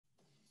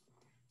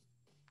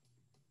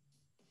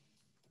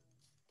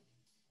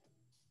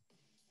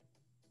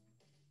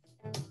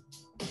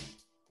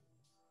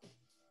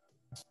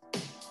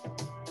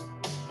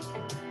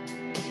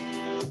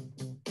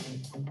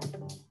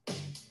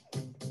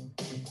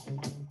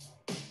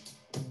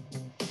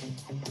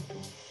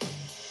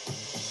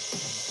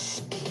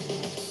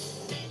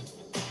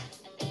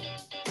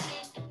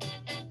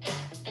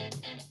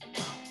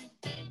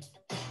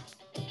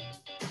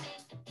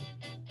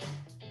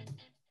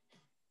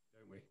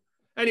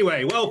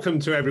Anyway, welcome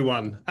to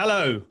everyone.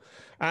 Hello.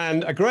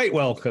 And a great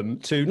welcome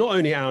to not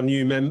only our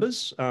new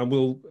members,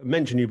 we'll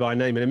mention you by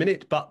name in a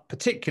minute, but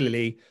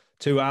particularly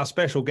to our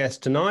special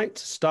guest tonight,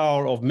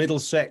 star of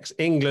Middlesex,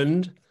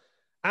 England,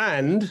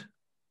 and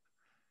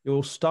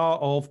your star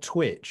of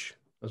Twitch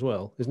as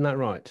well. Isn't that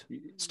right?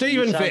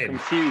 Stephen Finn.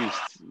 Confused.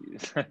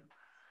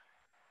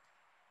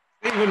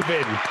 Stephen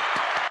Finn.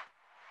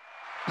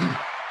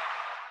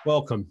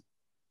 Welcome.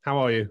 How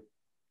are you?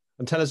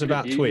 And tell us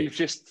about Twitch.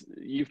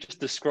 You've just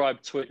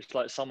described Twitch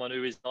like someone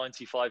who is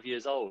 95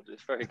 years old.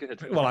 It's very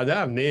good. Well, I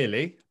am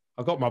nearly.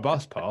 I've got my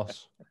bus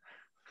pass.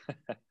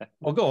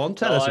 Well, go on.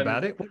 Tell us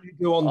about it. What do you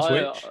do on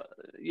Twitch?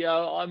 Yeah,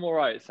 I'm all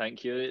right,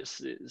 thank you.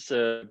 It's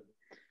a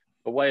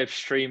way of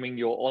streaming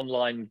your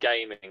online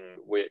gaming,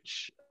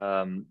 which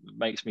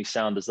makes me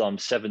sound as though I'm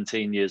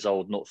 17 years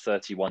old, not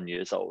 31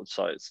 years old.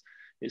 So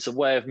it's a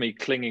way of me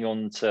clinging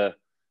on to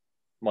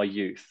my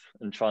youth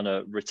and trying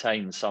to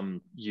retain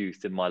some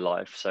youth in my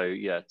life. So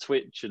yeah,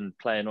 Twitch and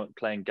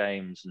playing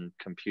games and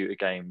computer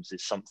games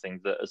is something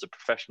that as a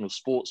professional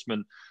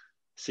sportsman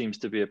seems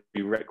to be a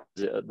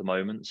prerequisite at the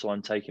moment. So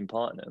I'm taking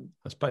part in it.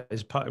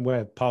 It's part of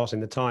where passing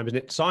the time, isn't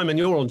it? Simon,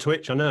 you're on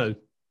Twitch, I know.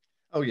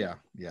 Oh yeah,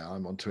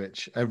 I'm on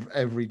Twitch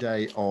every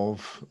day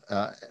of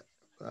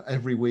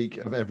every week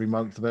of every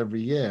month of every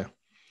year.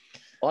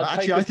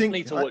 I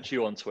think to watch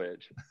you on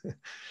Twitch.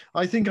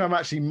 I think I'm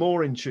actually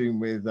more in tune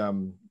with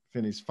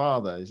Finney's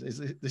father.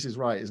 This is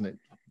right, isn't it,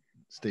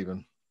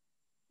 Stephen?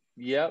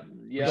 Yeah.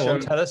 Go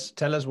on,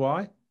 tell us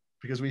why.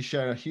 Because we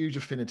share a huge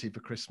affinity for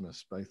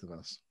Christmas, both of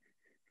us.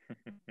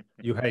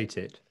 You hate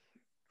it.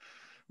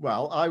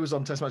 Well, I was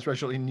on Test Match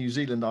Special in New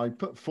Zealand. I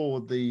put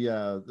forward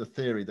the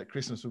theory that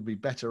Christmas would be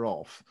better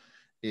off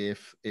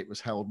if it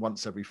was held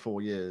once every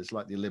 4 years,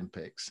 like the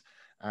Olympics.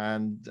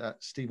 And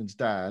Stephen's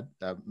dad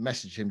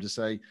messaged him to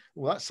say,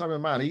 well, that's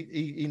Simon Mann.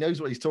 He knows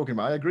what he's talking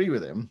about. I agree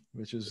with him,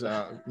 which is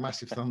a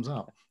massive thumbs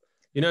up.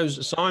 You know,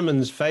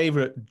 Simon's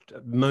favourite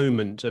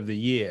moment of the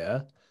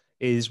year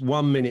is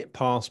 1 minute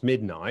past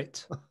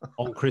midnight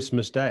on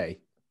Christmas Day.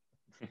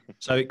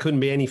 So it couldn't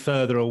be any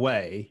further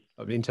away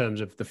in terms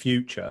of the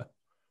future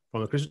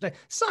from a Christmas Day.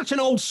 Such an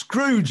old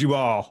Scrooge you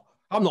are.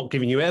 I'm not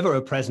giving you ever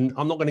a present.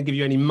 I'm not going to give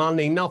you any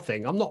money,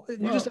 nothing. I'm not.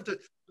 You just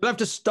have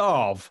to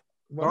starve.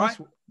 Well, all right?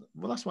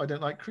 That's why I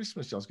don't like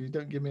Christmas, Josh, because you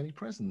don't give me any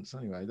presents.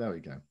 Anyway, there we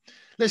go.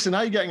 Listen, how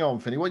are you getting on,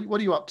 Finney?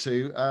 What are you up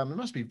to? It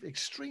must be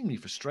extremely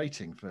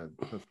frustrating for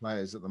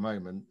players at the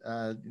moment,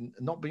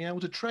 not being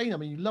able to train. I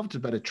mean, you'd love to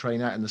better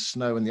train out in the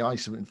snow and the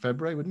ice in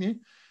February, wouldn't you?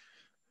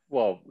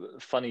 Well,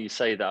 funny you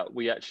say that.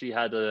 We actually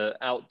had an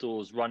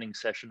outdoors running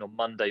session on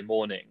Monday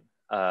morning,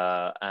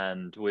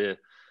 and we're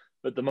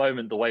at the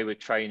moment, the way we're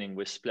training,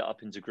 we're split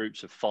up into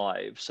groups of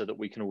 5 so that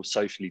we can all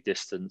socially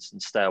distance and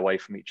stay away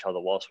from each other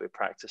whilst we're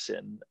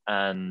practicing.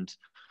 And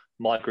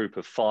my group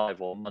of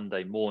 5 on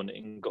Monday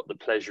morning got the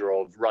pleasure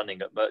of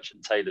running at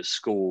Merchant Taylor's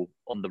school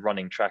on the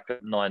running track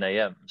at 9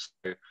 a.m.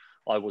 So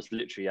I was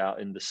literally out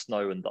in the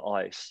snow and the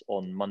ice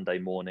on Monday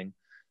morning,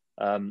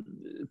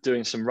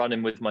 doing some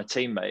running with my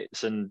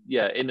teammates. And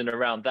yeah, in and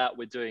around that,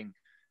 we're doing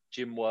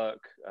gym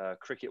work,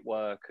 cricket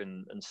work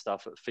and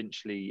stuff at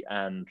Finchley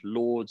and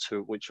Lords,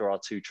 which are our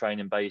 2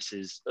 training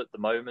bases at the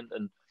moment,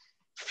 and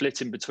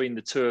flitting between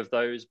the 2 of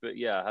those. But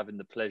yeah, having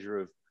the pleasure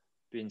of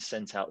being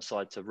sent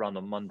outside to run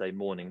on Monday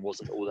morning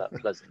wasn't all that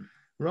pleasant.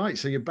 Right,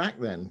 so you're back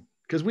then.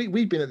 Because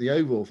we've been at the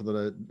Oval for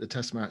the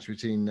test match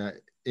between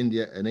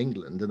India and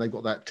England, and they've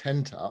got that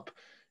tent up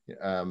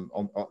on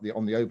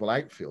the Oval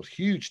outfield,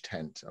 huge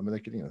tent. I mean,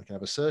 they could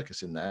have a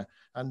circus in there,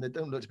 and there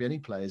don't look to be any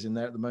players in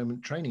there at the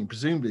moment training,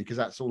 presumably because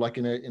that's all like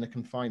in a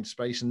confined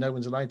space and no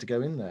one's allowed to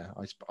go in there,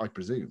 I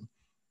presume.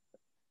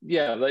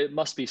 Yeah, it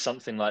must be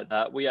something like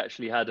that. We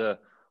actually had a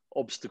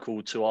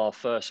obstacle to our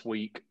first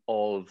week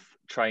of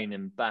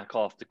training back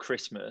after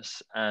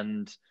Christmas,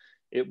 and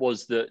it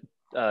was that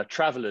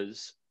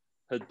travellers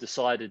had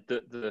decided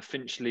that the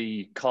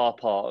Finchley car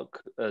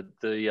park,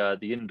 the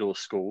indoor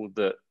school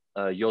that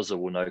Yoza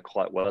will know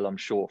quite well, I'm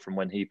sure, from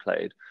when he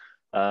played.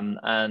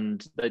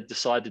 And they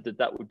decided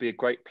that would be a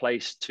great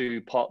place to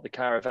park the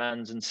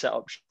caravans and set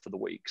up for the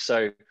week.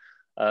 So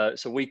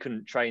we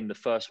couldn't train the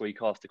first week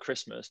after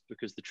Christmas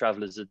because the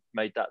travellers had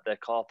made that their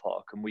car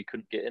park and we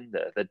couldn't get in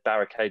there. They'd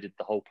barricaded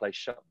the whole place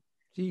shut.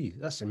 Gee,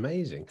 that's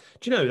amazing.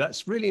 Do you know,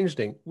 that's really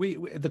interesting. We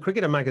the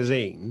Cricketer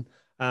magazine,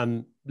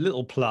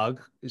 little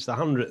plug, it's the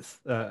 100th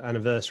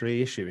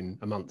anniversary issue in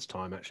a month's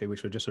time, actually,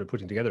 which we're just sort of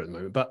putting together at the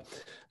moment, but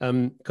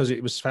because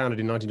it was founded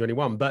in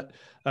 1921. But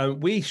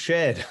we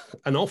shared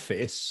an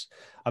office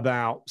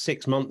about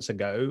 6 months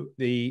ago,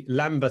 the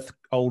Lambeth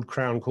Old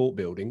Crown Court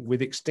building,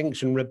 with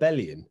Extinction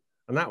Rebellion.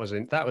 And that was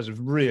a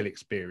real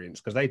experience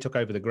because they took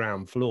over the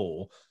ground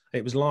floor.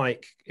 It was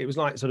like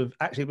sort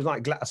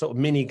of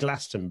mini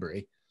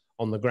Glastonbury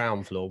on the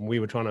ground floor, and we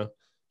were trying to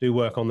do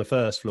work on the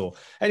first floor.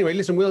 Anyway,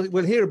 listen,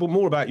 we'll hear a bit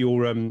more about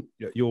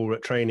your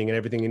training and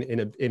everything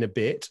in a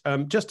bit.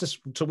 Just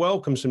to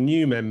welcome some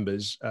new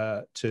members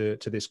to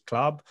this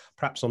club,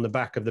 perhaps on the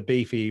back of the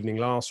beefy evening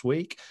last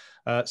week.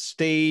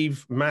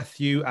 Steve,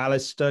 Matthew,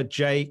 Alistair,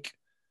 Jake,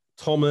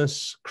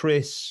 Thomas,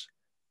 Chris,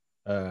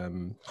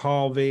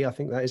 Harvey, I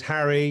think that is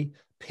Harry,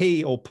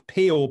 P or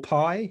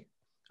Pie,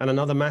 and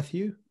another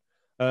Matthew.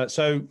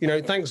 So, you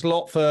know, thanks a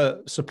lot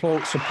for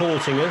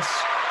supporting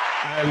us,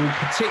 and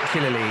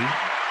particularly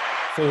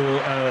for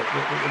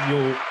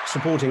your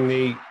supporting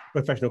the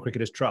Professional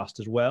Cricketers Trust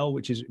as well,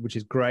 which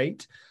is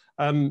great.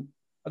 I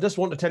just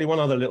want to tell you one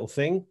other little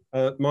thing.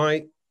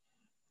 My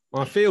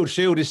field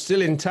shield is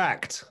still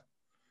intact.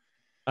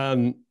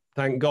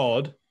 Thank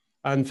God.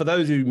 And for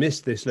those who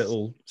missed this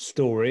little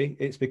story,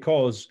 it's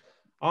because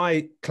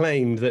I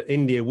claimed that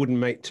India wouldn't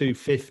make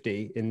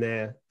 250 in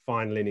their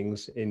final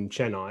innings in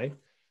Chennai.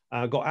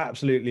 Got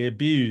absolutely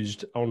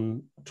abused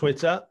on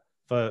Twitter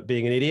for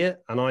being an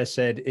idiot. And I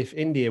said, if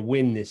India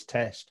win this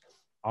test,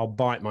 I'll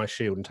bite my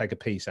shield and take a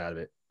piece out of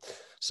it.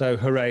 So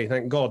hooray,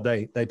 thank God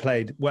they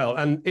played well.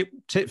 And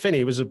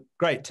Finney, was a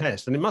great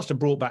test. And it must have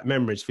brought back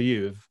memories for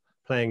you of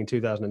playing in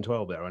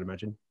 2012 there, I'd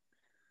imagine.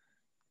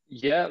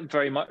 Yeah,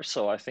 very much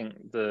so. I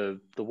think the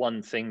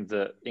one thing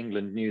that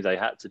England knew they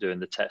had to do in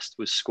the test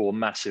was score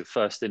massive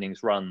first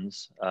innings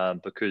runs,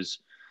 because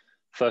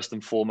first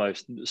and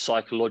foremost,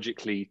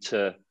 psychologically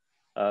to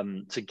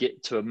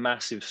get to a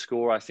massive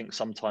score, I think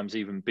sometimes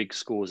even big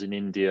scores in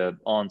India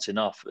aren't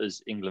enough,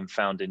 as England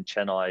found in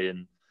Chennai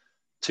in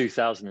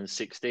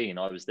 2016.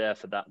 I was there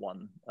for that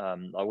one.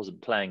 I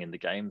wasn't playing in the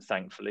game,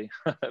 thankfully,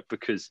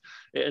 because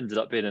it ended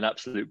up being an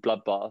absolute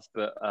bloodbath.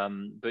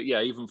 But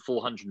yeah, even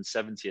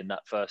 470 in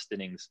that first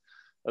innings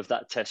of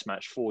that test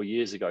match 4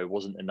 years ago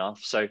wasn't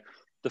enough. So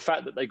the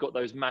fact that they got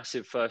those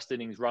massive first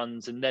innings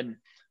runs, and then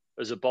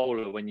as a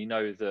bowler, when you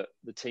know that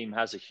the team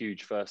has a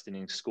huge first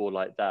innings score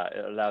like that,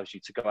 it allows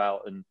you to go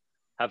out and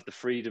have the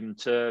freedom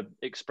to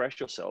express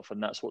yourself.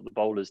 And that's what the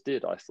bowlers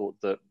did. I thought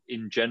that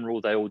in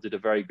general, they all did a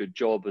very good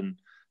job. And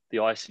the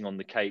icing on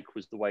the cake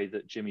was the way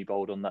that Jimmy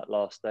bowled on that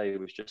last day. It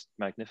was just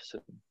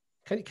magnificent.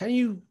 Can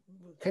you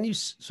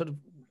sort of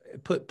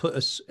put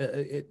us,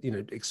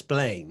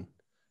 explain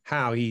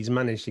how he's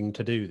managing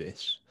to do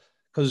this?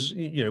 Because,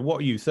 you know, what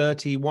are you,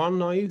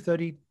 31, are you?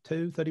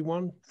 32,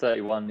 31?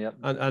 31, yeah.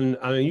 And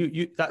I mean,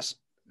 you that's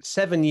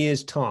 7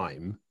 years'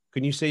 time.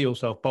 Can you see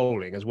yourself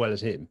bowling as well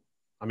as him?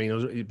 I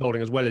mean,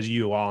 bowling as well as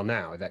you are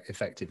now,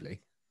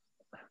 effectively.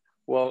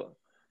 Well,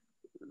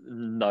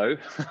 no,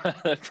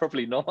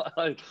 probably not.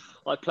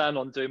 I plan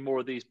on doing more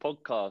of these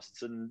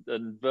podcasts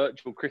and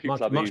virtual cricket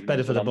club. Much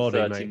better for the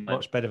body, mate.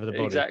 Much better for the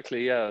body.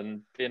 Exactly, yeah.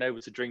 And being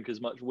able to drink as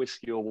much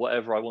whiskey or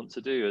whatever I want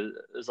to do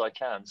as I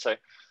can. So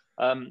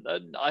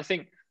I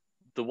think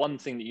the one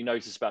thing that you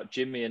notice about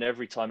Jimmy, and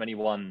every time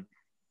anyone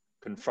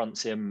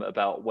confronts him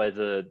about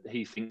whether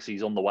he thinks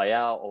he's on the way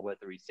out or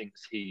whether he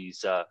thinks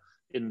he's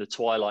in the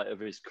twilight of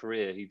his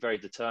career, he very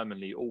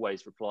determinedly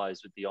always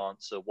replies with the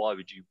answer, why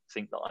would you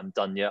think that I'm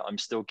done yet? I'm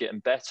still getting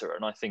better.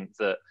 And I think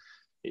that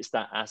it's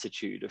that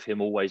attitude of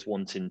him always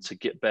wanting to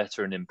get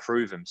better and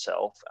improve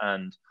himself.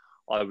 And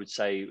I would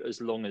say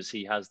as long as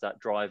he has that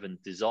drive and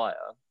desire,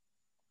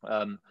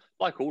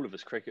 like all of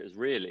us cricketers,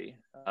 really,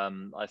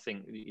 I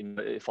think, you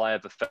know, if I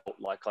ever felt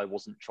like I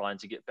wasn't trying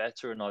to get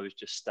better and I was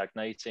just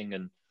stagnating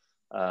and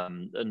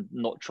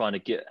not trying to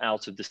get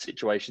out of the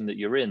situation that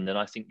you're in, then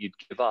I think you'd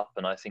give up.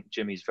 And I think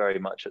Jimmy's very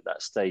much at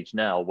that stage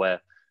now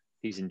where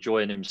he's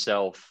enjoying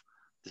himself.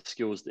 The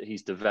skills that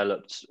he's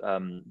developed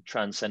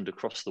transcend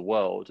across the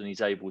world, and he's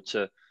able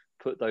to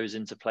put those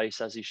into place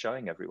as he's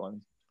showing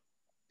everyone.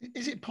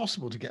 Is it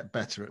possible to get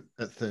better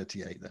at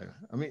 38 though?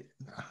 I mean,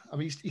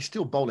 he's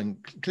still bowling.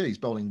 Clearly, he's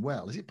bowling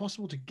well. Is it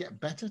possible to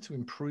get better, to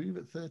improve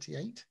at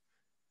 38?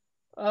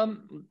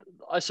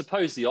 I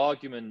suppose the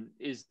argument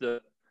is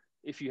that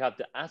if you have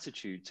the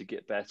attitude to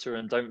get better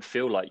and don't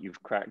feel like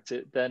you've cracked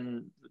it,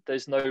 then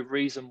there's no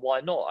reason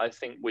why not. I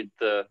think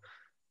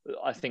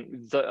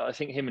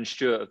him and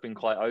Stuart have been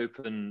quite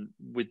open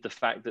with the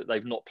fact that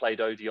they've not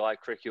played ODI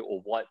cricket or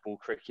white ball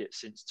cricket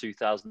since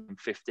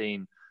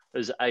 2015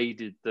 has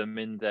aided them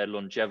in their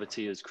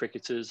longevity as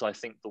cricketers. I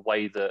think the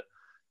way that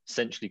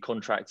essentially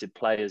contracted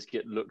players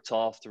get looked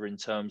after in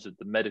terms of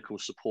the medical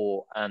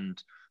support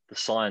and the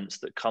science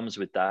that comes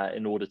with that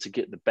in order to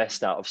get the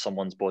best out of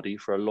someone's body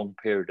for a long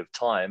period of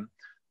time,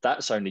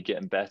 that's only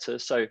getting better.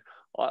 So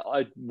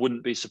I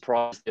wouldn't be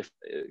surprised if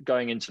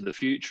going into the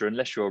future,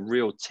 unless you're a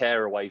real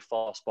tear-away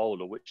fast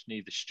bowler, which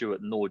neither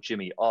Stuart nor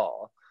Jimmy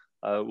are,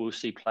 we'll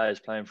see players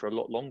playing for a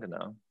lot longer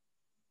now.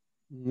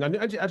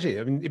 Actually,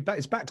 I mean,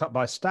 it's backed up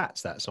by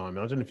stats, that,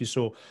 Simon. I don't know if you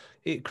saw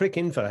it.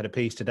 Cricinfo had a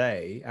piece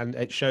today, and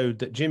it showed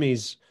that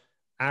Jimmy's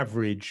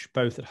average,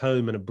 both at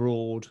home and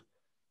abroad,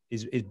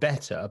 is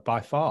better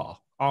by far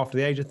after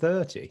the age of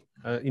 30.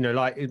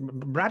 Like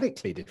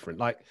radically different.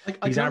 Like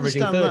he's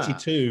averaging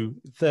 32.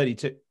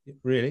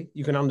 Really?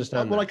 You can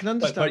understand well, that. I can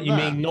understand but you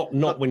mean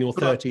not when you're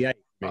 38.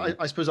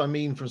 I suppose I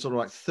mean from sort of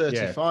like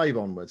 35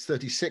 onwards,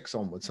 36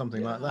 onwards,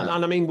 something like that.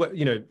 And I mean,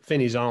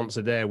 Finney's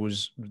answer there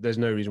was there's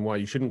no reason why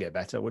you shouldn't get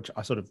better, which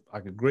I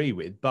agree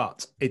with,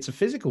 but it's a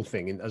physical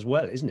thing as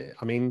well, isn't it?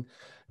 I mean,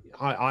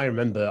 I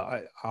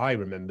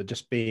remember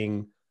just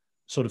being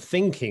sort of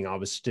thinking I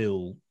was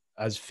still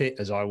as fit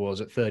as I was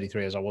at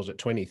 33 as I was at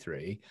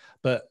 23,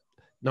 but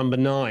number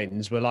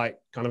nines were like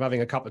kind of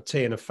having a cup of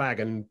tea and a fag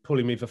and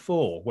pulling me for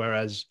four,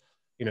 whereas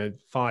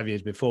 5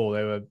 years before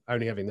they were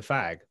only having the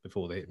fag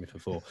before they hit me for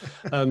four.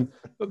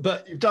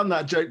 But you've done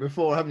that joke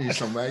before, haven't you?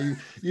 Somewhere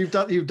you've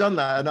done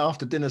that an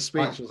after dinner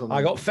speech or something.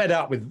 I got fed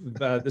up with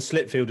the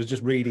slip fielders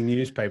just reading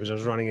newspapers. I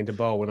was running into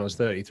bowl when I was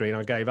 33, and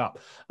I gave up.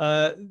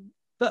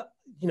 But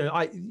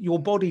your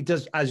body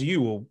does, as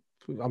you will,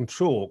 I'm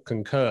sure,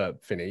 concur,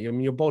 Finney. I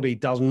mean, your body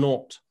does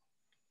not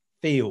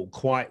feel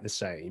quite the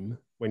same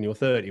when you're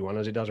 31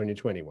 as it does when you're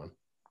 21.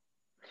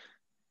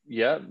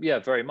 Yeah,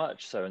 very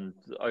much so. And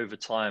over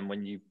time,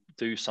 when you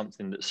do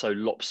something that's so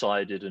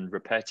lopsided and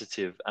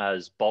repetitive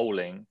as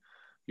bowling,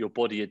 your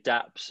body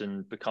adapts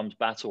and becomes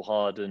battle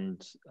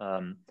hardened,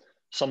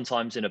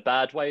 sometimes in a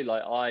bad way.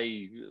 Like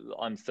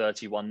I'm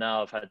 31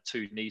 now. I've had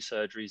 2 knee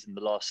surgeries in the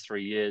last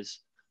 3 years.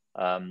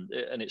 And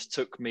it's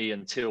took me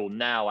until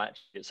now,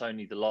 actually, it's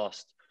only the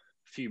last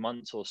few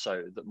months or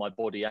so that my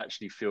body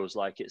actually feels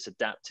like it's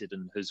adapted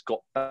and has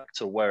got back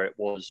to where it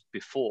was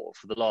before.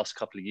 For the last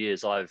couple of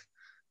years, I've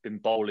been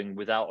bowling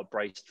without a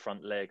braced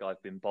front leg.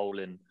 I've been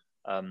bowling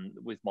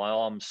with my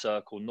arms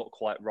circled not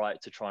quite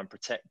right to try and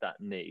protect that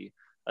knee.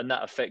 And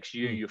that affects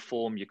you, your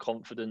form, your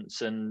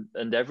confidence, and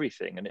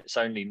everything. And it's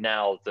only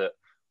now that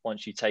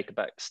once you take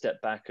a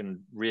step back and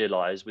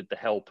realize, with the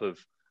help of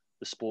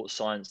the sports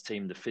science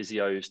team, the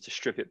physios, to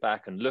strip it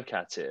back and look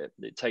at it,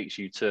 it takes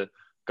you to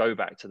go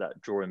back to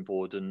that drawing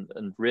board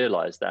and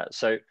realize that.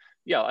 So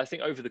yeah, I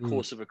think over the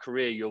course of a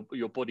career,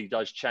 your body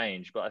does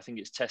change, but I think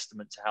it's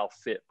testament to how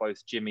fit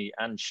both Jimmy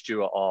and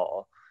Stuart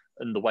are,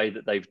 and the way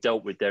that they've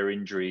dealt with their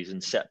injuries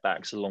and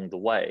setbacks along the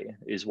way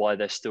is why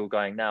they're still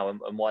going now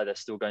and why they're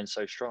still going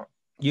so strong.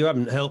 You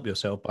haven't helped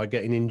yourself by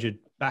getting injured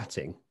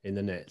batting in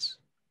the nets,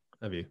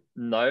 have you?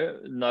 No,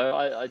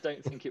 I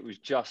don't think it was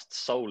just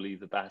solely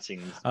the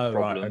batting problem.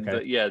 Right, okay.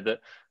 But yeah,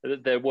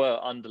 there were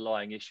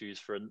underlying issues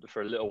for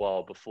a little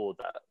while before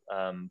that.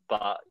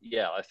 But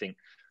yeah, I think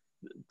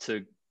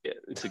to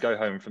go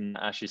home from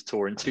the Ashes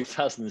tour in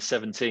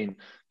 2017,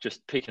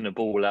 just picking a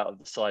ball out of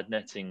the side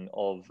netting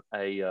of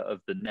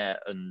the net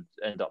and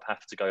end up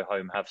having to go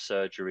home, have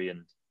surgery,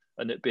 and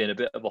it being a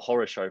bit of a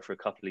horror show for a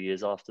couple of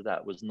years after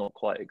that was not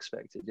quite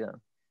expected. Yeah.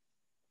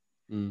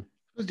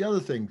 There's the other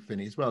thing,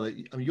 Finney, as well. I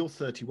mean, you're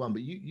 31,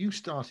 but you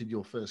started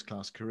your first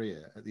class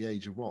career at the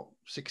age of what,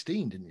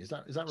 16, didn't you? Is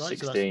that right?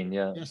 16, so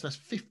yeah. Yes, that's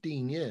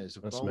 15 years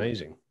of that's bowling.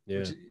 Amazing.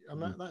 Yeah.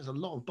 That's a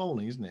lot of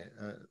bowling, isn't it?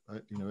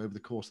 Over the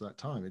course of that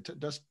time, it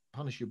does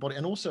punish your body.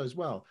 And also as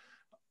well,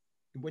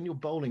 when you're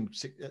bowling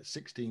at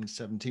 16,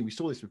 17, we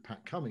saw this with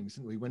Pat Cummins,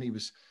 didn't we? When he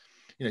was,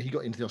 he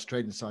got into the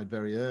Australian side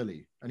very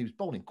early and he was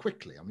bowling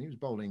quickly. I mean, he was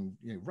bowling,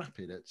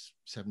 rapid at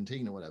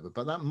 17 or whatever,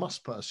 but that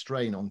must put a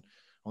strain on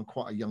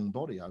quite a young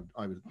body,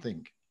 I would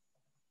think.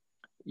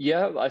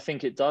 Yeah, I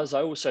think it does.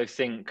 I also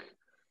think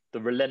the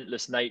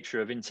relentless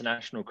nature of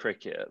international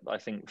cricket, I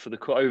think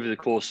over the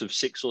course of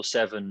 6 or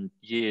 7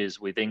 years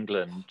with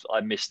England,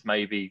 I missed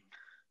maybe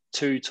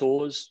 2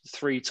 tours,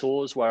 3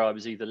 tours where I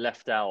was either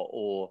left out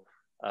or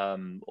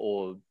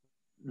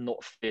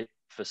not fit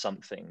for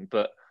something.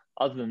 But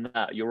other than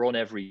that, you're on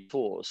every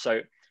tour. So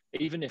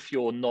even if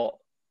you're not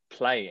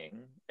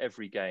playing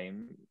every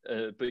game,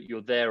 but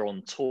you're there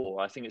on tour,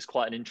 I think it's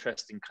quite an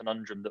interesting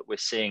conundrum that we're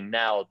seeing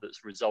now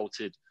that's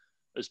resulted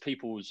as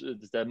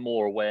there's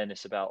more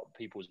awareness about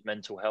people's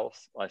mental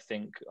health. I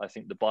think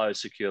the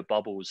biosecure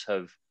bubbles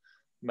have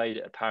made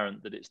it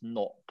apparent that it's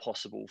not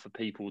possible for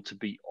people to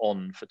be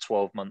on for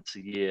 12 months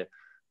a year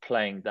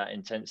playing that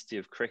intensity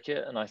of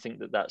cricket. And I think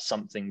that that's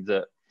something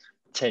that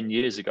 10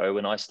 years ago,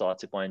 when I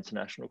started my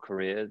international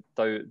career,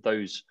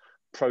 those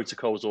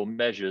protocols or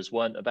measures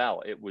weren't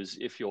about. It was,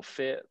 if you're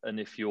fit and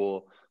if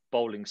you're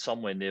bowling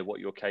somewhere near what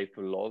you're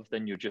capable of,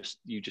 then you just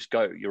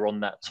go, you're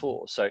on that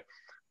tour. So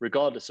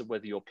regardless of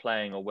whether you're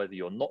playing or whether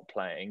you're not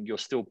playing, you're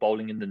still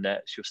bowling in the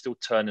nets, you're still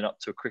turning up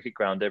to a cricket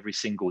ground every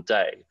single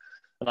day.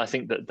 And I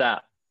think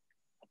that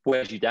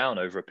wears you down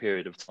over a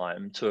period of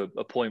time to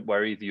a point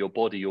where either your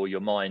body or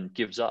your mind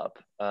gives up,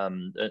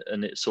 and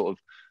it sort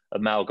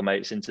of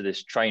amalgamates into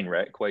this train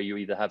wreck where you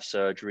either have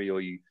surgery or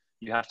you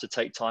have to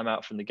take time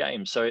out from the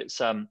game. So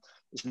it's an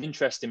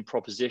interesting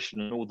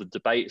proposition, and all the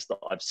debates that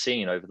I've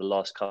seen over the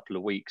last couple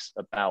of weeks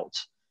about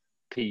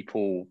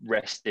people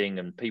resting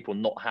and people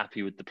not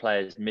happy with the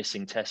players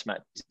missing test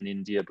matches in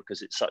India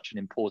because it's such an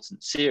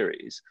important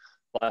series.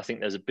 But I think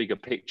there's a bigger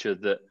picture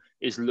that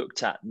is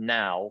looked at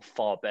now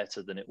far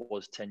better than it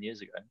was 10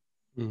 years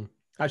ago.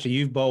 Actually,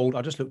 you've bowled,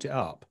 I just looked it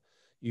up,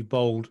 you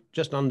bowled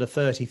just under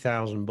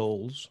 30,000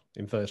 balls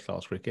in first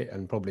class cricket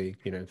and probably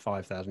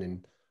 5,000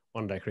 in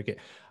one day cricket.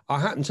 I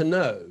happen to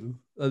know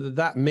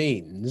that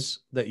means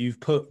that you've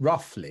put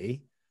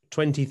roughly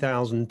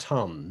 20,000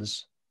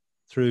 tons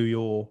through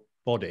your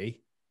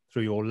body,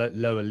 through your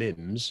lower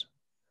limbs,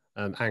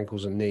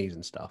 ankles and knees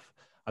and stuff.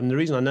 And the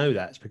reason I know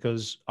that is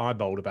because I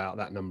bowled about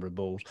that number of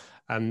balls,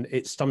 and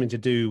it's something to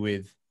do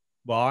with,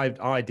 well,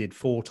 I did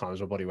 4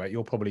 times my body weight.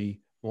 You're probably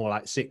more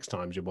like 6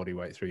 times your body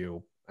weight through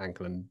your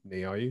ankle and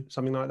knee, are you?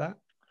 Something like that?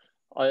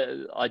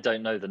 I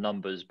don't know the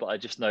numbers, but I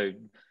just know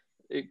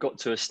it got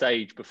to a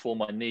stage before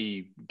my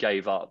knee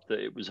gave up that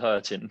it was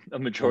hurting a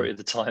majority of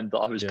the time that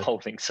I was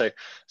bowling. So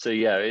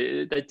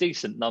yeah, they're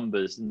decent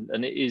numbers,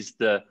 and it is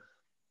the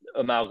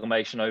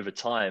amalgamation over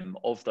time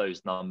of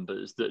those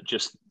numbers that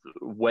just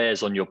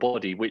wears on your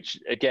body, which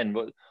again,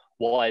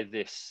 why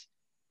this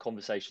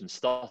conversation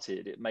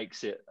started. It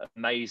makes it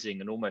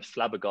amazing and almost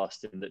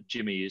flabbergasting that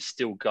Jimmy is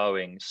still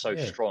going so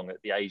strong at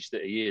the age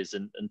that he is,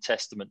 and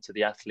testament to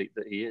the athlete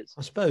that he is.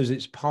 I suppose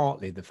it's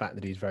partly the fact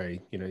that he's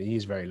very, he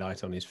is very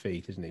light on his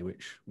feet, isn't he?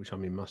 Which I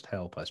mean must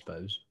help, I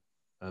suppose.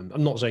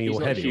 I'm not saying you're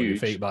heavy on your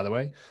feet, by the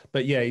way,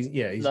 but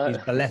he's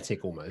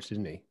balletic almost,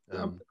 isn't he?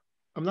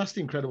 That's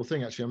the incredible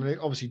thing, actually. I mean,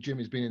 obviously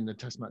Jimmy's been in the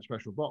Test Match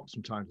Special box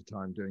from time to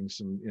time doing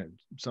some,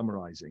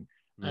 summarising,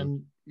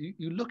 and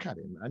you look at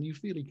him and you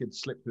feel he could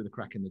slip through the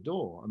crack in the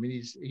door. I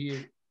mean,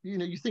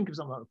 you think of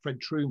something like Fred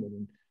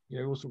Truman,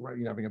 and also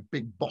having a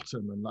big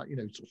bottom and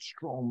sort of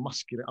strong,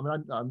 muscular. I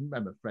mean, I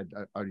remember Fred.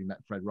 I only met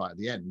Fred right at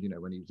the end,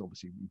 when he was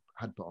obviously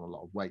had put on a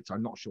lot of weight. So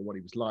I'm not sure what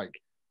he was like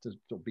to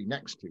sort of be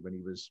next to when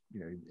he was,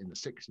 in the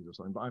 60s or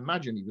something. But I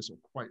imagine he was sort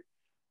of quite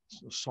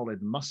sort of solid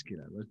and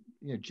muscular.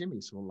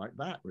 Jimmy's sort of like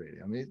that, really.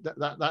 I mean,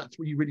 that's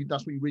what you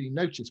really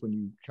notice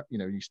when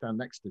you stand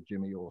next to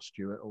Jimmy or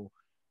Stuart or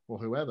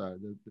whoever,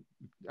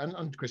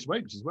 and Chris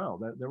Wapes as well.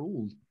 They're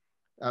all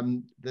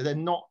they're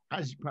not,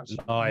 as perhaps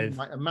live. You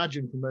might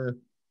imagine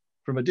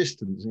from a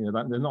distance.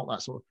 They're not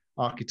that sort of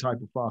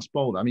archetypal fast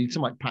bowler. I mean,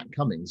 someone like Pat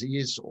Cummins, he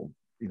is sort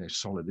of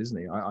solid,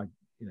 isn't he?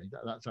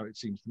 That's how it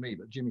seems to me.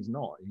 But Jimmy's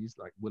not. He's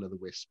like will o' the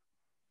wisp.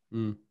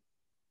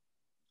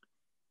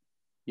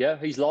 Yeah,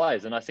 he's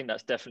live, and I think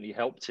that's definitely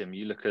helped him.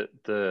 You look at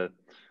the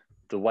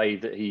way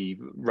that he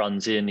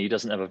runs in. He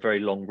doesn't have a very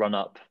long run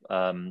up.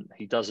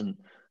 He doesn't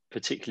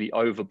particularly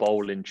over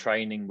bowl in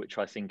training, which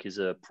I think is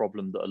a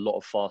problem that a lot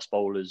of fast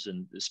bowlers,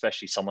 and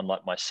especially someone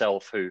like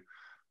myself, who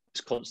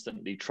is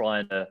constantly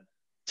trying to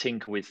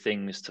tinker with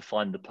things to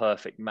find the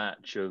perfect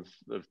match of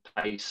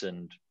pace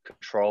and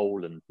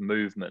control and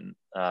movement.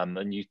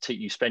 And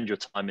you spend your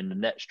time in the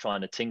nets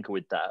trying to tinker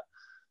with that,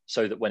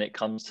 so that when it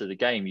comes to the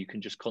game, you can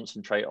just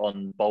concentrate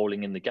on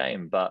bowling in the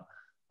game. But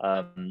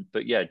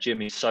yeah,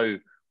 Jimmy's so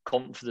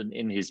confident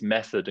in his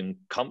method and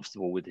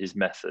comfortable with his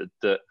method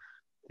that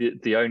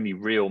the only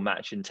real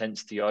match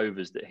intensity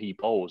overs that he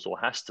bowls or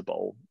has to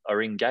bowl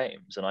are in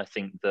games, and I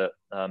think that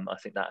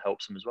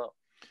helps him as well.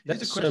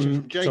 There's a question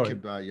from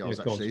Jacob Yoz,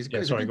 actually.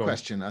 It's a good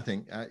question, I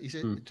think. He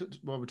said,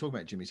 while we're talking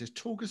about Jimmy, he says,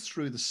 talk us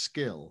through the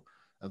skill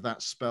of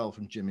that spell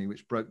from Jimmy,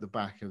 which broke the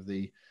back of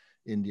the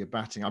India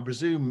batting. I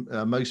presume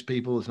most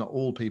people, if not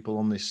all people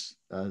on this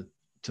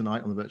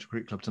tonight, on the Virtual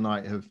Cricket Club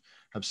tonight,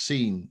 have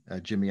seen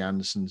Jimmy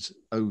Anderson's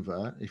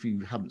over. If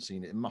you haven't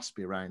seen it, it must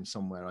be around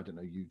somewhere, I don't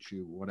know,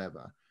 YouTube or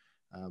whatever,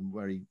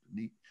 where he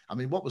I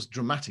mean, what was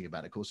dramatic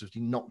about it, of course, was he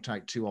knocked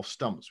out 2 off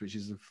stumps, which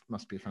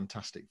must be a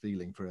fantastic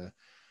feeling for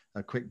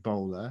a quick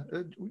bowler.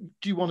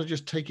 Do you want to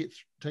just take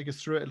us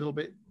through it a little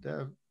bit,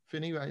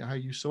 Finney, how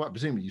you saw it?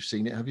 Presumably you've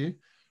seen it, have you?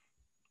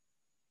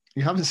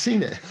 You haven't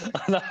seen it?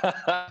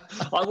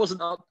 I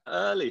wasn't up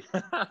early.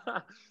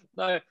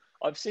 No,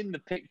 I've seen the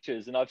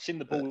pictures and I've seen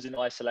the balls in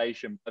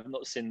isolation. I've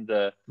not seen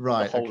the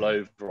whole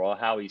over or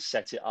how he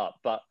set it up.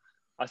 But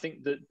I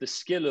think that the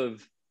skill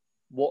of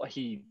what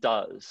he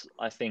does,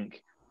 I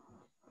think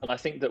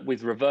that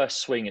with reverse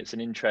swing, it's an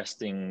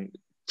interesting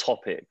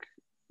topic,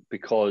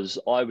 because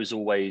I was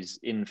always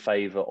in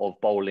favour of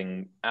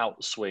bowling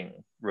outswing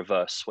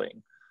reverse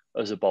swing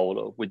as a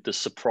bowler, with the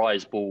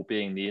surprise ball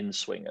being the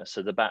in-swinger.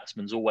 So the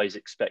batsman's always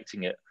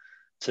expecting it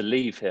to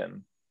leave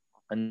him,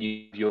 and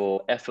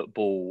your effort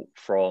ball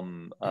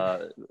from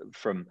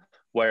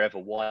wherever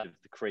wide of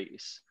the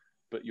crease,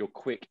 but your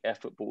quick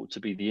effort ball to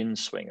be the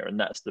in-swinger. And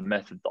that's the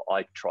method that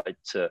I tried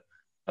to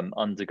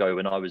undergo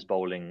when I was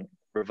bowling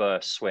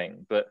reverse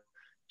swing. But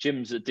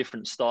Jim's a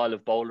different style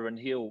of bowler, and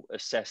he'll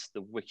assess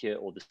the wicket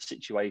or the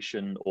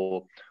situation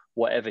or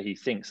whatever he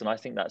thinks. And I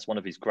think that's one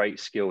of his great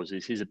skills,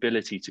 is his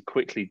ability to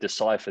quickly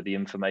decipher the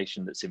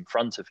information that's in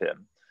front of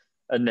him,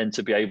 and then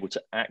to be able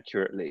to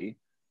accurately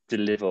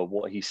deliver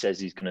what he says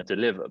he's going to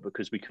deliver.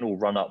 Because we can all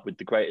run up with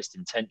the greatest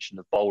intention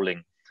of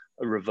bowling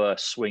a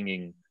reverse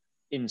swinging,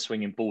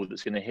 in-swinging ball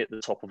that's going to hit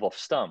the top of off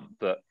stump,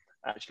 but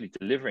actually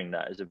delivering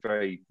that is a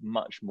very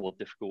much more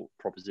difficult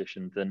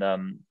proposition than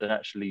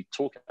actually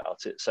talking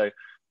about it. So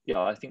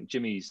I think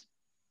Jimmy's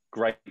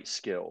great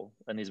skill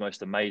and his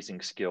most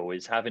amazing skill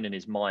is having in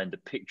his mind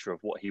a picture of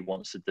what he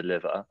wants to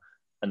deliver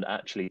and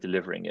actually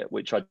delivering it,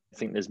 which I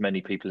think there's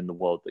many people in the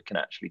world that can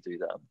actually do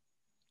that.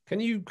 Can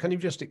you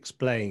just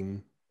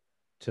explain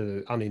to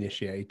the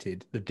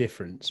uninitiated the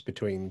difference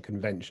between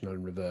conventional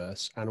and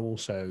reverse, and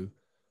also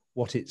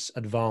what its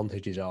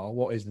advantages are?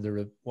 What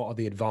are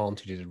the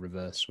advantages of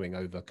reverse swing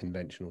over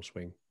conventional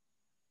swing?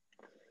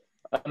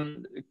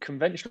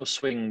 Conventional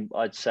swing,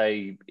 I'd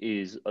say,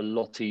 is a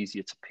lot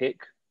easier to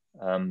pick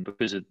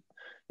because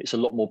it's a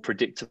lot more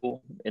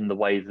predictable in the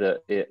way that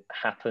it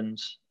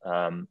happens.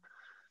 The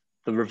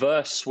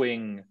reverse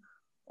swing,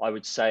 I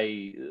would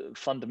say,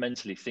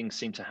 fundamentally things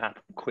seem to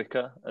happen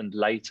quicker and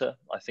later.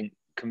 I think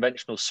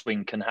conventional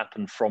swing can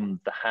happen from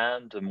the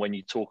hand. And when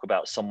you talk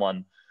about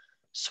someone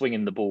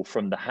swinging the ball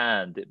from the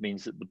hand, it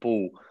means that the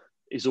ball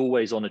is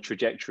always on a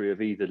trajectory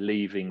of either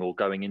leaving or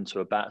going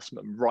into a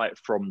batsman right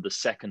from the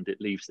second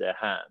it leaves their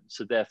hand.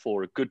 So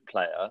therefore, a good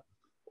player,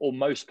 or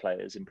most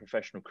players in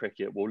professional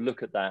cricket, will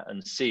look at that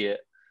and see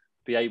it,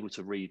 be able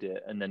to read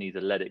it, and then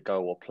either let it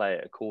go or play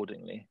it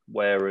accordingly.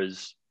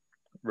 Whereas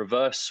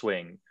reverse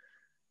swing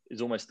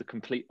is almost the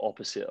complete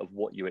opposite of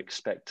what you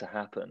expect to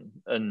happen.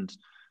 And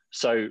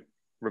so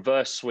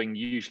reverse swing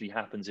usually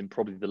happens in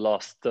probably the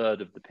last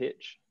third of the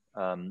pitch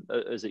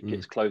as it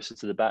gets closer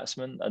to the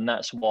batsman. And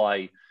that's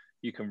why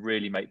you can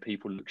really make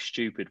people look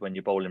stupid when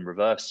you're bowling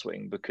reverse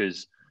swing,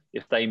 because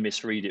if they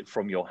misread it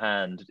from your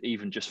hand,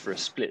 even just for a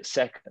split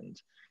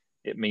second,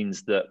 it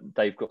means that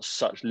they've got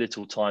such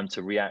little time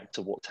to react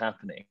to what's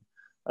happening.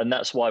 And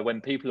that's why when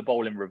people are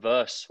bowling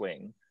reverse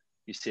swing,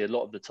 you see a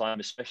lot of the time,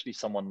 especially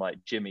someone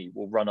like Jimmy,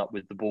 will run up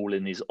with the ball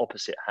in his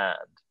opposite hand.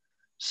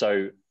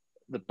 So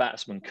the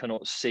batsman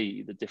cannot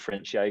see the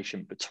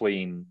differentiation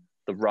between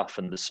the rough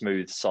and the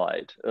smooth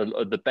side.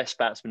 The best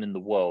batsman in the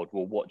world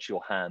will watch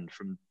your hand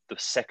from the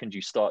second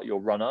you start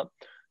your run up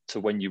to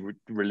when you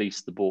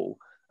release the ball.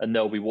 And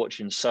they'll be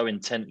watching so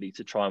intently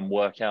to try and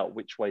work out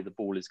which way the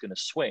ball is going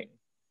to swing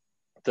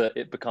that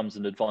it becomes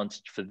an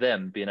advantage for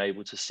them being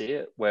able to see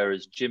it.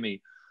 Whereas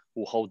Jimmy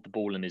will hold the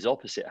ball in his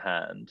opposite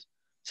hand.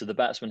 So the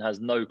batsman has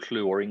no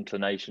clue or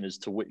inclination as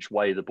to which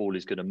way the ball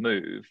is going to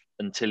move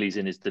until he's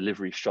in his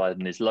delivery stride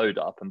and his load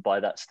up. And by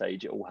that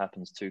stage, it all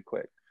happens too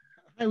quick.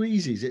 How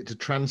easy is it to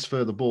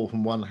transfer the ball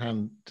from one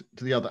hand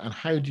to the other? And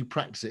how do you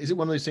practice it? Is it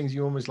one of those things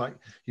you almost like,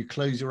 you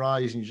close your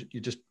eyes and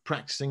you're just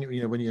practicing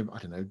it, when you're, I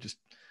don't know, just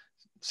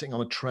sitting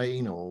on a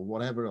train or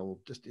whatever, or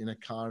just in a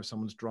car if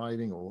someone's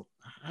driving? Or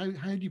how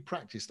do you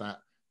practice that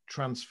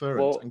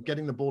transference and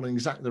getting the ball in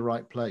exactly the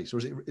right place? Or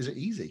is it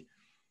easy?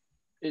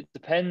 It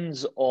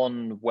depends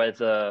on where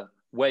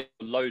your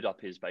load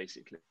up is,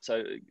 basically.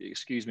 So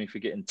excuse me for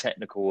getting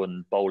technical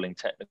and bowling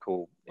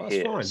technical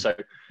here. Fine. So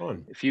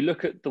Fine. if you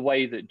look at the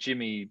way that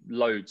Jimmy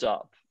loads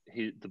up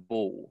the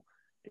ball,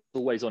 it's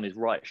always on his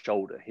right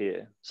shoulder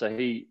here. So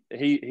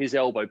his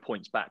elbow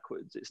points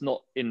backwards. It's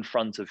not in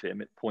front of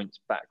him, it points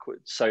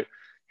backwards. So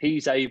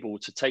he's able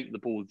to take the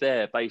ball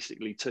there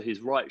basically to his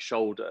right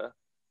shoulder,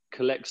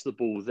 collects the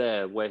ball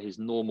there where his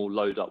normal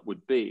load up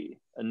would be,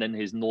 and then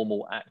his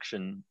normal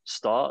action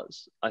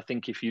starts. I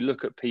think if you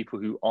look at people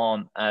who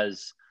aren't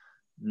as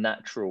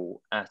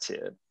natural at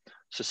it,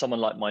 so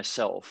someone like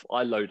myself,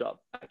 I load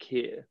up back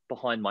here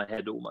behind my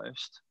head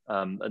almost,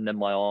 and then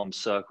my arm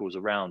circles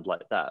around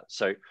like that.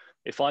 So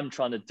if I'm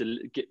trying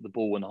to get the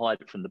ball and hide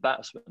it from the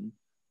batsman,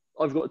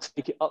 I've got to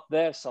take it up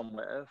there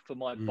somewhere for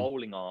my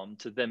bowling arm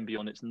to then be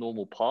on its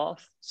normal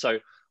path. So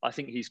I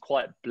think he's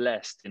quite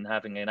blessed in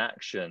having an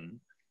action,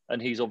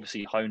 and he's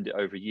obviously honed it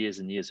over years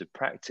and years of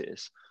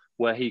practice,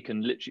 where he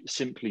can literally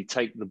simply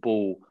take the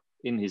ball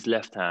in his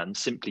left hand,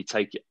 simply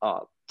take it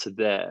up to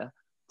there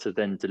to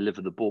then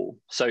deliver the ball.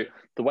 So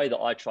the way that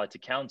I tried to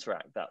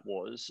counteract that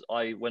was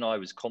when I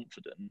was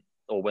confident,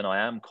 or when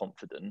I am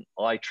confident,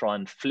 I try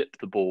and flip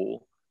the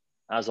ball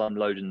as I'm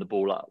loading the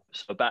ball up.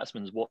 So a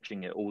batsman's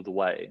watching it all the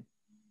way.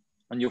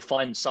 And you'll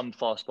find some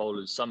fast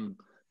bowlers,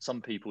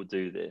 some people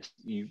do this.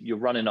 You're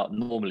running up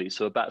normally,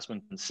 so a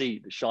batsman can see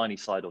the shiny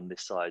side on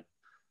this side,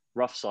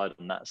 rough side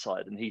on that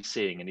side, and he's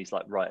seeing, and he's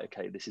like, right,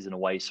 okay, this is an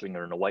away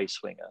swinger and away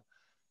swinger.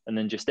 And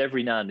then just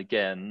every now and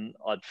again,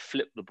 I'd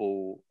flip the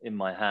ball in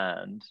my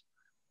hand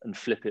and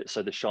flip it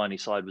so the shiny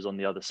side was on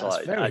the other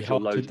side.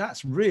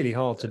 That's really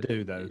hard to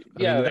do, though.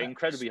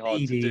 Incredibly hard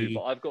to do.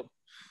 But I've got,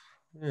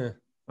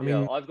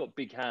 I've got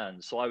big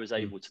hands, so I was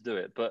able to do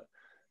it. But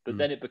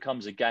then it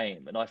becomes a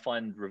game, and I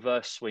find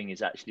reverse swing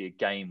is actually a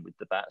game with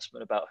the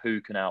batsman about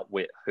who can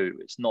outwit who.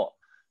 It's not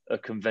a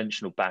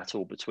conventional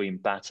battle between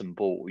bat and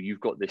ball.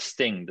 You've got this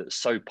thing that's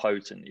so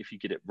potent if you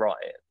get it right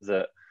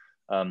that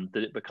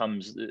it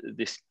becomes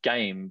this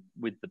game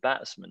with the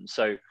batsman.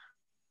 So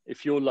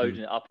if you're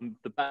loading it up, and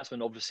the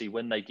batsman, obviously,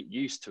 when they get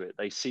used to it,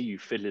 they see you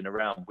fiddling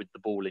around with the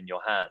ball in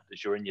your hand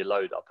as you're in your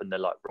load up, and they're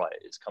like, right,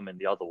 it's coming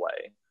the other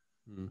way.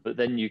 But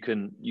then you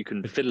can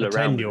fiddle around.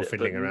 Pretend you're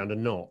fiddling around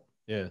and not.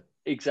 Yeah.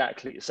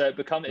 Exactly. So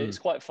it's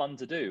quite fun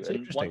to do.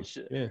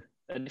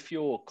 And if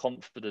you're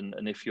confident,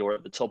 and if you're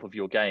at the top of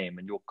your game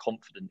and you're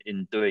confident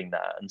in doing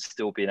that and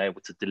still being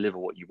able to deliver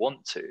what you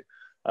want to,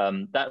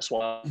 that's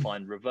why I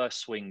find reverse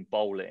swing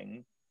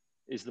bowling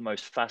is the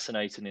most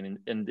fascinating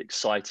and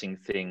exciting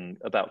thing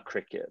about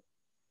cricket.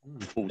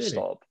 Full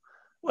stop.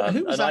 Well,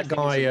 who was that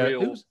guy?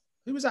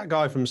 Who was that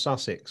guy from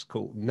Sussex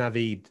called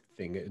Naveed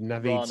thing?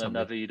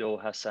 Naveed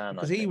or Hassan.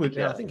 Because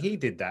I think he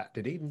did that.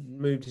 Did he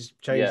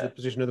change the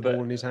position of the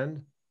ball in his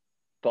hand?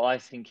 But I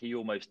think he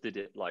almost did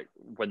it like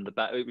when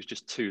it was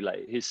just too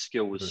late. His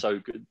skill was so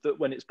good that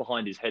when it's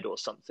behind his head or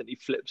something, he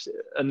flips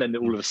it. And then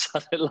all of a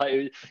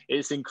sudden,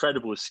 it's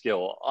incredible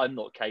skill. I'm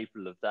not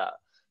capable of that.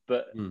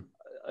 But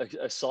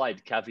a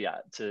side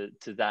caveat to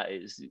that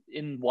is,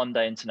 in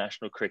one-day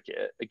international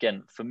cricket,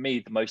 again, for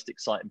me, the most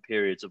exciting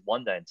periods of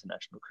one-day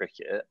international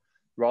cricket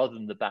rather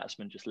than the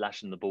batsman just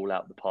lashing the ball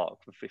out the park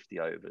for 50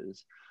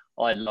 overs.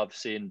 I love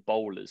seeing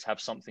bowlers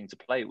have something to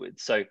play with.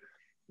 So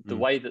the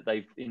way that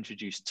they've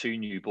introduced 2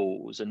 new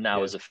balls, and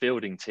now as a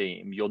fielding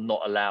team, you're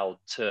not allowed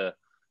to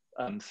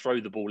throw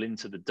the ball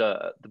into the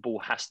dirt. The ball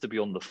has to be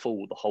on the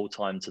full the whole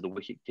time to the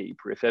wicket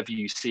keeper. If ever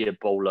you see a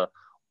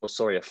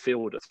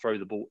fielder throw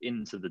the ball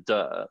into the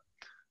dirt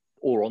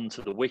or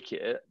onto the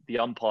wicket, the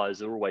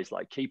umpires are always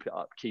like, keep it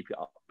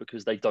up,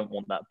 because they don't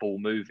want that ball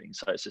moving.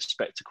 So it's a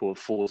spectacle of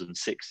 4s and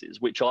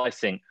 6s, which I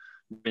think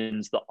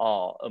wins the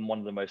art and one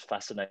of the most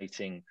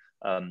fascinating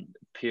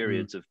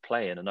periods of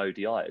play in an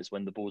ODI is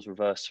when the ball's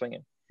reverse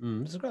swinging.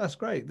 That's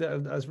great.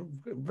 That's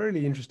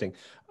really interesting.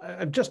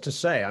 Just to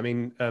say, I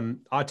mean,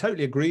 I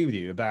totally agree with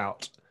you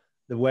about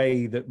the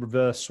way that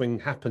reverse swing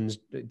happens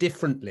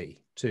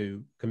differently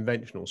to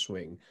conventional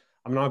swing.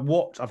 I mean,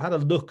 I've had a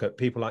look at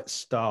people like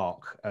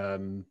Stark, I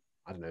don't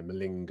know,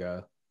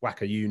 Malinga,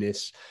 Waka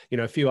Yunis,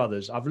 a few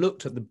others. I've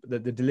looked at the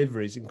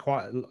deliveries in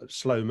quite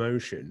slow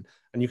motion,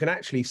 and you can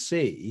actually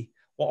see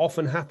what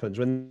often happens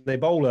when they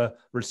bowl a,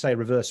 say,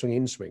 reverse swing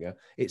in swinger.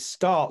 It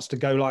starts to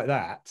go like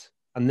that,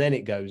 and then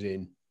it goes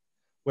in.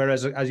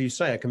 Whereas, as you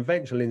say, a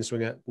conventional in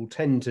swinger will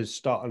tend to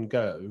start and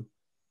go.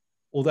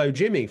 Although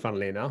Jimmy,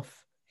 funnily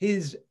enough,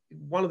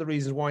 one of the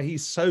reasons why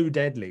he's so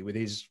deadly with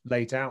his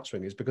late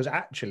outswing is because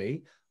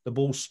actually the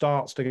ball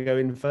starts to go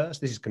in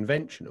first. This is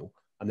conventional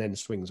and then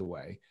swings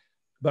away.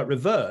 But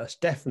reverse,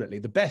 definitely,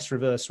 the best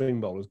reverse swing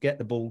bowlers get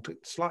the ball to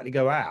slightly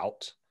go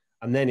out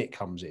and then it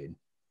comes in.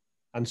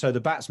 And so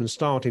the batsman's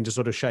starting to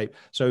sort of shape.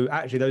 So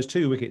actually those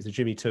 2 wickets that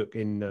Jimmy took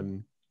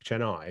in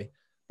Chennai,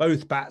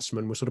 both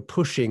batsmen were sort of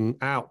pushing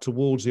out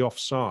towards the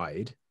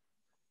offside,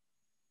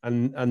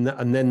 and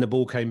then the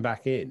ball came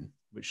back in,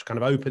 which kind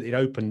of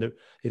opened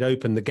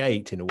the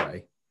gate in a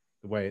way,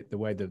 the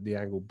way the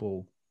angled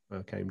ball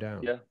came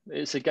down. Yeah,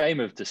 it's a game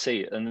of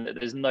deceit, and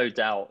there's no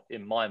doubt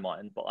in my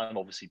mind, but I'm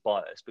obviously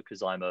biased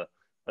because I'm a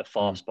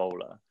fast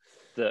bowler,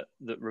 that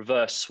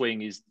reverse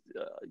swing is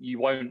you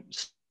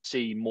won't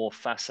see more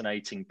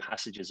fascinating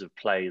passages of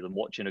play than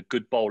watching a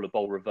good bowler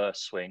bowl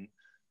reverse swing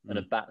and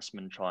a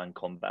batsman try and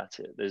combat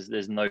it.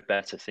 There's no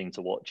better thing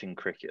to watch in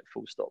cricket,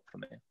 full stop, for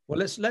me. Well,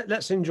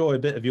 let's enjoy a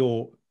bit of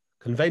your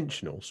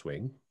conventional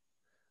swing.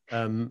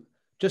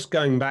 Just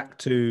going back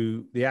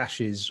to the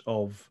Ashes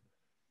of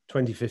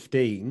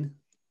 2015,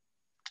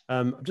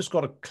 I've just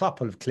got a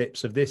couple of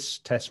clips of this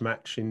Test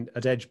match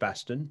at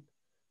Edgbaston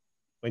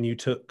when you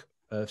took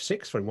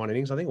 6 from 1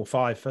 innings, I think, or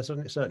 5 first.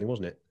 It certainly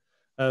wasn't it.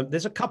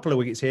 There's a couple of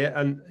wickets here,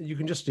 and you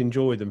can just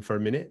enjoy them for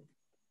a minute.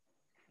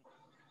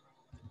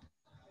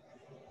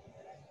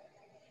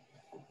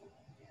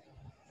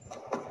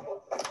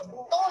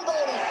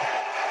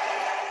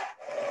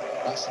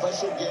 That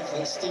special gift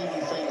that Stephen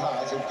Finn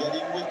has of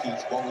getting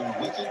wickets while in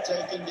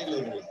wicket-taking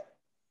delivery.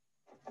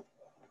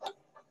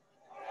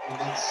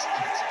 And it's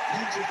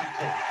beautiful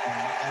cut from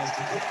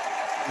Alistair Cook,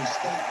 who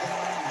stayed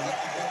down and let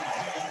the ball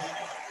come in.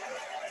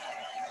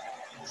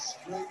 It's a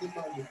splendid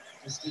moment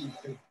for Steve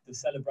Finn. The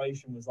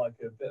celebration was like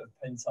a bit of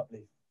pent-up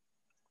leaf.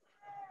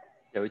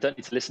 Yeah, we don't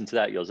need to listen to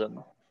that,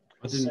 Yozam.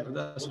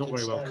 That's not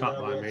very well cut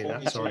by me,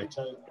 that, sorry.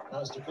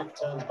 Alistair Cook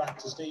turns back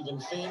to Stephen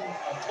Finn.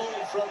 A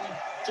pull from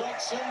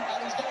Johnson,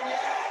 and he's going to be out.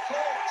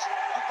 Caught.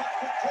 A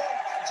backward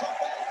caught. Top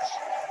edge.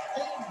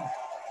 Finn,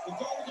 the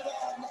golden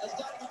arm, has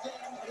done it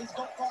again, and he's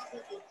got 5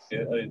 wickets.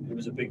 It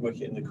was a big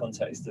wicket in the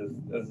context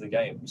of the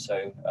game.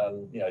 So,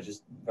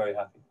 just very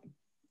happy.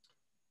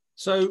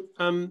 So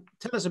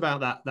tell us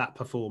about that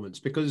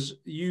performance, because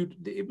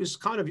it was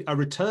kind of a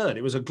return.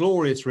 It was a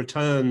glorious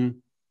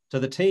return to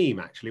the team,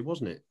 actually,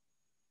 wasn't it?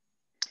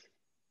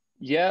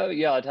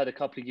 Yeah, I'd had a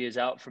couple of years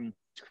out from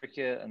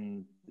cricket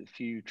and a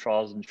few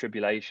trials and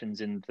tribulations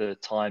in the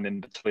time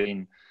in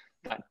between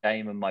that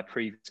game and my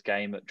previous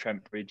game at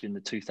Trent Bridge in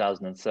the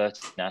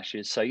 2013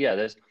 Ashes. So yeah,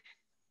 there's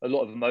a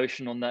lot of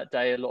emotion on that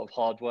day, a lot of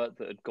hard work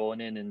that had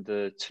gone in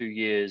the 2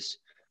 years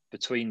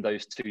between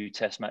those 2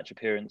 Test match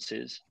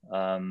appearances.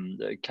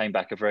 It came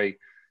back a very,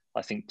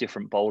 I think,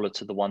 different bowler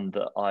to the one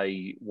that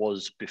I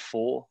was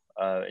before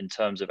in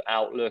terms of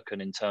outlook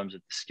and in terms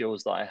of the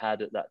skills that I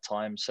had at that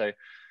time. So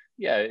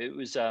yeah, it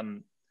was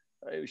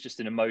just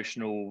an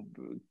emotional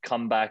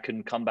comeback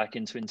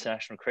into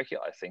international cricket,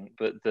 I think.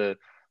 But the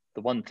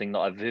one thing that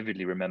I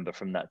vividly remember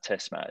from that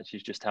Test match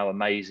is just how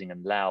amazing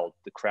and loud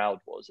the crowd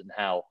was, and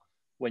how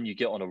when you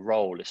get on a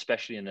roll,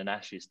 especially in an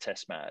Ashes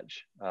Test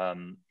match,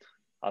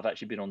 I've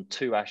actually been on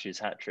 2 Ashes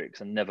hat-tricks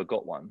and never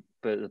got one.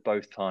 But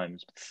both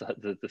times,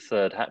 the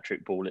third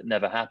hat-trick ball, it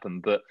never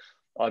happened. But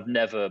I've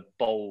never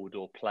bowled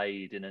or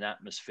played in an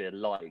atmosphere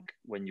like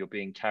when you're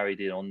being carried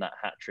in on that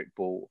hat-trick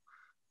ball.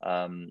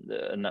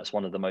 And that's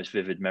one of the most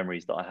vivid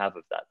memories that I have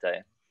of that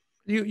day.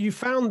 You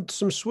found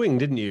some swing,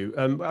 didn't you?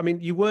 I mean,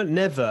 you weren't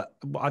never,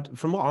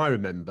 from what I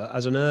remember,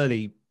 as an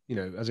early,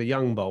 as a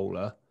young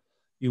bowler,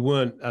 you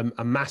weren't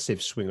a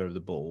massive swinger of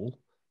the ball.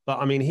 But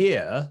I mean,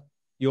 here,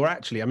 you're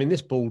actually, I mean,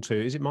 this ball too,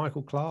 is it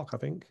Michael Clarke, I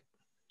think?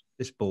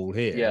 This ball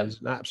here is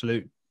an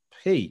absolute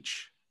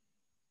peach.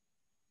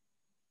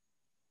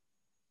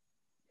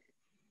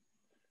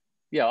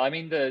 Yeah, I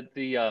mean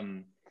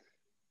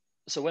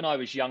so when I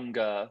was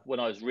younger, when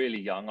I was really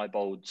young, I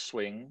bowled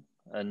swing,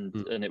 and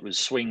it was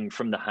swing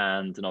from the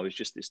hand, and I was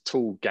just this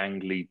tall,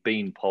 gangly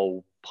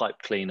beanpole pipe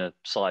cleaner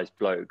sized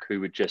bloke who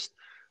would just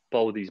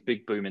bowl these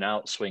big booming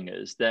out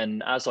swingers.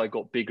 Then as I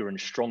got bigger and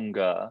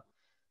stronger,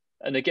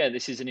 and again,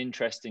 this is an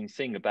interesting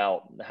thing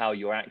about how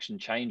your action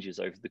changes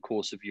over the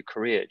course of your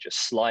career,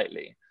 just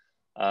slightly.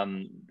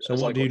 So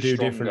as what I do you got do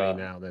stronger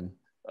differently now then?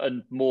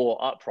 and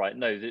more upright.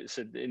 No,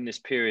 in this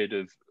period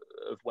of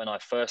when I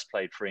first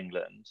played for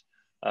England,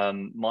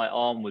 my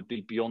arm would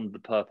be beyond the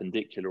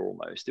perpendicular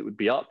almost. It would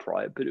be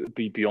upright, but it would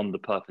be beyond the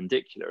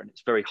perpendicular. And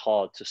it's very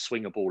hard to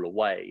swing a ball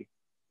away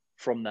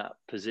from that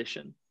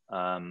position.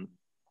 And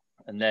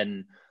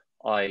then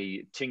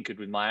I tinkered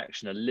with my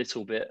action a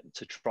little bit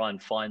to try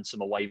and find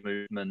some away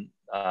movement,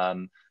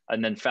 and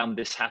then found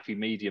this happy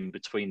medium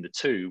between the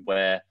two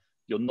where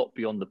you're not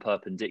beyond the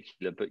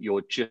perpendicular, but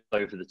you're just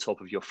over the top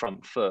of your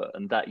front foot.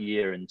 And that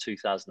year in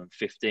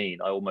 2015,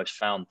 I almost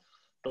found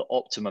the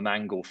optimum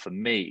angle for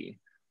me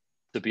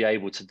to be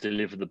able to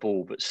deliver the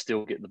ball, but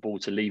still get the ball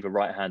to leave a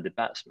right-handed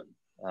batsman.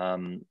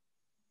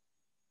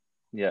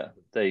 Yeah,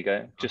 there you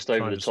go. Just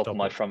over the top of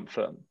my front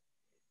foot.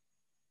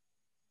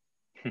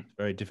 It's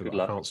very difficult.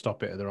 I can't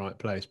stop it at the right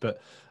place.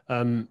 But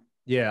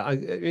yeah,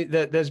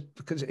 there's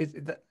because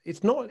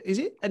it's not. Is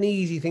it an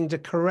easy thing to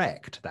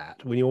correct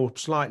that when you're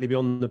slightly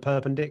beyond the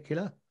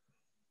perpendicular?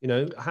 You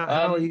know,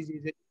 how easy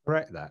is it to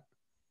correct that?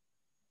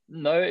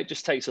 No, it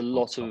just takes a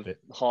lot of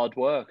hard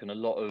work and a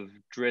lot of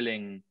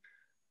drilling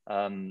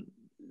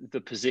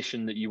the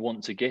position that you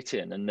want to get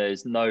in, and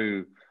there's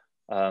no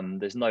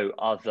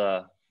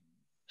other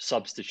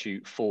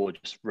substitute for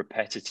just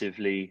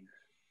repetitively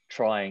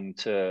trying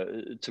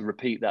to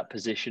repeat that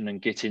position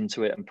and get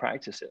into it and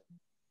practice it.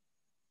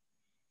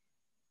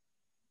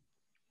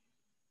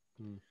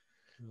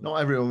 Not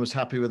everyone was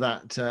happy with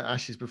that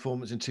Ashes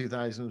performance in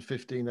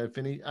 2015 though,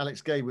 Finney.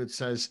 Alex Gaywood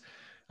says,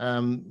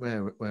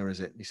 where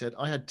is it? He said,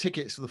 I had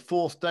tickets for the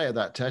 4th day of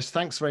that test.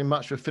 Thanks very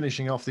much for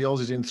finishing off the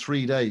Aussies in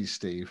 3 days,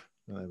 Steve.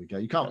 Oh, there we go.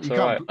 You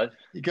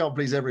can't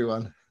please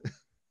everyone.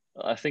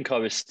 I think I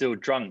was still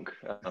drunk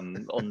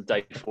on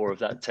day 4 of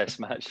that test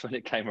match when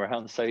it came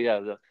around. So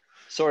yeah,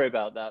 sorry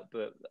about that,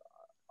 but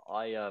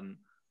I'm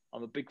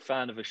a big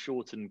fan of a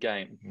shortened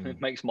game.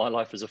 It makes my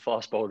life as a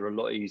fast bowler a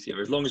lot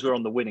easier, as long as we're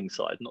on the winning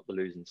side, not the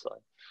losing side.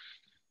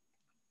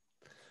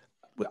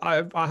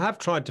 I have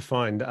tried to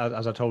find,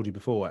 as I told you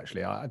before,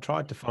 actually, I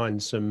tried to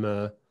find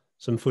some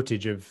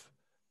footage of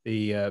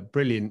the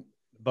brilliant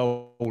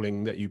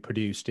bowling that you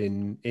produced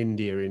in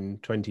India in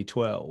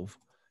 2012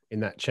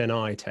 in that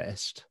Chennai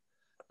test.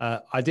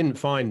 I didn't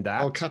find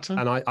that. Calcutta?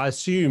 And I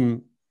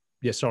assume,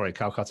 yeah, sorry,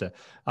 Calcutta.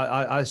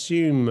 I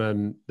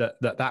assume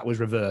that was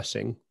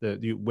reversing.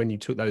 When you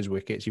took those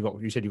wickets,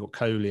 you said you got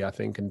Kohli, I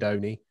think, and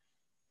Dhoni.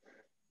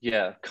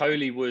 Yeah,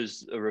 Kohli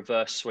was a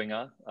reverse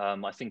swinger.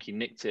 I think he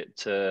nicked it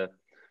to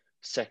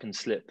second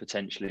slip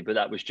potentially, but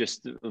that was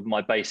just my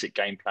basic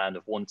game plan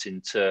of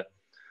wanting to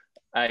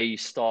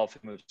starve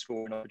him of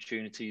scoring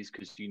opportunities,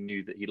 because you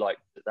knew that he liked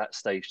at that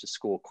stage to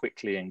score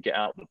quickly and get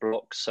out the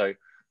blocks. So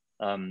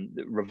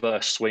the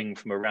reverse swing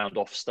from around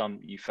off stump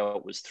you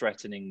felt was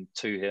threatening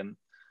to him.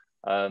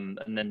 And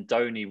then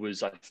Dhoni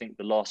was, I think,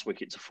 the last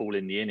wicket to fall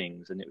in the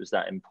innings, and it was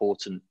that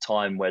important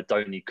time where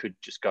Dhoni could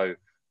just go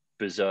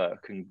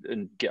berserk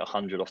and get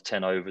 100 off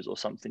 10 overs or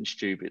something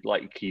stupid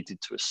like he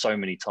did to us so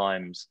many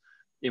times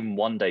in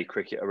one-day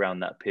cricket around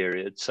that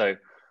period. So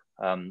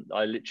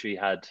I literally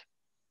had,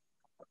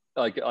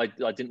 I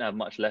didn't have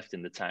much left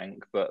in the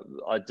tank, but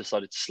I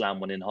decided to slam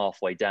one in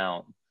halfway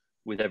down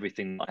with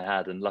everything I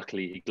had, and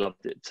luckily he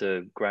gloved it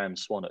to Graham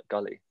Swan at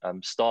Gully.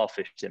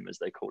 Starfished him, as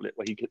they call it,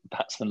 where you get the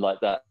batsman like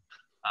that.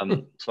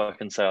 So I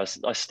can say I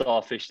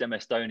starfished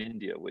MS Dhoni in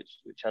India, which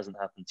hasn't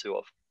happened too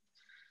often.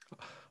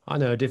 I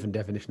know a different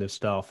definition of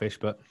starfish,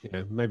 but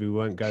maybe we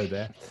won't go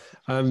there.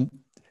 So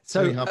it's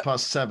only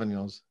 7:30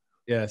 yours.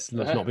 Yes,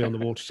 let's not be on the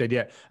watershed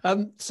yet.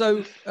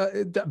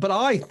 But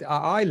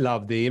I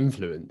love the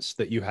influence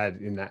that you had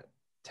in that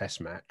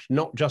test match,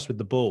 not just with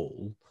the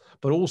ball,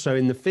 but also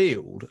in the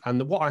field.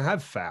 And what I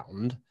have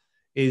found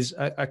is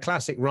a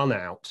classic run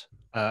out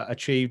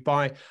achieved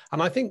by,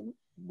 and I think,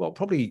 well,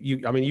 probably you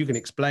can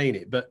explain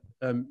it, but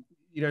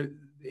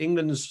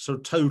England's sort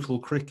of total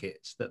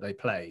cricket that they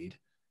played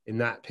in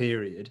that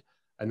period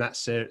and that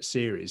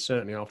series,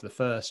 certainly after the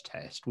first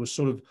test, was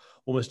sort of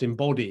almost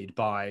embodied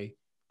by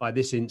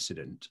this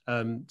incident.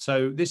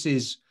 So this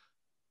is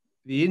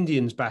the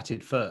Indians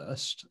batted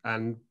first,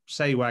 and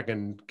Sehwag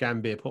and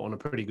Gambier put on a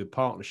pretty good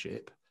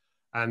partnership,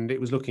 and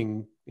it was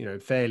looking,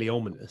 fairly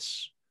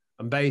ominous.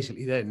 And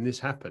basically, then this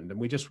happened, and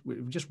we just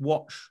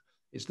watch.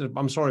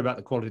 I'm sorry about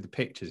the quality of the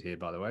pictures here,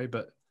 by the way,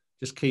 but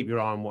just keep your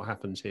eye on what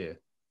happens here.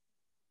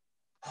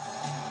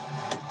 Lovely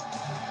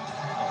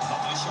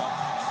shot.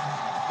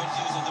 Good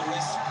use of the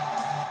wrist.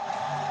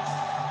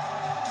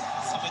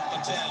 Samit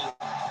Patel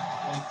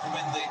will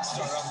prevent the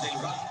extra run. They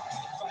run.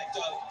 In fact,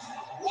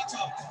 watch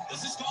out.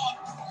 This is gone.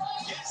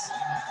 Yes.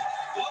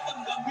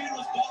 Gautam Gambhir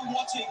was ball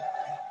watching.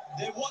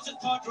 There was a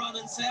third run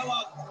and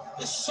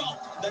Sehwag is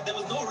shocked that there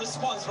was no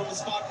response from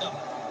his partner.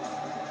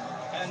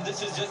 And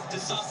this is just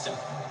disaster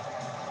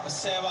for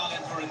Sehwag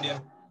and for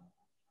India.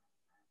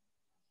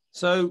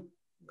 So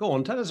go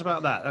on, tell us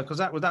about that, because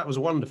that was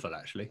wonderful,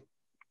 actually.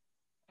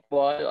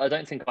 Well, I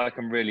don't think I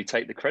can really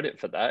take the credit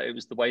for that. It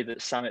was the way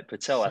that Samit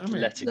Patel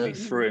athletically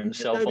threw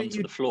himself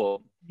onto the floor.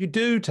 You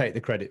do take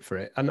the credit for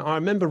it. And I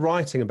remember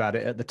writing about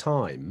it at the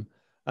time,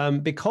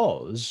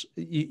 because,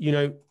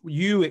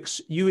 you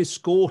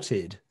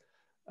escorted,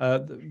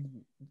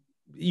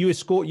 you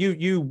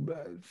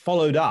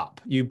followed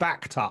up, you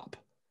backed up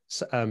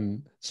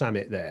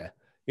Samit there.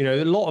 You know,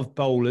 a lot of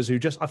bowlers who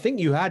I think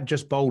you had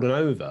just bowled an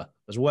over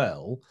as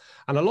well,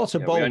 and a lot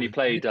of bowlers. We only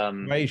played 2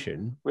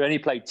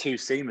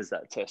 seamers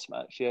that Test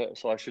match, yeah.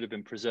 So I should have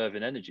been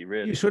preserving energy,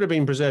 really. You should have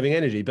been preserving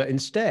energy, but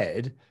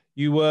instead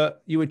you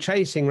were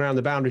chasing around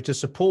the boundary to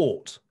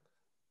support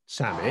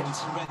Samit,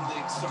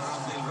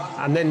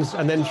 and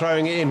then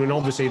throwing it in when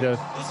obviously the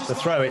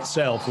throw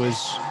itself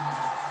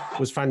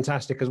was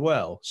fantastic as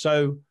well.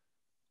 So,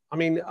 I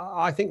mean,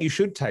 I think you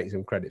should take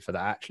some credit for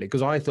that, actually,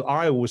 because I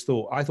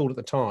thought at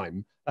the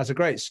time that's a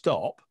great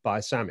stop by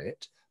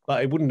Samit,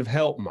 but it wouldn't have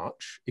helped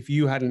much if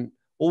you hadn't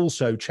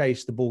also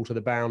chased the ball to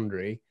the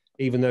boundary,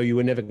 even though you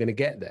were never going to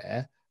get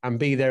there, and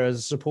be there as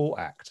a support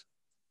act.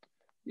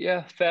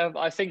 Yeah, fair.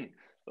 I think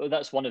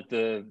that's one of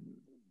the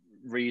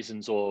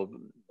reasons, or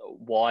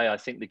why I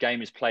think the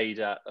game is played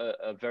at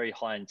a very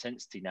high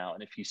intensity now.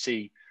 And if you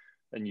see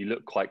and you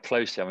look quite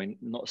closely, I mean,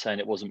 not saying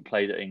it wasn't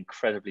played at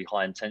incredibly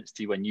high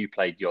intensity when you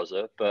played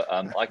Yoza, but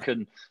I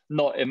can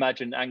not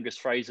imagine Angus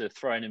Fraser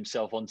throwing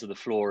himself onto the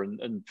floor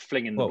and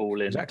flinging the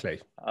ball in.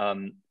 Exactly.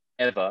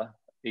 Ever,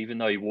 even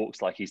though he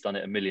walks like he's done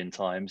it a million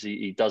times,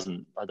 he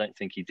doesn't. I don't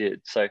think he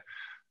did. So,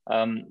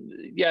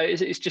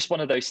 it's just one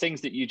of those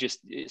things that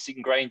it's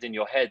ingrained in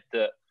your head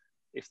that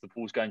if the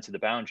ball's going to the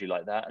boundary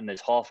like that and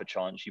there's half a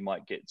chance you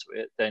might get to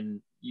it,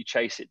 then you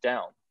chase it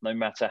down, no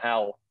matter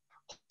how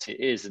it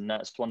is. And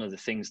that's one of the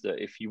things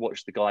that if you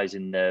watch the guys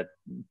in their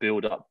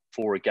build up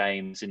for a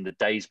games, in the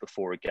days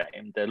before a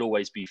game, there'll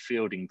always be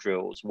fielding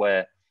drills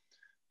where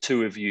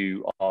 2 of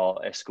you are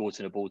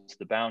escorting a ball to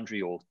the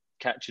boundary or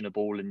catching a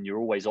ball, and you're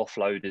always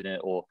offloading it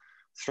or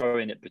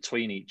throwing it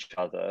between each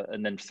other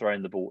and then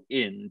throwing the ball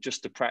in,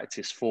 just to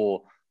practice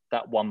for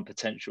that one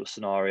potential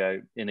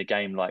scenario in a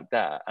game like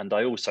that. And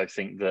I also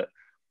think that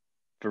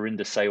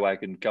Virinder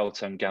Sehwag and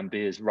Gautam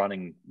Gambhir's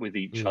running with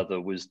each other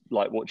was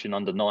like watching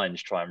under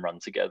 9s try and run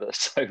together.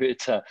 So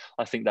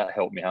I think that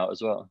helped me out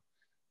as well.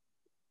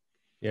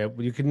 Yeah,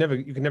 well, you can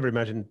never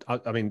imagine.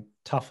 I mean,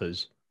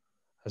 Tuffers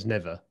has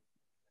never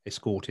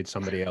escorted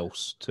somebody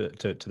else to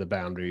the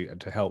boundary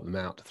and to help them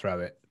out to throw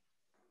it,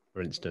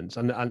 for instance.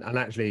 And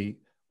actually,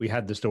 we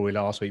had the story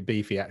last week.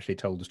 Beefy actually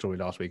told the story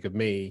last week of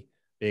me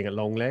being at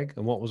long leg,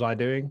 and what was I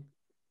doing,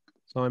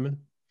 Simon?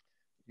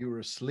 You were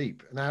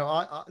asleep.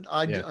 Now,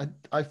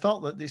 I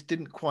felt that this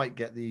didn't quite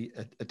get the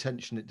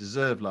attention it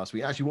deserved last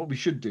week. Actually, what we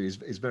should do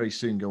is very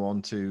soon go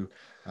on to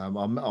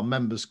our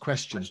members'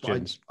 questions.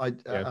 But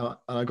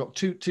I got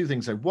two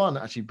things. So one,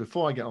 actually,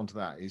 before I get onto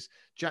that, is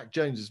Jack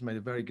Jones has made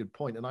a very good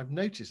point, and I've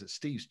noticed that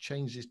Steve's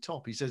changed his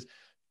top. He says,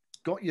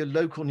 "Got your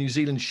local New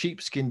Zealand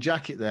sheepskin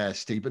jacket there,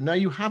 Steve," but no,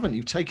 you haven't.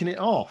 You've taken it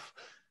off.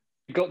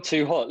 It got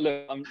too hot.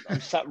 Look,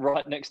 I'm sat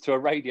right next to a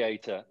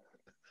radiator.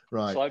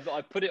 Right. So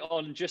I put it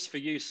on just for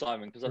you,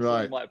 Simon, because I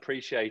thought you might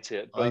appreciate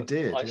it. But I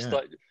did.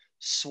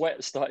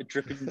 Sweat started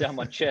dripping down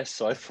my chest,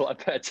 so I thought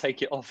I'd better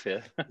take it off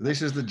here.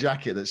 This is the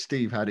jacket that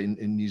Steve had in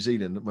New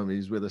Zealand when he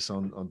was with us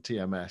on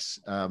TMS,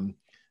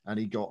 and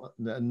he got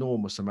an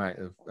enormous amount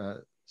of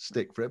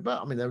stick for it.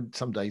 But I mean, there were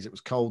some days it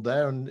was cold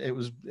there, and it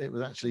was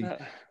actually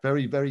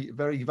very, very,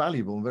 very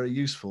valuable and very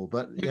useful.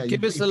 But yeah,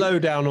 give us the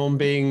lowdown on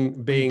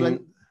being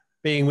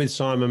with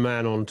Simon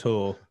Mann on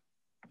tour,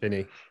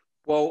 Vinny.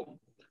 Well,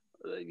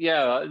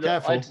 yeah,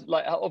 Careful.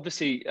 I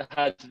obviously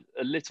had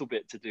a little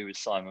bit to do with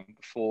Simon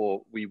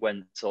before we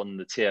went on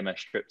the TMS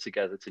trip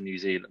together to New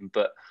Zealand,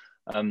 but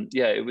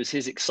it was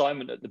his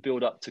excitement at the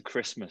build up to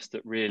Christmas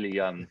that really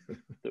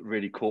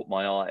caught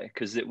my eye,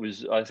 because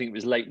I think it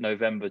was late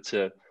November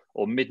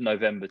or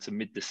mid-November to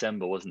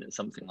mid-December, wasn't it?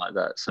 Something like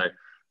that. So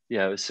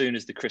yeah, as soon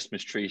as the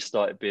Christmas trees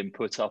started being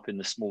put up in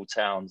the small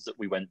towns that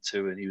we went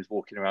to, and he was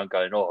walking around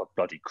going, "Oh,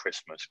 bloody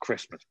Christmas,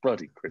 Christmas,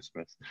 bloody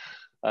Christmas."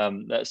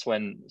 That's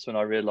when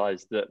I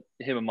realised that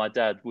him and my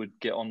dad would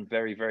get on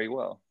very, very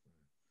well.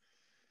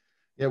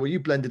 Yeah, well, you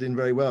blended in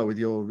very well with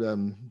your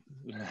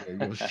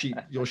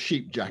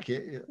sheep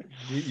jacket.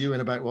 You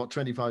and about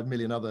 25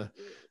 million other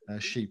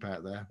sheep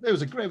out there. It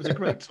was a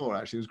great tour,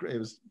 actually. It was great. It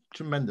was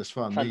tremendous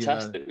fun.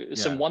 Fantastic.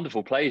 Some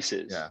wonderful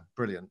places. Yeah,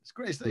 brilliant. It's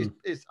great.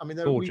 I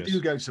mean, we do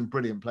go to some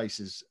brilliant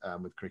places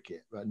with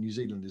cricket, but New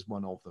Zealand is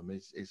one of them.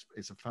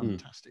 It's a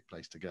fantastic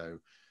place to go.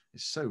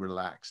 It's so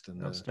relaxed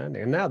and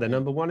outstanding. And now they're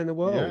number 1 in the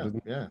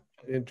world. Yeah.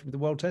 The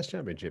World Test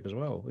Championship as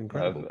well.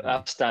 Incredible.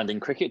 Outstanding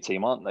cricket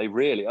team, aren't they?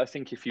 Really, I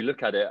think if you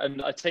look at it,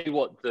 and I tell you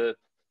what, the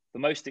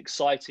most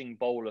exciting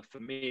bowler for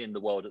me in the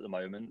world at the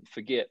moment,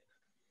 forget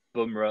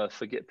Bumrah,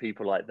 forget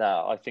people like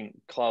that, I think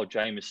Kyle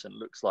Jamieson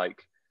looks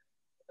like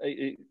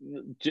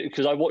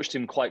because I watched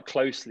him quite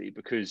closely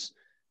because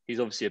he's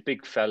obviously a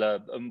big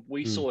fella, and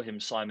we saw him,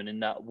 Simon, in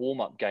that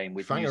warm-up game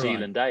with New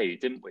Zealand A,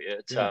 didn't we,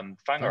 at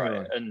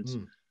Whangarei?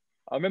 And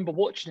I remember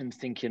watching him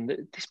thinking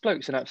that this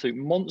bloke's an absolute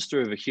monster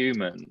of a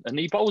human, and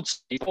he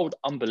bowled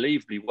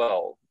unbelievably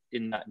well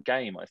in that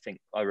game. I think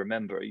I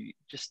remember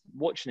just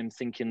watching him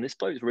thinking this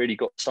bloke's really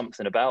got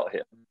something about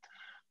him.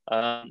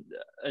 And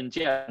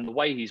the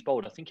way he's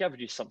bowled, I think he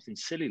averages something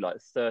silly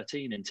like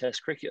 13 in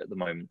Test cricket at the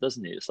moment,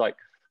 doesn't he? It's like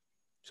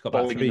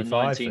bowling in the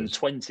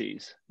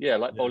 1920s.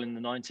 Bowling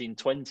in the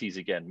 1920s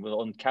again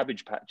on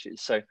cabbage patches.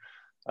 So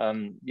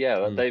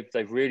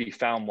they've really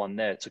found one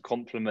there to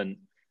complement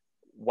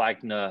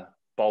Wagner,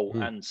 Bolt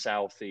and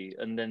Southey,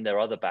 and then their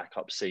other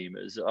backup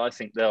seamers. I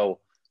think they'll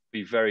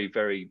be very,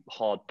 very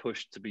hard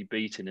pushed to be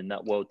beaten in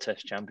that World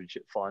Test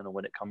Championship final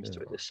when it comes to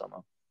it this summer.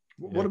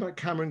 What about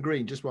Cameron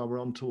Green, just while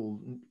we're on tall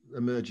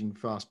emerging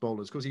fast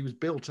bowlers? Because he was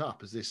built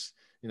up as this,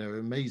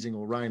 amazing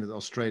all-rounder that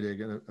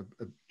Australia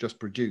just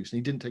produced. And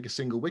he didn't take a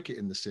single wicket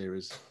in the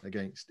series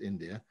against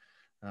India.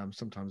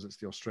 Sometimes it's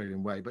the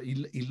Australian way, but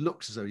he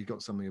looks as though he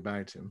got something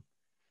about him.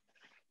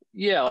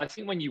 Yeah, I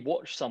think when you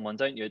watch someone,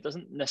 don't you, it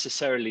doesn't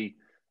necessarily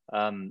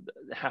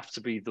have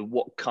to be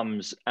what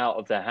comes out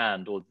of their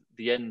hand or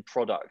the end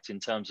product in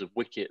terms of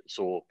wickets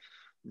or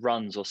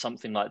runs or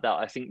something like that.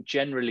 I think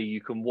generally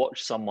you can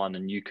watch someone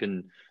and you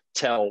can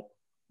tell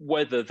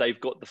whether they've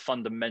got the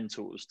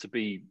fundamentals to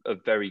be a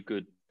very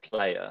good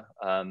player.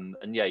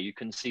 You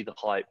can see the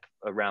hype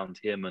around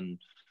him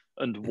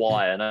and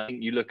why. And I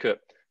think you look at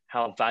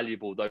how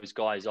valuable those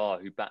guys are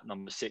who bat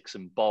number 6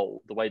 and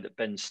bowl, the way that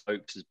Ben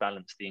Stokes has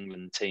balanced the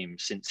England team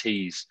since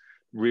he's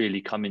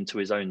really come into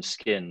his own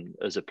skin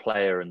as a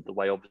player, and the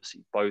way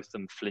obviously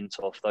Botham,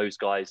 Flintoff, those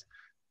guys,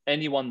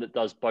 anyone that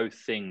does both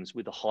things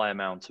with a high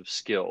amount of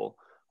skill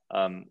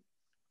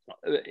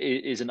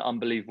is an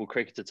unbelievable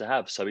cricketer to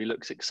have. So he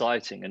looks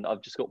exciting. And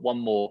I've just got one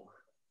more,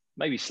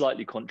 maybe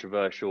slightly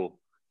controversial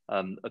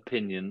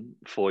opinion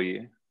for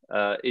you,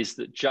 is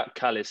that Jack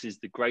Callis is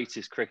the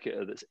greatest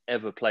cricketer that's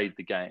ever played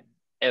the game,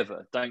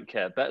 ever. Don't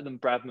care. Better than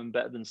Bradman,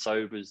 better than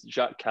Sobers.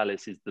 Jack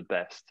Callis is the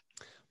best.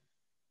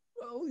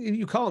 Well,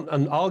 you can't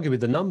argue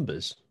with the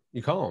numbers.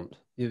 You can't.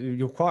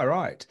 You're quite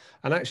right.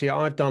 And actually,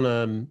 I've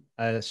done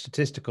a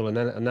statistical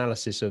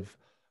analysis of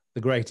the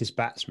greatest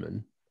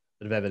batsmen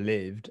that have ever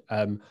lived,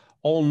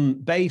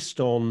 based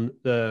on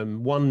the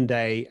one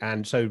day,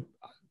 and so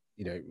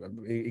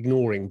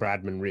ignoring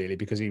Bradman really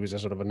because he was a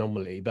sort of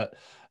anomaly, but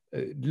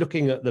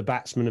looking at the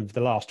batsmen of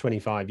the last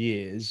 25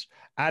 years,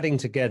 adding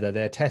together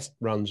their test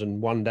runs and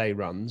one day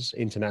runs,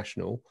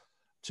 international.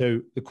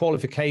 So the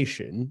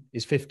qualification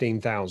is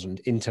 15,000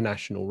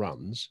 international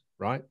runs,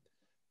 right?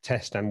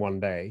 Test and one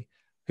day.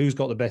 Who's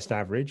got the best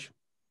average?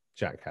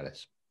 Jack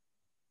Callis.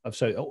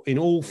 So in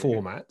all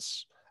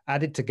formats,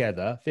 added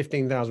together,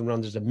 15,000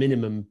 runs is a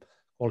minimum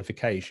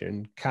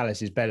qualification.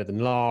 Callis is better than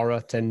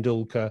Lara,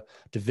 Tendulkar,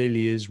 De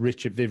Villiers,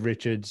 Viv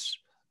Richards,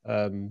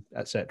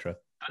 etc.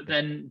 But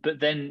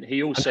then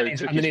he also and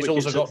then he's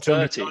also got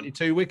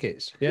 292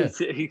 wickets. Yeah,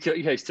 he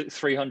took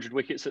 300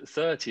 wickets at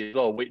 30 as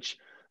well, which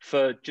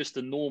for just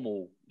a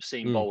normal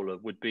seam bowler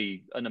would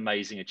be an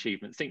amazing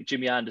achievement. I think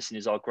Jimmy Anderson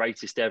is our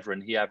greatest ever,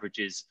 and he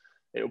averages,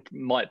 it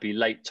might be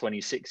late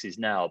 26s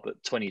now,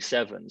 but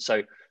 27.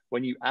 So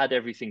when you add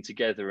everything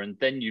together and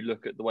then you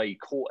look at the way he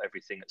caught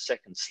everything at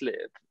second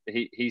slip,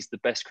 he's the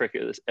best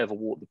cricketer that's ever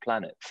walked the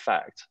planet.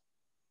 Fact.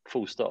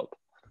 Full stop.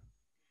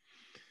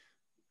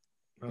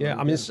 Yeah,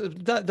 I mean,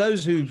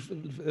 those who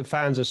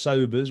fans of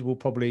Sobers will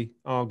probably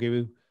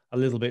argue a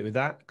little bit with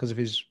that because of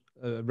his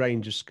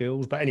range of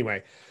skills. But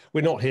anyway,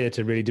 we're not here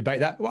to really debate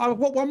that. Well, I've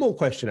got one more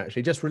question,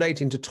 actually, just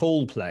relating to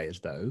tall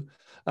players, though.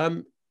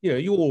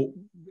 You're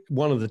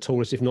one of the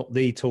tallest, if not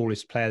the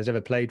tallest players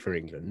ever played for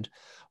England.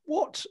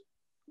 What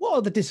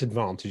are the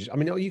disadvantages? I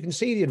mean, you can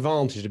see the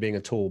advantage of being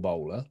a tall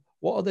bowler.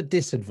 What are the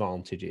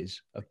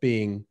disadvantages of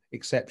being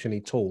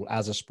exceptionally tall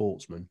as a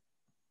sportsman?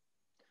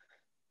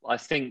 I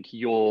think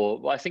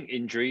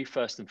injury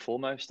first and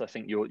foremost. I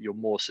think you're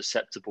more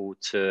susceptible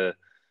to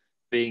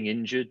being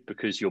injured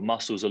because your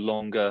muscles are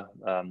longer.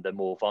 They're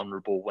more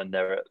vulnerable when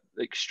they're at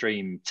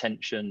extreme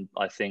tension,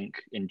 I think,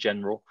 in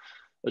general,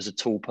 as a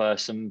tall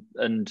person.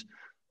 And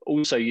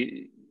also,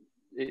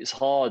 it's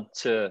hard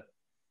the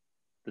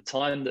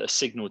time that a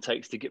signal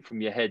takes to get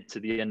from your head to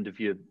the end of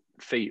your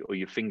feet or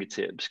your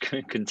fingertips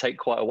can take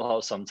quite a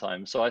while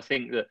sometimes. So I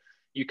think that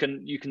you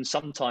can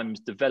sometimes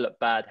develop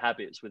bad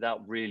habits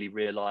without really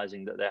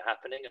realizing that they're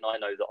happening. And I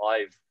know that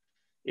I've,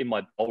 in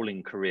my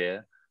bowling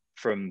career,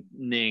 from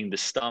kneeing the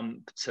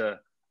stump to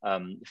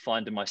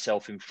finding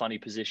myself in funny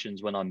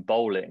positions when I'm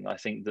bowling, I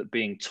think that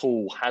being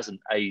tall hasn't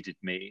aided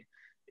me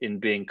in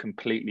being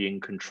completely in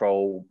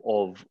control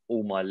of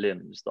all my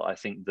limbs. That I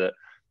think that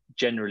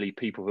generally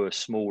people who are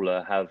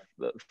smaller have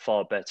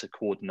far better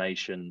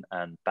coordination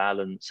and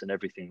balance and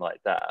everything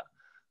like that.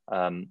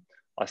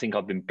 I think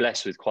I've been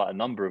blessed with quite a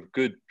number of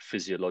good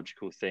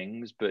physiological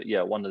things. But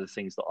yeah, one of the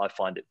things that I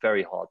find it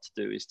very hard to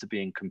do is to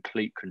be in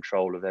complete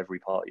control of every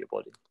part of your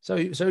body.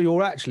 So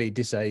you're actually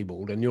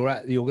disabled, and you're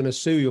going to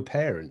sue your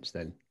parents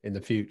then in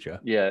the future?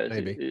 Yeah,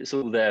 maybe it's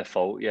all their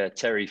fault. Yeah,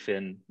 Terry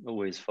Finn,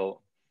 all his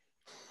fault.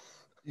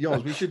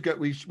 Yours, we should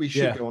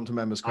go on to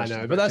members' questions.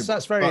 I know, but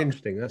that's very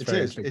interesting. That's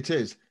very interesting. It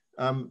is.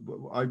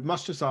 I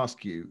must just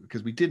ask you,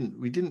 because we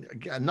didn't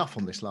get enough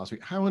on this last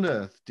week. How on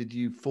earth did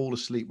you fall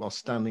asleep while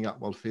standing up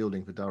while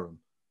fielding for Durham?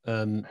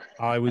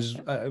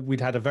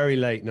 We'd had a very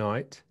late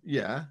night.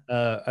 Yeah.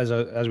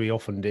 As we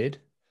often did,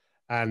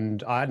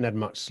 and I hadn't had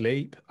much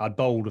sleep. I'd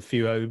bowled a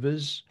few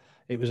overs.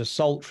 It was a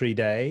sultry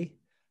day.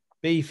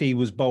 Beefy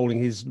was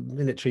bowling his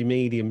military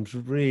mediums,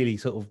 really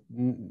sort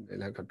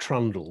of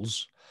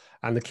trundles,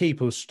 and the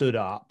keeper stood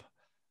up.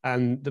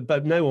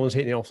 But no one was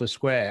hitting it off the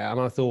square. And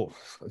I thought,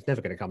 it's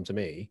never going to come to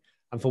me.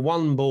 And for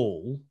one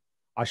ball,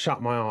 I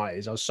shut my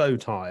eyes. I was so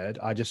tired.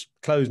 I just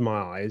closed my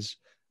eyes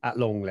at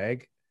long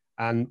leg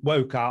and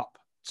woke up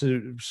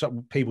to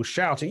some people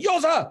shouting,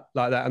 "Yozza!"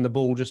 like that. And the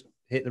ball just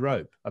hit the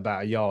rope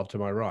about a yard to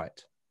my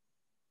right.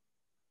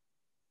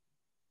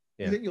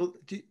 Yeah. Do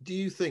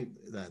you think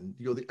then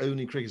you're the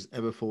only cricketer that's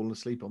ever fallen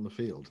asleep on the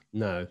field?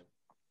 No.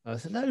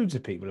 Loads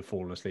of people have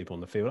fallen asleep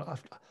on the field.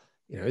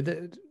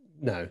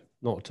 No,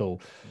 not at all.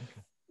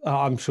 Okay.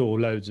 I'm sure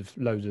loads of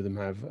them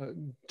have.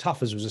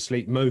 Tuffers was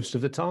asleep most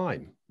of the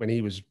time when he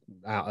was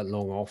out at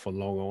long off or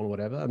long on or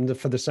whatever, and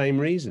for the same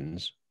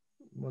reasons.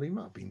 Well, he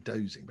might have been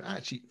dozing, but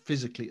actually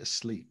physically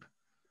asleep.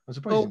 I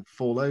suppose he didn't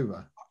fall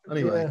over.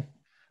 Anyway. Yeah.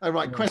 Oh,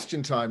 right,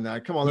 question time now.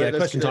 Come on. Yeah,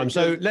 question time.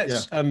 So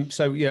let's.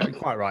 Yeah.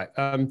 Quite right.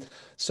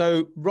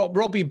 So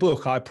Robbie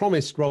Book. I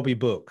promised Robbie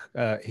Book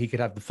he could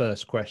have the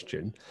first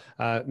question.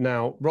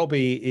 Now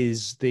Robbie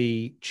is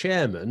the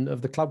chairman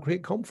of the Club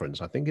Cricket Conference.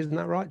 I think, isn't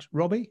that right,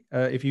 Robbie?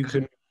 If you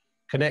can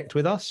connect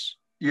with us.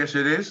 Yes,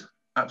 it is.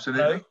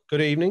 Absolutely. Hello.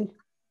 Good evening.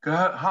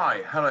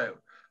 Hi. Hello,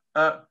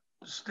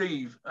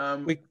 Steve.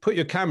 We put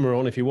your camera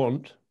on if you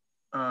want.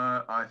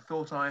 I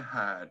thought I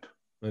had.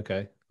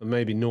 Okay, and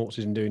maybe Nortz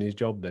isn't doing his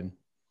job then.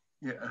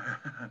 Yeah.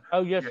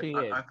 Oh, yes, he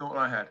is. I thought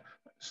I had.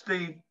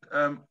 Steve,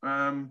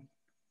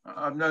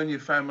 I've known your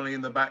family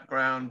in the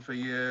background for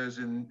years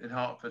in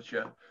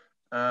Hertfordshire.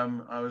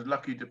 I was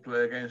lucky to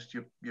play against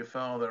your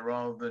father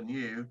rather than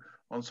you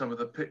on some of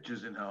the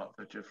pitches in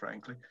Hertfordshire,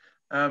 frankly.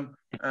 But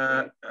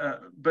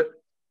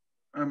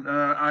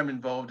I'm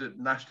involved at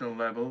national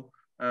level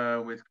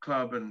with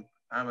club and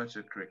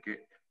amateur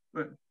cricket.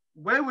 But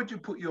where would you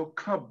put your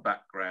club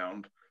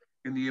background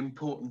in the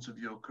importance of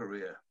your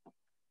career?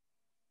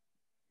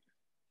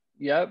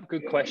 Yeah,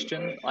 good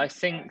question. I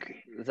think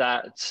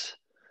that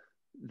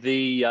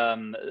the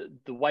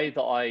way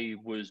that I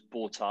was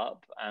brought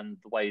up and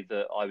the way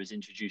that I was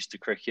introduced to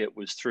cricket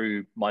was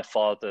through my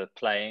father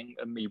playing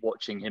and me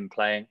watching him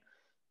playing,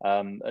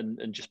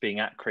 and just being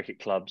at cricket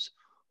clubs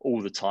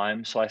all the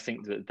time. So I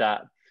think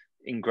that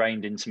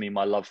ingrained into me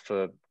my love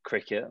for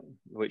cricket,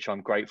 which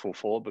I'm grateful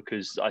for,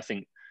 because I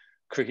think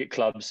cricket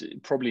clubs,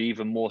 probably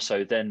even more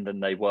so then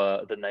than they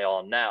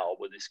are now,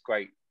 were this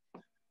great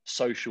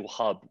social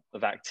hub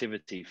of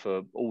activity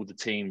for all the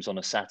teams on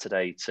a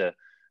Saturday to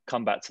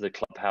come back to the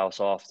clubhouse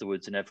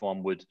afterwards, and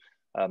everyone would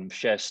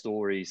share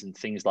stories and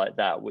things like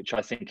that, which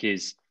I think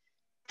is,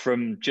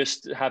 from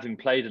just having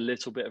played a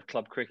little bit of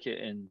club cricket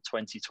in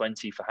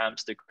 2020 for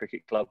Hampstead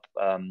Cricket Club,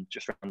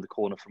 just around the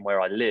corner from where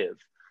I live,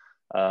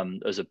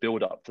 as a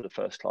build-up for the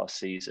first class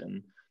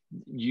season.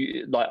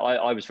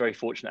 I was very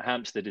fortunate.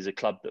 Hampstead is a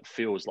club that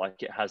feels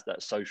like it has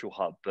that social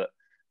hub, but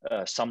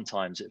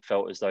sometimes it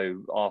felt as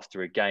though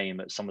after a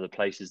game at some of the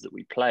places that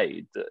we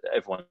played, that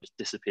everyone just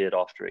disappeared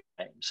after a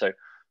game. So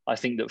I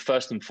think that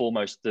first and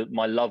foremost,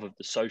 my love of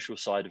the social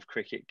side of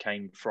cricket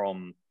came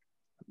from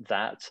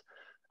that.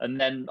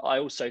 And then I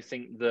also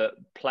think that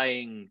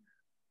playing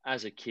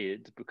as a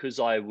kid, because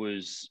I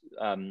was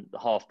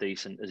half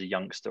decent as a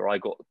youngster, I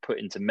got put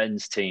into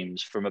men's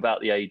teams from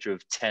about the age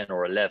of 10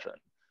 or 11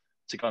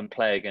 to go and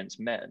play against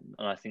men.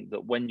 And I think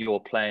that when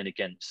you're playing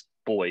against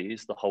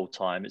boys the whole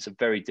time, it's a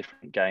very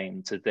different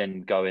game to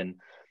then go in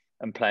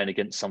and playing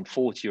against some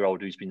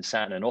 40-year-old who's been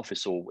sat in an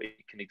office all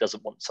week and he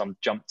doesn't want some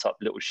jumped up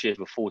little shit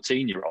of a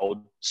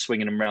 14-year-old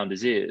swinging him around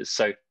his ears.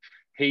 So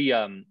he,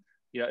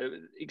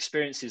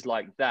 experiences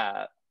like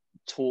that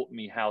taught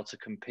me how to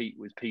compete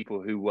with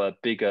people who were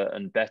bigger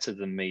and better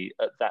than me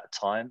at that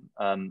time.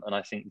 And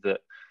I think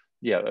that,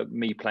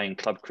 me playing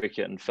club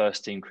cricket and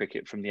first team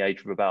cricket from the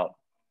age of about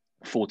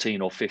 14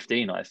 or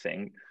 15, I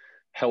think,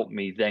 helped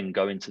me then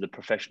go into the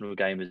professional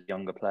game as a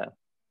younger player.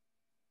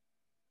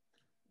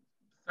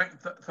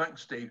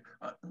 Thanks, Steve.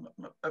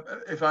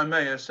 If I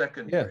may, a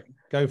second. Yeah,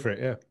 go for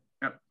it,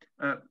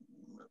 yeah.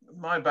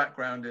 My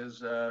background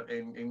is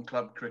in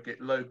club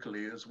cricket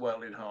locally as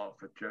well in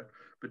Hertfordshire,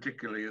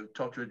 particularly of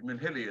Totteridge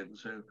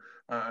Minhillians, who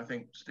I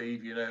think,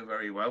 Steve, you know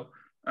very well.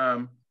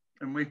 And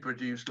we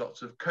produce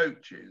lots of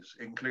coaches,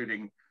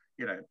 including,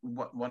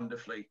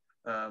 wonderfully,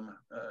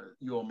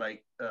 your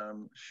mate,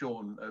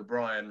 Sean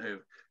O'Brien, who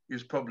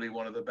is probably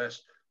one of the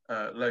best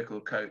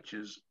local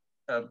coaches.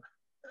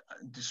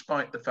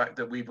 despite the fact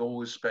that we've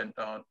always spent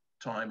our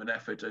time and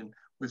effort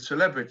with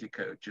celebrity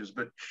coaches,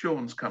 but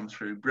Sean's come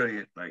through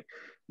brilliantly.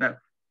 Now,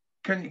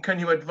 can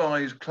you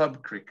advise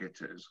club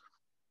cricketers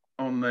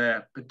on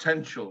their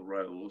potential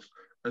roles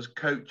as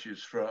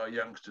coaches for our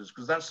youngsters?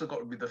 Because that's got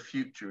to be the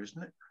future,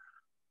 isn't it?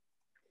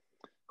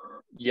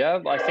 Yeah,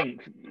 I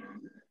think,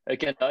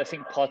 again, I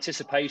think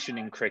participation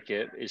in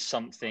cricket is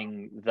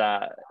something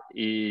that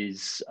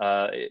is,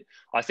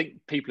 I think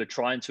people are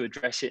trying to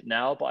address it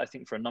now, but I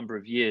think for a number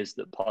of years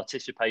that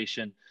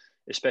participation,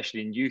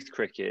 especially in youth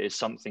cricket, is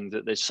something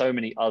that there's so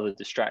many other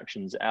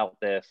distractions out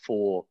there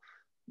for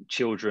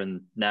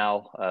children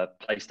now.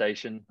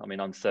 PlayStation, I mean,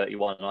 I'm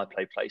 31 and I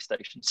play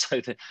PlayStation,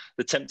 so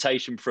the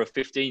temptation for a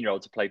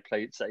 15-year-old to play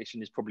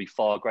PlayStation is probably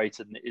far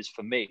greater than it is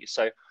for me.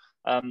 So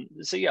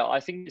yeah, I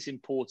think it's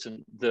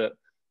important that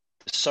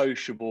the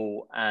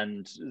sociable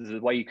and the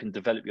way you can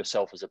develop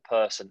yourself as a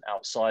person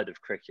outside of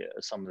cricket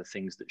are some of the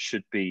things that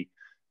should be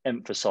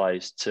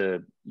emphasized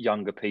to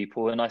younger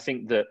people. And I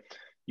think that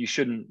you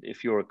shouldn't,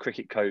 if you're a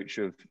cricket coach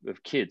of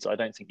kids, I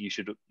don't think you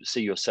should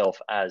see yourself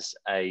as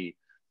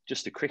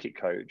just a cricket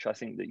coach. I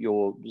think that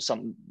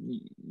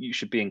you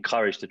should be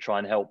encouraged to try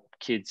and help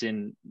kids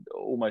in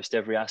almost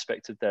every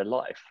aspect of their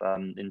life,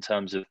 in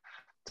terms of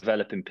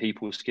developing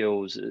people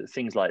skills,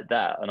 things like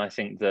that. And I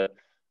think that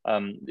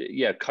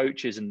yeah,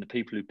 coaches and the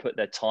people who put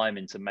their time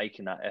into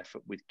making that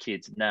effort with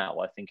kids now,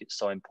 I think it's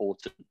so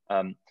important,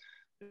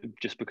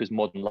 just because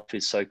modern life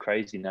is so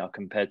crazy now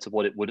compared to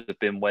what it would have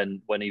been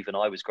when even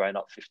I was growing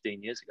up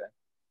 15 years ago.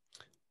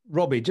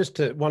 Robbie,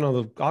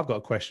 I've got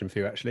a question for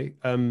you actually.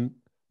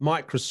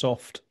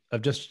 Microsoft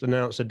have just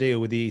announced a deal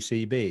with the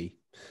ECB.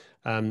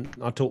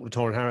 I talked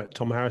to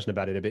Tom Harrison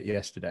about it a bit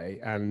yesterday,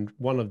 and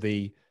one of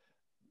the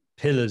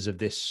pillars of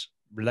this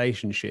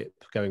relationship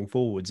going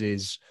forwards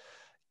is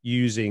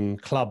using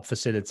club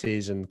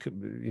facilities and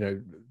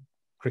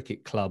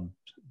cricket club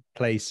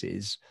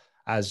places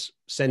as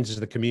centers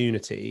of the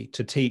community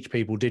to teach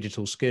people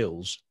digital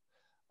skills,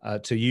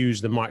 to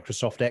use the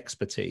Microsoft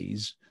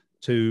expertise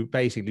to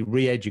basically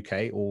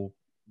re-educate or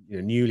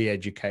newly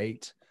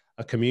educate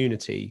a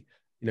community,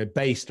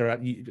 based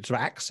around sort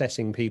of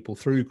accessing people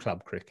through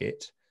club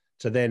cricket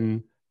to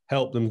then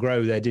help them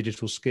grow their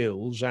digital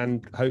skills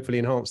and hopefully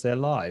enhance their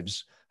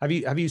lives. Have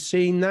you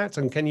seen that,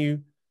 and can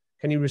you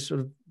sort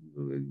of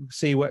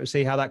see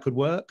how that could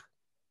work?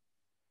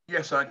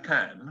 Yes, I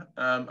can.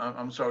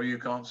 I'm sorry you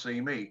can't see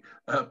me.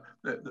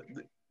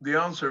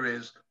 The answer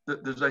is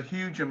that there's a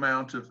huge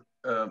amount of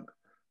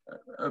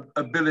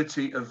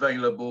ability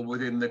available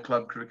within the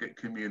club cricket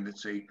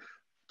community,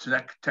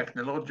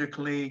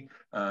 technologically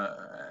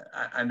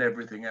and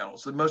everything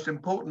else. The most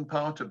important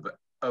part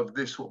of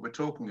this, what we're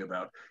talking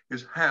about,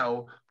 is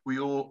how we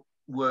all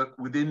work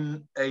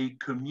within a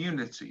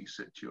community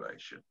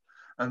situation.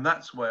 And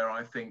that's where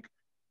I think,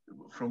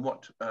 from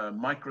what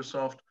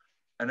Microsoft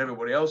and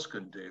everybody else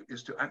can do,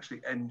 is to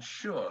actually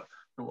ensure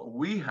that what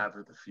we have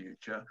in the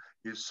future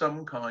is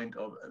some kind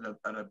of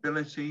an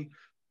ability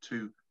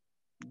to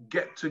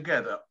get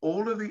together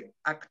all of the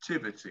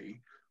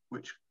activity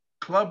which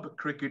club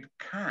cricket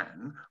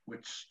can,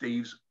 which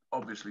Steve's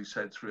obviously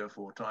said 3 or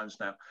 4 times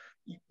now.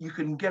 You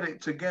can get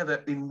it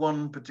together in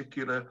one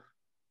particular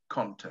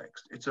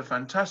context. It's a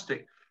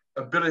fantastic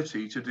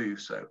ability to do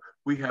so.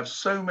 We have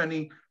so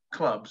many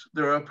clubs.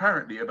 There are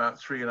apparently about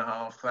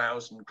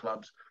 3,500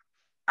 clubs,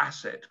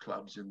 asset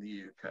clubs in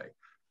the UK.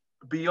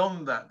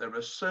 Beyond that, there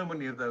are so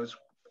many of those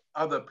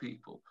other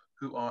people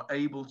who are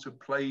able to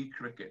play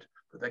cricket,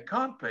 but they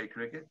can't play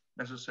cricket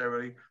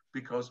necessarily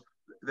because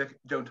they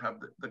don't have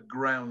the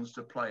grounds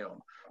to play on.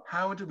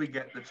 How do we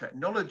get the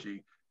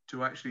technology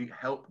to actually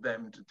help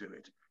them to do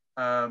it?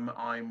 I'm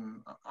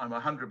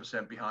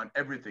 100% behind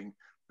everything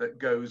that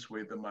goes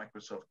with the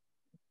Microsoft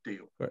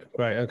deal.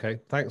 Great. Okay.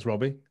 Thanks,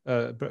 Robbie.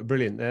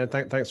 Brilliant.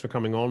 Thanks for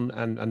coming on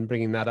and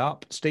bringing that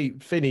up.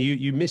 Steve, Finney,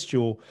 you missed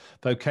your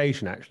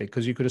vocation actually,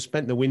 because you could have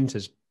spent the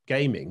winters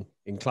gaming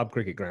in club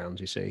cricket grounds,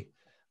 you see,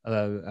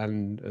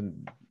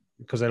 and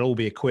because they'll all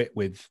be equipped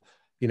with,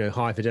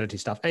 high fidelity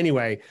stuff.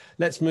 Anyway,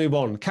 let's move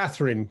on.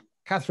 Catherine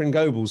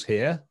Goebel's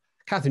here.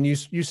 Catherine,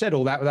 you said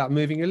all that without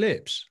moving your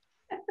lips.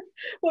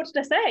 What did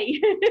I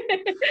say?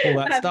 All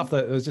that stuff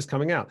that was just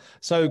coming out.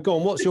 So go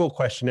on, what's your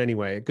question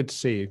anyway? Good to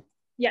see you.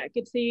 Yeah,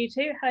 good to see you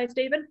too. Hi,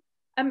 Stephen.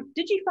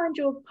 Did you find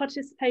your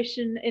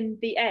participation in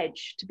The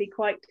Edge to be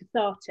quite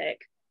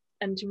cathartic,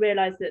 and to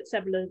realise that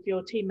several of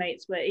your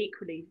teammates were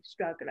equally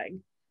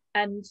struggling?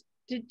 And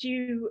do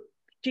you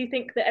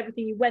think that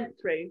everything you went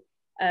through,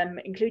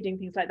 including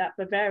things like that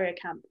Bavaria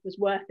camp, was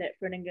worth it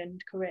for an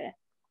England career?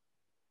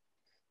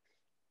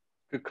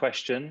 Good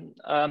question.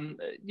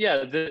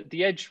 Yeah,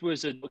 the Edge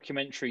was a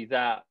documentary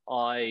that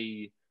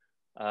I,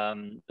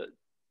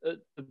 at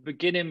the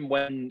beginning,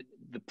 when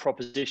the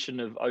proposition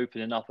of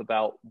opening up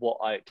about what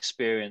I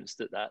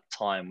experienced at that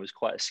time was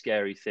quite a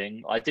scary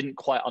thing. I didn't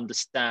quite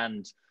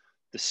understand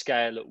the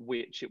scale at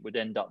which it would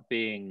end up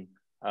being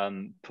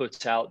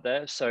put out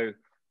there. So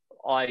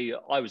I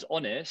was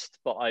honest,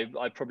 but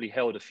I probably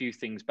held a few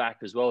things back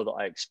as well that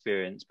I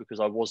experienced,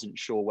 because I wasn't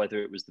sure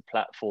whether it was the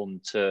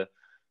platform to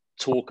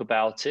talk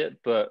about it,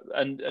 but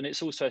and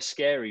it's also a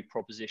scary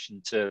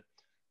proposition to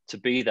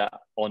be that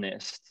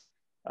honest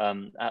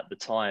at the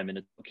time in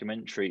a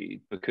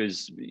documentary,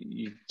 because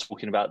you're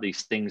talking about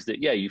these things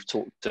that, yeah, you've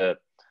talked to.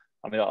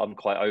 I mean, I'm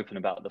quite open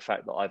about the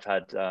fact that I've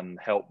had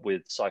help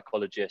with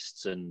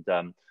psychologists and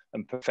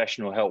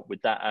professional help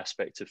with that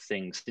aspect of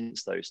things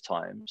since those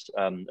times,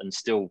 and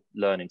still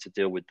learning to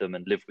deal with them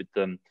and live with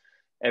them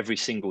every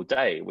single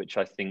day, which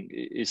I think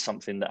is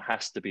something that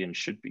has to be and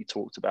should be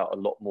talked about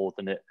a lot more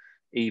than it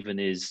even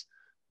is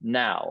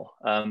now.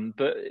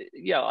 But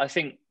yeah, I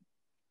think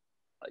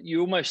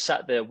you almost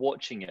sat there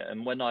watching it,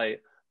 and when I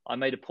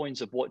made a point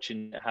of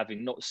watching it,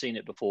 having not seen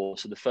it before.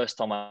 So the first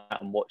time I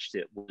sat and watched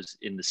it was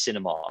in the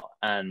cinema,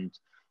 and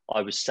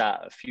I was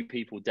sat a few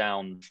people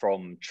down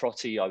from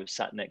Trotty. I was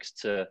sat next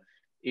to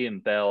Ian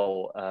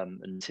Bell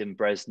and Tim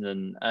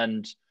Bresnan,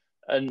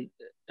 and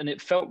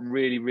it felt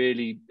really,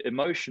 really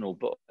emotional.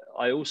 But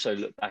I also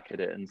look back at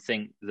it and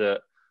think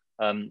that,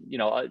 you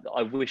know,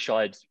 I wish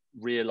I'd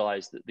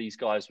realised that these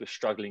guys were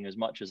struggling as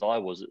much as I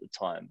was at the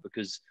time,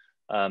 because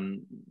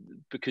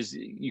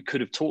you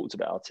could have talked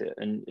about it,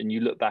 and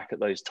you look back at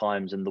those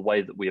times and the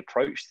way that we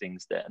approached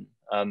things then,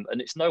 and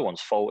it's no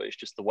one's fault, it's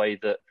just the way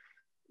that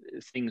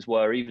things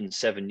were even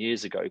 7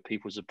 years ago.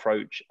 People's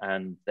approach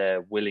and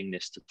their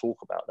willingness to talk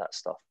about that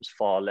stuff was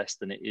far less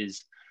than it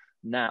is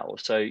now.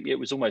 So it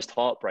was almost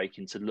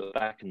heartbreaking to look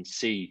back and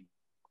see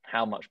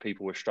how much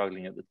people were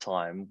struggling at the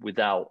time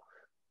without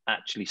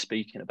actually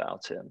speaking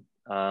about it.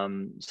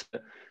 And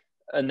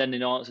then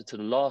in answer to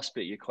the last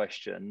bit of your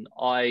question,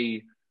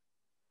 I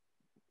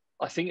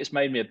think it's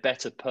made me a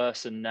better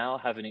person now,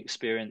 having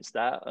experienced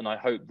that. And I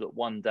hope that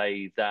one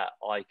day that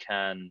I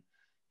can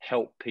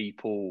help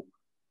people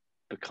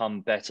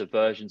become better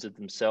versions of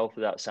themselves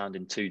without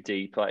sounding too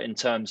deep. Like in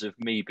terms of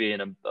me being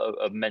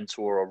a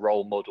mentor or a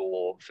role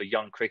model for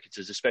young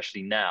cricketers,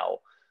 especially now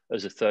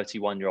as a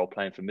 31-year-old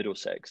playing for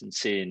Middlesex and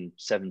seeing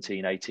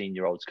 17,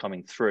 18-year-olds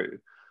coming through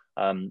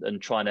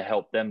and trying to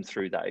help them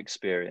through that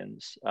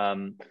experience.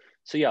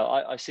 So yeah,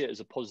 I see it as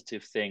a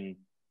positive thing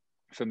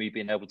for me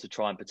being able to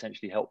try and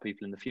potentially help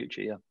people in the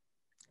future. Yeah.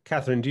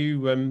 Catherine, do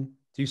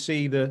you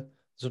see the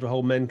sort of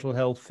whole mental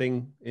health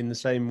thing in the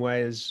same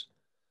way as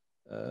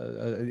you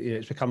know,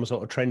 it's become a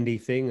sort of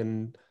trendy thing?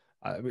 And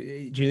do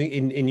you think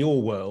in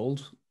your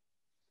world,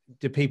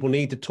 do people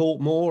need to talk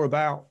more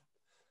about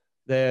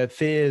their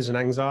fears and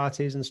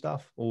anxieties and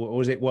stuff,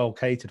 or is it well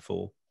catered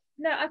for?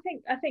 No, I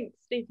think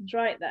Stephen's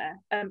right there,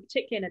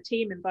 particularly in a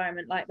team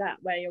environment like that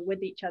where you're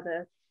with each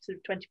other sort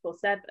of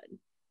 24/7.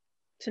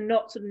 To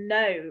not sort of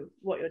know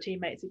what your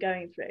teammates are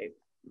going through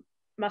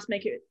must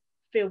make it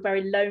feel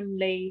very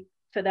lonely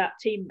for that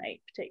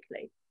teammate,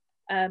 particularly.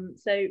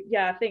 So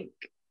yeah, I think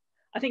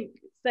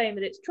saying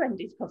that it's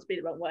trendy is possibly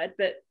the wrong word,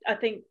 but I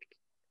think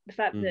the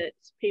fact that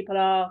people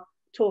are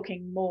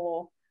talking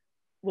more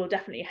will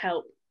definitely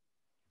help,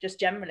 just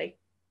generally.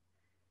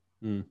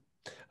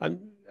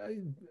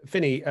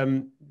 Finney,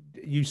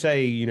 you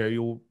say, you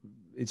know,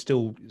 it's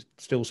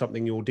still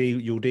something you're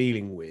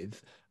dealing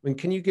with. I mean,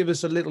 can you give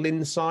us a little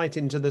insight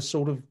into the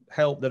sort of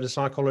help that a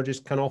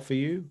psychologist can offer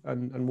you,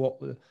 and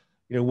what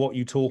what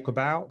you talk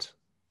about?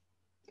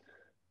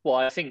 Well,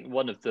 I think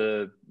one of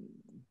the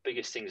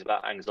biggest things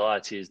about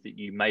anxiety is that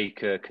you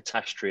make a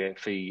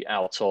catastrophe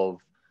out of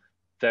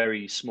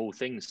very small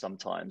things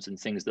sometimes, and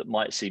things that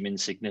might seem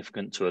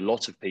insignificant to a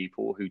lot of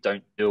people who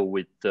don't deal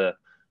with that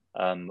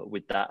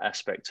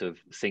aspect of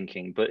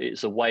thinking. But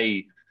it's a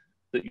way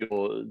that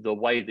the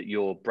way that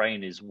your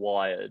brain is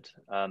wired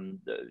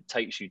that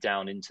takes you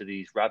down into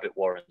these rabbit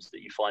warrens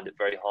that you find it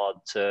very hard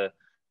to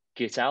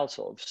get out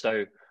of.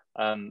 So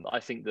I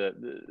think that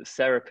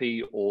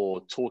therapy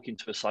or talking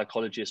to a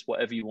psychologist,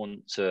 whatever you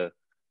want to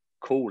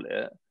call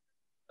it,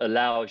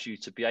 allows you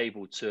to be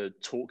able to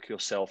talk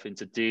yourself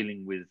into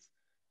dealing with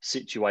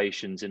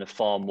situations in a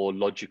far more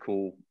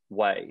logical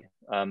way.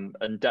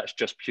 And that's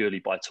just purely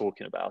by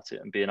talking about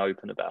it and being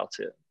open about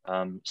it.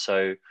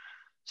 So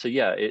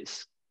yeah,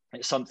 it's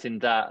something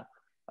that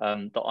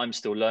that I'm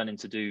still learning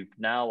to do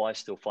now. I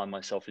still find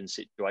myself in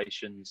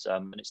situations,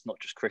 and it's not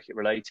just cricket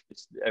related;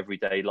 it's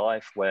everyday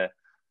life where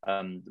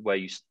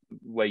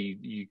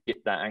you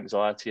get that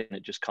anxiety and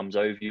it just comes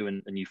over you,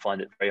 and you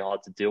find it very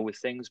hard to deal with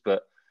things.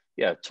 But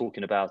yeah,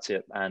 talking about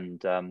it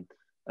and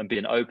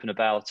being open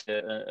about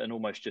it, and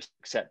almost just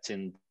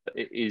accepting that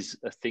it is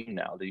a thing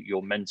now, that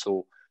your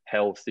mental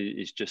health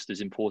is just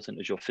as important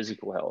as your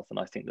physical health. And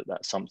I think that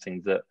that's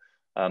something that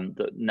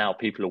that now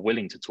people are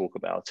willing to talk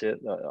about it.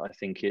 I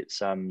think it's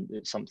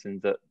something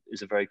that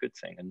is a very good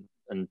thing,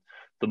 and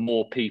the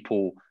more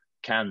people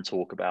can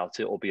talk about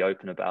it or be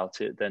open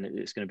about it, then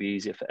it's going to be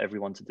easier for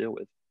everyone to deal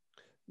with.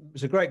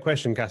 It's a great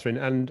question, Catherine.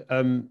 And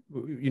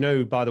you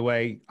know, by the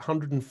way,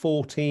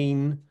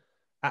 114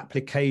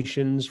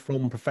 applications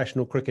from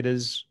professional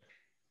cricketers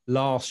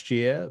last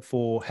year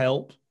for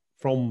help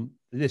from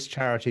this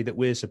charity that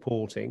we're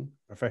supporting,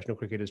 Professional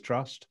Cricketers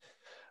Trust.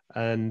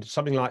 And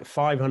something like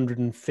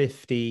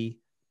 550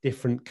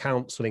 different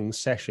counselling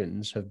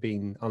sessions have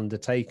been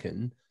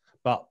undertaken.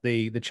 But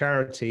the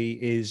charity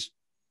is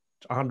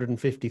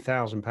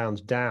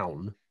 £150,000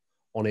 down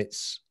on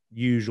its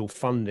usual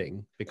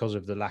funding because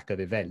of the lack of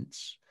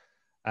events.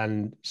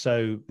 And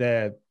so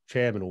their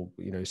chairman, or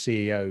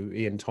CEO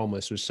Ian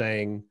Thomas, was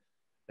saying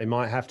they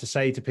might have to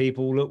say to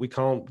people, look, we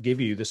can't give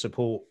you the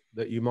support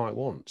that you might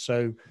want.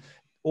 So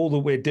all that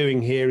we're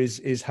doing here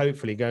is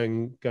hopefully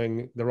going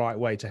the right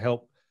way to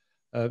help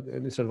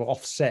sort of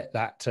offset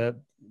that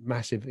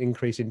massive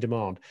increase in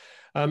demand.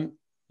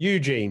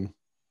 Eugene,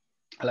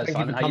 hello, thank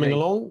Simon. you for coming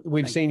along.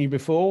 We've seen you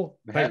before.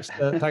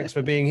 Thanks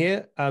for being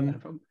here.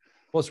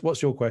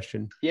 What's your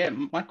question? Yeah,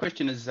 my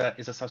question is I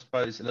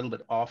suppose a little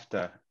bit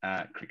after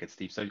cricket,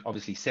 Steve. So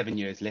obviously 7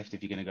 years left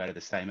if you're going to go to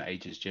the same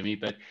age as Jimmy.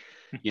 But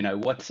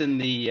what's in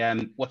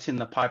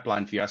the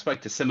pipeline for you? I spoke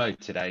to Simo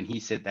today, and he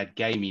said that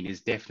gaming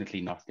is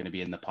definitely not going to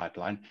be in the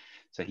pipeline.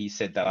 So he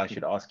said that I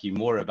should ask you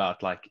more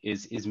about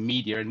is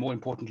media, and more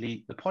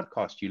importantly, the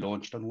podcast you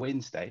launched on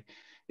Wednesday.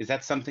 Is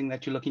that something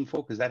that you're looking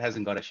for? Because that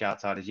hasn't got a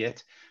shout out as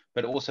yet.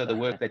 But also the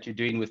work that you're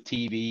doing with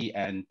TV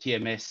and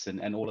TMS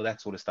and all of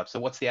that sort of stuff. So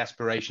what's the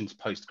aspirations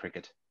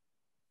post-cricket?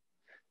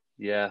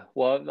 Yeah,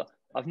 well,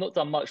 I've not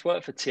done much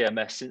work for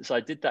TMS since I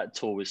did that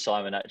tour with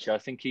Simon, actually. I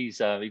think he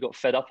got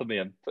fed up of me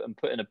and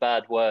put in a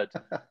bad word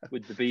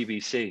with the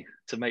BBC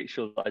to make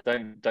sure that I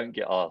don't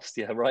get asked.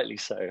 Yeah, rightly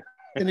so.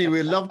 Anyway,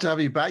 we'd love to have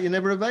you back. You're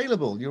never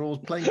available. You're always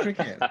playing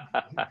cricket.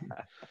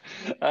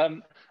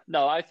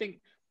 No, I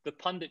think the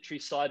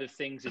punditry side of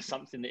things is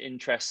something that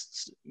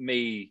interests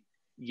me.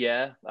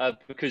 Yeah,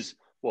 because,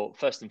 well,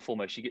 first and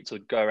foremost, you get to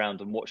go around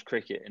and watch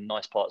cricket in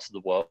nice parts of the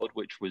world,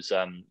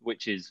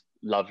 which is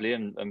lovely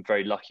and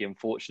very lucky and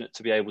fortunate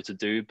to be able to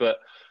do. But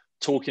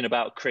talking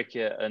about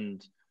cricket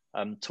and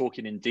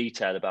talking in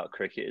detail about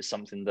cricket is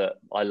something that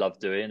I love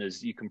doing,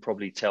 as you can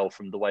probably tell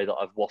from the way that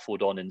I've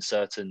waffled on in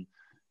certain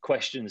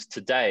questions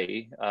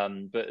today.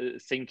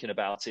 But thinking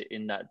about it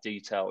in that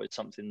detail is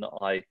something that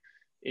I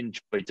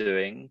enjoy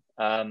doing.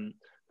 The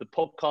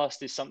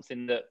podcast is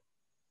something that,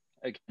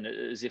 again,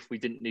 as if we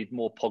didn't need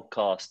more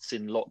podcasts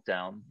in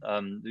lockdown,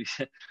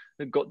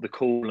 we got the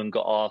call and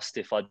got asked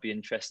if I'd be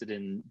interested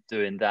in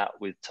doing that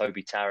with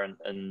Toby Tarrant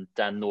and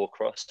Dan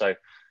Norcross. So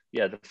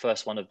yeah, the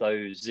first one of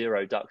those,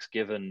 Zero Ducks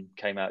Given,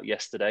 came out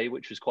yesterday,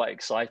 which was quite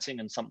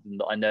exciting and something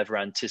that I never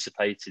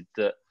anticipated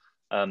that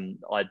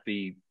I'd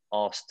be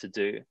asked to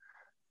do.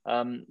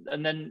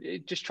 And then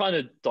just trying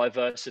to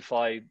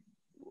diversify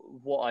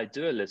what I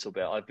do a little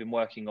bit. I've been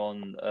working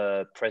on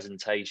a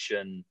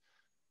presentation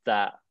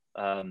that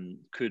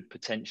could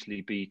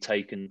potentially be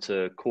taken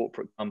to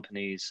corporate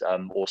companies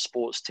or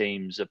sports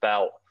teams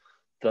about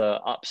the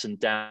ups and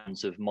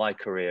downs of my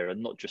career,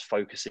 and not just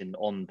focusing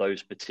on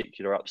those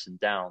particular ups and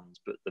downs,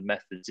 but the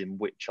methods in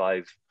which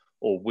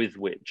with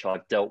which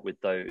I've dealt with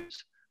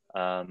those,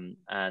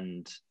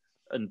 and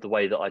the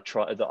way that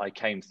I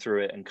came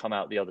through it and come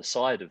out the other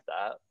side of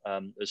that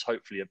as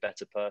hopefully a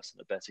better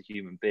person, a better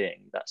human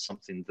being. That's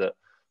something that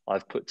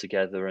I've put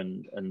together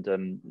and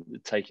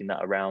taking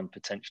that around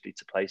potentially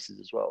to places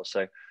as well.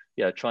 So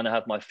yeah, trying to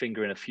have my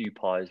finger in a few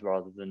pies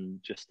rather than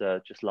just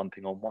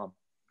lumping on one.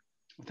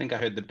 I think I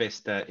heard the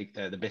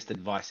best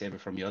advice ever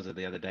from Yoza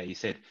the other day. He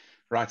said,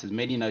 write as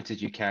many notes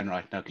as you can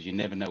right now, because you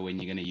never know when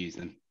you're going to use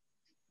them.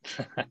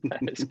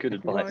 It's good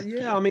advice. Well,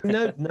 yeah, I mean,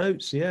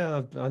 notes,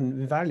 yeah, are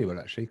invaluable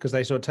actually, because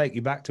they sort of take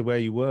you back to where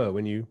you were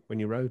when you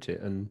wrote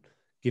it and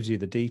gives you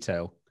the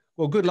detail.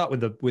 Well, good luck with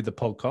the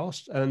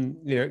podcast. And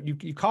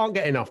you can't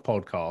get enough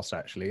podcasts.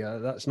 Actually,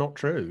 that's not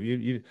true.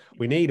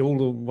 We need all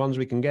the ones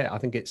we can get. I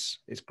think it's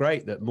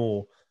great that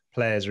more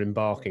players are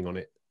embarking on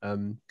it.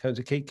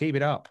 To keep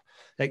it up.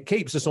 It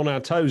keeps us on our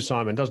toes,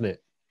 Simon, doesn't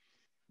it?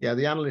 Yeah,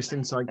 the Analyst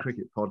Inside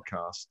Cricket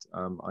podcast,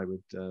 I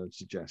would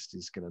suggest,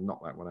 is going to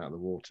knock that one out of the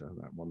water.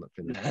 That one that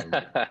finished.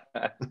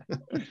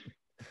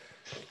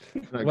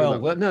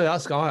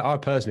 I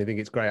personally think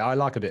it's great. I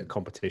like a bit of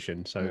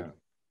competition, so. Yeah.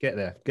 Get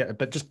there,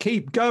 but just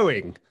keep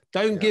going.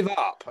 Don't give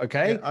up,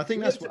 okay? Yeah, I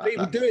think that's what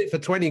people do it for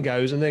 20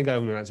 goes and then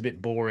go, that's a bit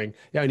boring.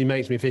 It only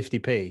makes me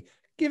 50p.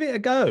 Give it a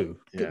go.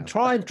 Yeah.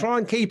 Try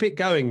and keep it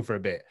going for a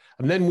bit,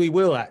 and then we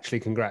will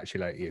actually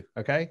congratulate you,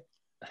 okay?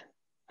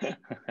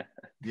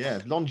 Yeah,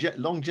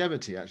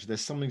 longevity. Actually, there's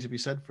something to be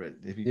said for it.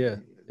 If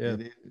you,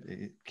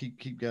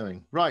 keep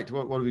going. Right.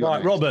 What have we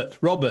got? Right,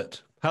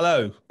 Robert.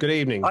 Hello. Good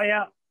evening.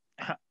 Hiya.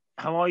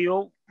 How are you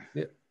all?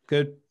 Yeah.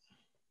 Good.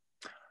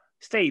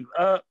 Steve.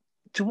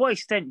 To what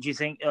extent do you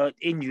think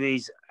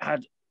injuries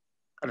had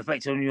an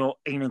effect on your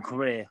England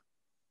career?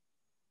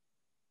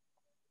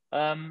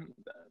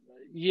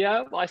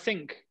 Yeah, I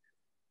think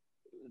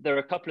there are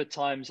a couple of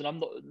times, and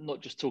I'm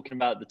not just talking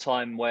about the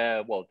time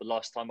where, the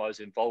last time I was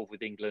involved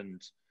with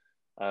England,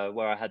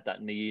 where I had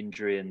that knee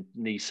injury and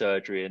knee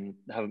surgery and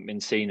haven't been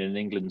seen in an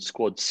England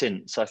squad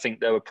since. I think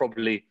there were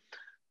probably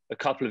a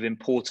couple of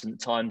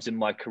important times in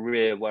my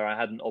career where I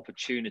had an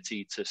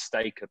opportunity to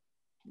stake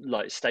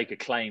a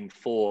claim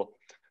for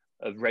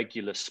a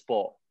regular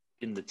spot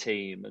in the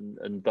team,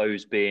 and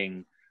those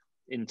being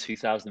in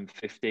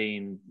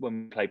 2015 when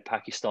we played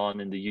Pakistan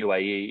in the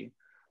UAE.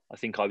 I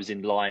think I was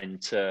in line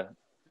to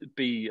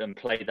be and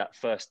play that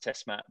first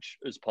test match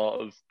as part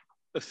of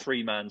a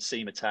 3-man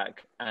seam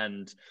attack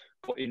and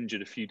got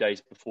injured a few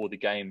days before the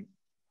game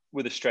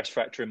with a stress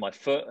fracture in my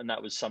foot. And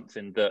that was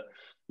something that,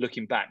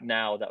 looking back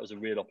now, that was a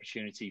real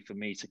opportunity for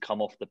me to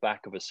come off the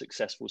back of a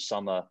successful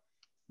summer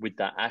with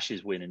that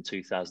Ashes win in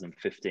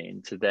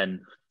 2015 to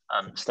then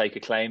stake a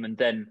claim. And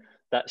then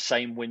that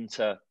same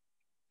winter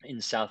in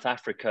South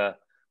Africa,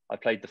 I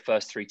played the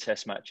first 3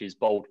 test matches,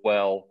 bowled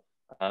well,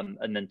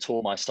 and then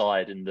tore my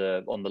side on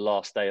the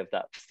last day of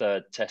that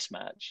 3rd test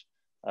match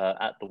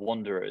at the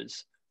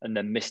Wanderers, and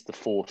then missed the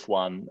 4th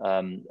one,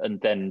 and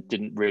then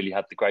didn't really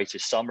have the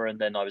greatest summer, and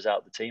then I was out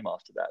of the team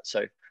after that.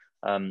 So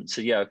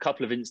yeah, a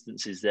couple of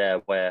instances there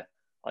where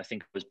I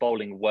think I was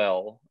bowling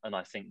well, and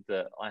I think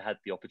that I had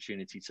the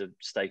opportunity to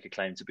stake a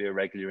claim to be a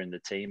regular in the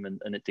team,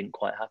 and it didn't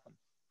quite happen.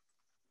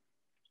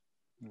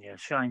 Yeah,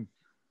 shame.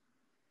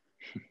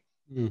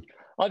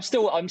 I'm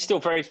still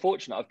very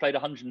fortunate. I've played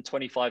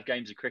 125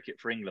 games of cricket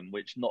for England,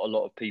 which not a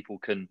lot of people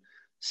can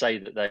say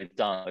that they've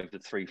done over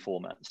 3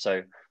 formats.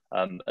 So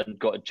and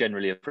got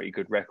generally a pretty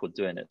good record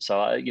doing it. So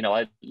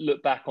I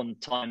look back on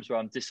times where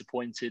I'm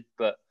disappointed,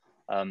 but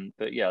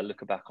yeah, I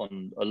look back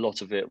on a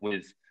lot of it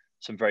with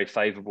some very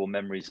favourable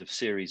memories of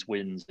series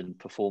wins and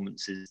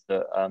performances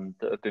that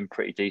have been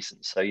pretty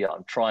decent. So yeah,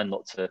 I'm trying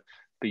not to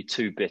be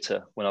too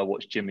bitter when I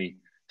watch Jimmy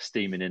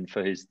steaming in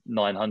for his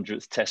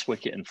 900th Test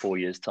wicket in 4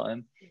 years'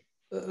 time.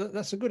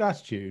 That's a good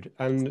attitude,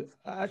 and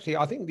actually,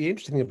 I think the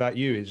interesting thing about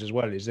you is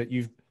that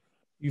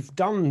you've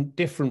played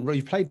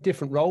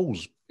different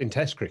roles in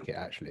Test cricket,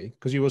 actually,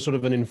 because you were sort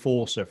of an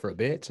enforcer for a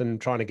bit and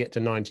trying to get to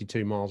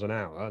 92 miles an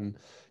hour, and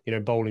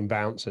bowling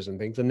bouncers and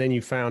things, and then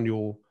you found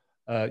your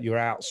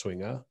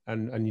outswinger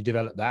and you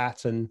developed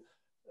that, and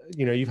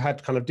you've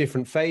had kind of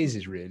different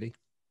phases, really.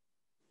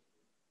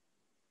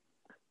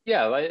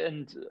 Yeah,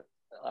 and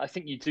I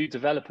think you do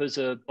develop as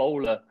a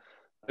bowler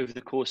over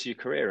the course of your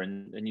career,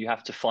 and you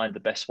have to find the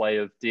best way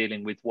of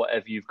dealing with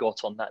whatever you've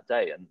got on that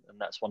day, and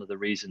that's one of the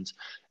reasons,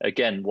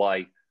 again,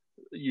 why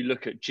you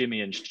look at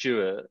Jimmy and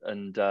Stuart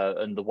and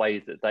the way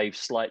that they've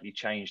slightly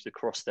changed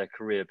across their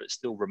career but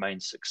still remain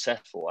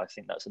successful. I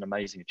think that's an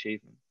amazing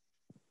achievement.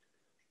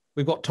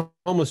 We've got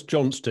Thomas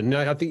Johnston.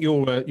 I think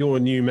you're a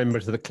new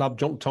member to the club,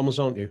 Thomas,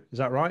 aren't you? Is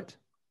that right?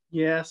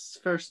 Yes,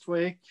 first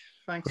week.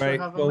 Thanks Great.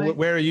 for having me.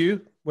 Where are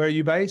you? Where are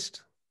you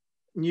based?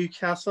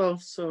 Newcastle,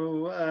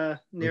 so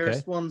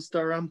nearest one's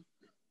Durham.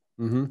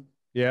 Mm-hmm.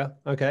 Yeah.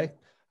 Okay.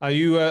 Are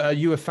you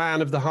a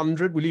fan of the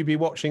 100? Will you be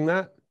watching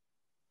that?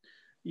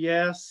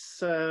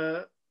 Yes.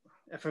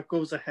 If it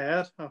goes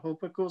ahead, I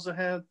hope it goes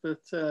ahead.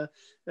 But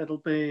it'll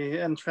be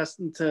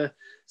interesting to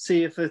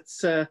see if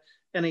it's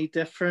any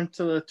different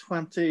to the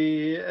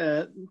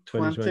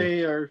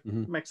 2020 or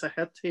makes a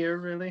hit here,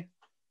 really.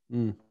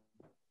 Mm.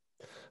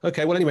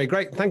 Okay. Well, anyway,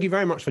 great. Thank you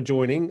very much for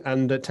joining,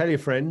 and tell your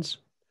friends.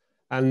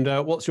 And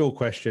what's your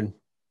question?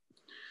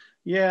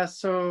 Yeah,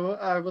 so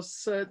I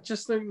was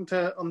just looking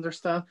to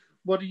understand,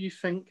 what do you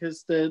think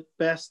is the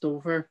best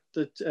over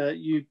that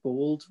you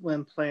bowled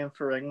when playing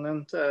for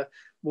England?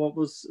 What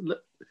was,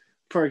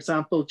 for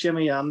example,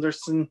 Jimmy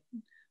Anderson,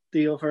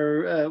 the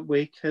other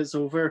week, his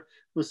over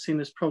was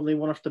seen as probably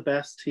one of the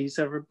best he's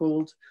ever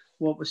bowled.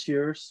 What was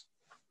yours?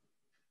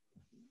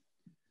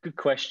 Good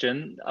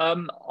question.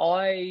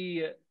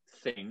 I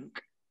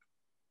think,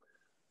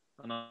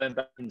 and I'm going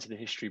back into the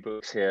history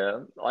books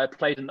here, I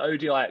played an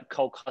ODI at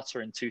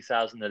Kolkata in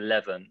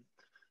 2011,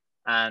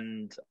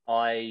 and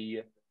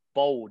I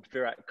bowled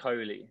Virat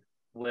Kohli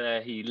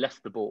where he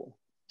left the ball.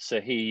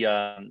 So he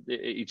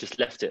just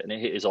left it and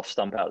it hit his off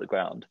stump out of the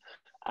ground.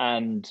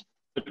 And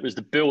it was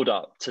the build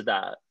up to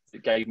that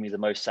that gave me the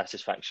most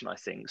satisfaction, I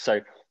think.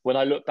 So when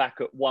I look back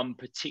at one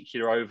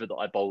particular over that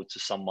I bowled to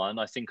someone,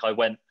 I think I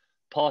went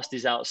past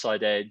his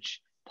outside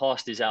edge,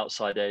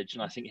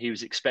 and I think he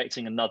was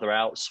expecting another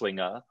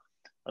outswinger,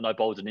 and I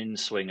bowled an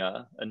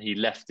in-swinger and he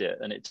left it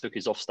and it took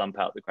his off stump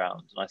out the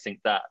ground. And I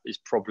think that is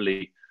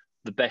probably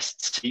the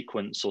best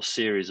sequence or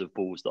series of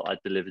balls that I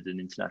delivered in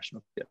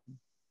international cricket.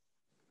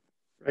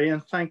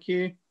 Brilliant, thank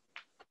you.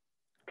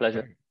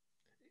 Pleasure.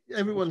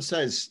 Everyone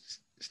says,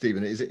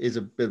 Stephen, it is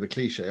a bit of a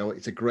cliche,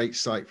 it's a great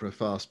sight for a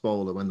fast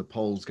bowler when the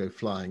poles go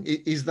flying.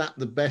 Is that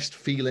the best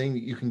feeling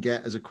you can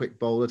get as a quick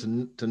bowler,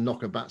 to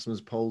knock a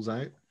batsman's poles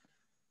out?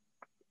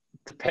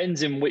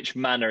 Depends in which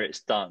manner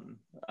it's done.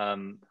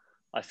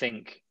 I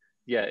think,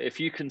 yeah, if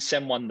you can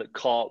send one that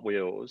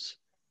cartwheels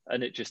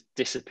and it just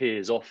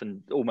disappears off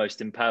and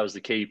almost impales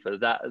the keeper,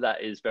 that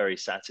is very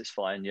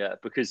satisfying, yeah,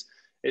 because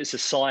it's a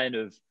sign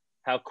of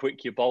how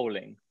quick you're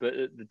bowling. But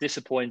the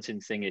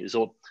disappointing thing is,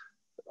 or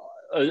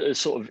a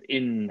sort of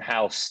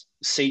in-house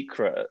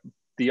secret,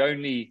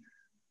 the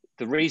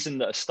reason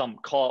that a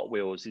stump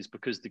cartwheels is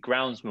because the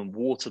groundsman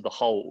water the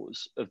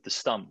holes of the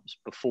stumps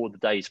before the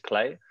day's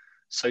play.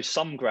 So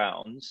some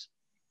grounds,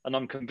 and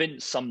I'm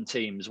convinced some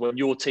teams, when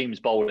your team's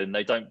bowling,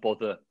 they don't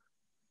bother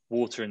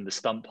watering the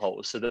stump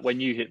holes, so that when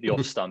you hit the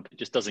off stump, it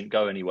just doesn't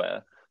go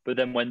anywhere. But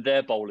then when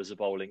their bowlers are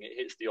bowling, it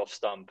hits the off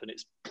stump and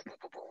it's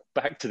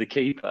back to the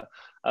keeper.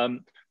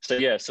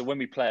 So when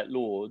we play at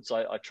Lords,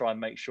 I try and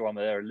make sure I'm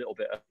there a little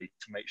bit early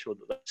to make sure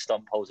that the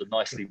stump holes are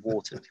nicely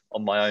watered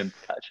on my own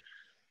patch.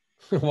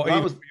 What, That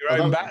even was for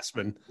your own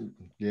batsman?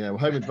 Yeah, well,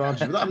 home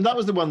advantage. But that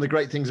was the one of the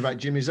great things about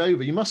Jimmy's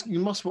Over. You must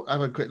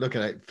have a quick look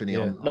at it, Finney, Yeah.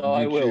 on No, YouTube.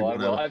 I will. or I will.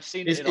 whatever. I've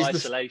seen it in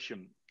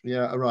isolation.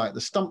 Yeah, right.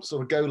 The stumps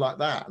sort of go like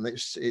that, and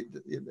it's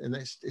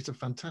a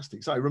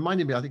fantastic. So it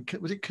reminded me. I think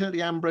was it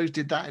Curtly Ambrose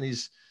did that in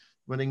his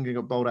when England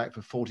got bowled out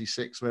for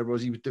 46, wherever it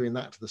was. He was doing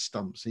that to the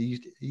stumps. He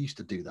used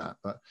to do that,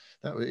 but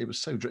it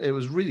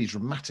was really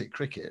dramatic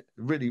cricket.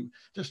 Really,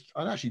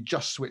 I'd actually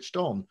just switched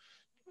on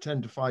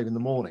 10 to 5 in the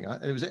morning.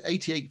 It was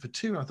 88 for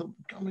 2. And I thought,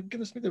 oh my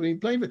goodness me, they've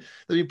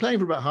been playing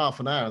for about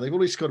half an hour. They've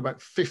already scored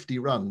about 50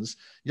 runs.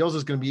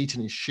 Yozza's going to be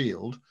eating his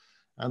shield.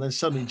 And then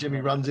suddenly Jimmy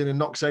runs in and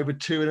knocks over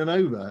 2 in an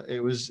over. It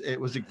was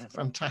a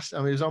fantastic.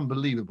 I mean, it was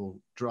unbelievable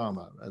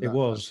drama. It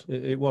was.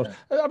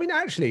 I mean,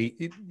 actually,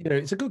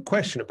 it's a good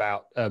question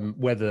about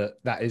whether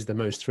that is the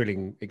most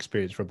thrilling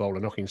experience for a bowler,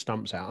 knocking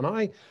stumps out.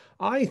 And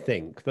I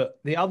think that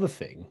the other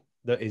thing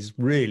that is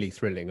really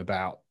thrilling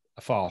about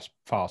a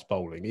fast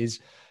bowling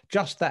is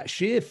just that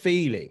sheer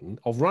feeling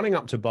of running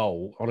up to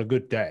bowl on a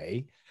good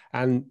day,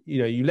 and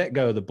you let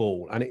go of the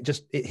ball and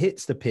it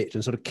hits the pitch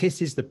and sort of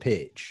kisses the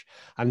pitch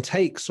and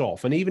takes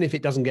off, and even if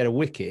it doesn't get a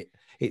wicket,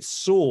 it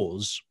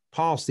soars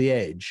past the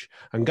edge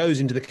and goes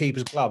into the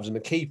keeper's gloves, and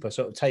the keeper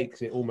sort of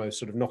takes it, almost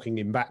sort of knocking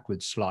him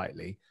backwards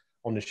slightly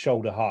on his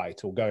shoulder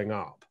height or going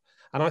up.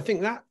 And I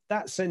think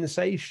that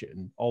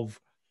sensation of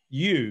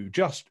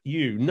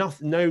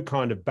no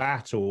kind of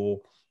bat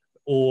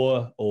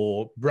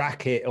or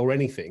bracket or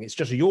anything. It's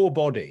just your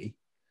body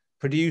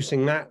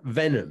producing that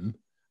venom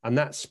and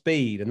that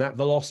speed and that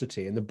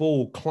velocity and the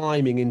ball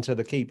climbing into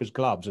the keeper's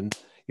gloves and,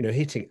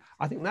 hitting.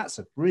 I think that's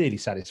a really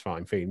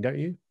satisfying feeling, don't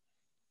you?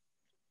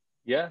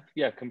 Yeah,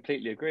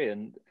 completely agree.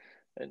 And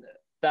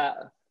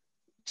that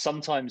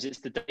sometimes it's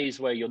the days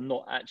where you're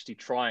not actually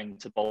trying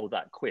to bowl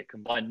that quick.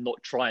 And by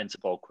not trying to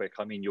bowl quick,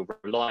 I mean, you're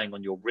relying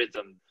on your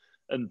rhythm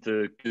and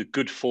the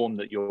good form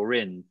that you're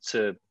in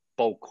to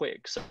bowl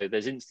quick. So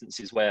there's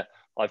instances where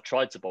I've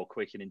tried to bowl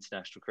quick in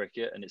international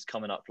cricket and it's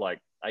coming up like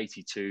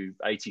 82,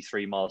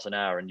 83 miles an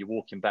hour, and you're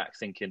walking back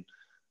thinking,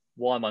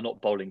 why am I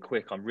not bowling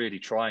quick? I'm really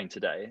trying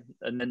today.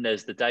 And then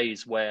there's the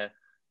days where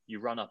you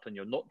run up and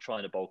you're not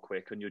trying to bowl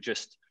quick and you're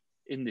just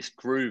in this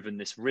groove and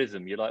this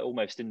rhythm. You're like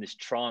almost in this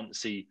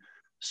trancey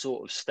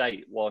sort of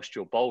state whilst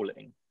you're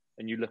bowling,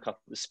 and you look up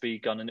at the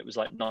speed gun and it was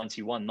like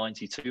 91,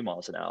 92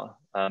 miles an hour.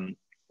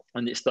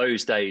 And it's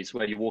those days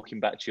where you're walking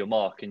back to your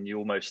mark and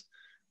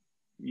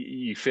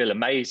you feel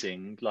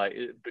amazing, like,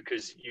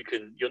 because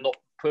you're not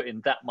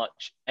putting that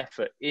much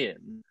effort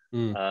in,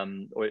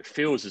 or it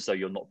feels as though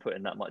you're not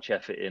putting that much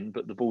effort in,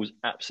 but the ball's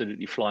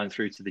absolutely flying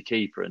through to the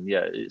keeper. And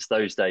yeah, it's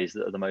those days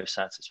that are the most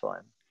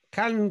satisfying.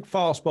 Can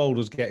fast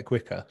bowlers get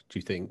quicker, do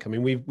you think? I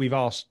mean, we've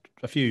asked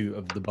a few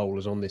of the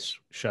bowlers on this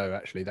show,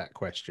 actually, that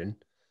question,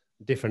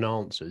 different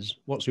answers.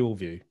 What's your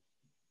view?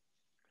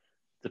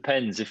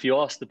 Depends. If you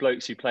ask the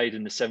blokes who played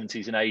in the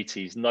 70s and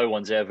 80s, no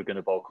one's ever going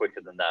to bowl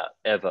quicker than that.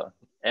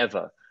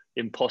 Ever.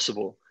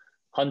 Impossible.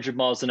 100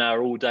 miles an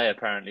hour all day,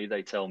 apparently,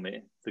 they tell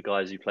me, the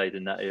guys who played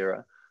in that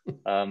era.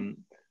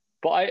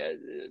 But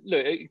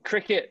look,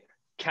 cricket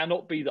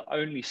cannot be the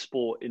only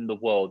sport in the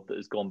world that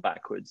has gone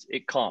backwards.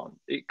 It can't.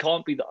 It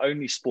can't be the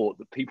only sport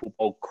that people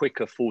bowled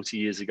quicker 40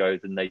 years ago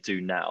than they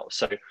do now.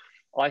 So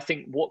I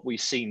think what we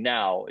see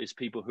now is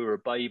people who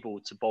are able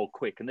to bowl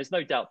quick. And there's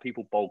no doubt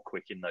people bowled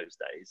quick in those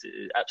days.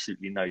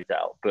 Absolutely no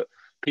doubt. But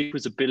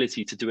people's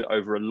ability to do it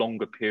over a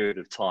longer period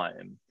of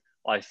time,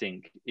 I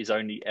think, is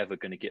only ever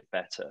going to get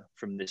better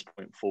from this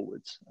point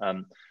forwards.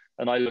 And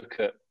I look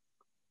at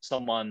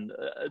someone,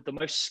 the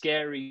most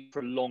scary,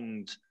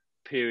 prolonged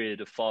period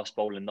of fast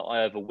bowling that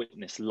I ever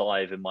witnessed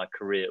live in my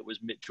career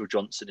was Mitchell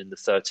Johnson in the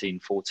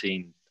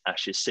 13-14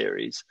 Ashes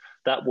series.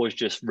 That was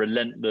just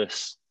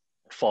relentless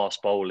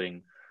fast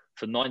bowling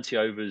for 90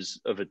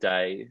 overs of a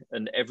day,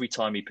 and every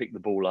time he picked the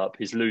ball up,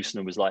 his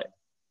loosener was like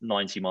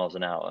 90 miles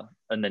an hour,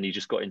 and then he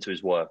just got into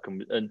his work,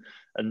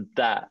 and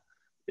that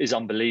is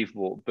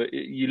unbelievable. But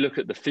you look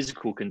at the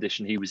physical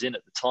condition he was in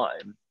at the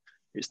time,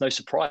 it's no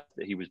surprise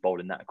that he was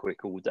bowling that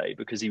quick all day,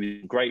 because he was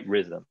in great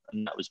rhythm,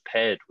 and that was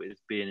paired with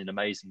being in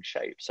amazing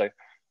shape. So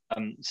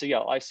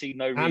yeah, I see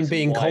no reason. And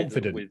being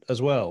confident as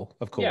well,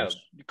 of course.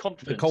 Yeah,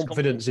 confidence. The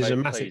confidence is a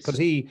massive, because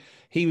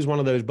he was one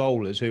of those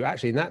bowlers who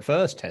actually in that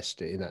first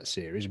test in that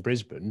series in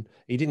Brisbane,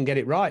 he didn't get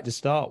it right to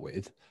start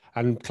with,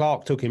 and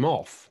Clark took him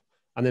off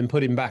and then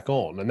put him back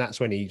on, and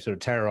that's when he sort of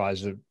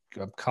terrorised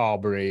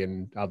Carberry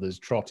and others,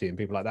 Trotty and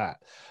people like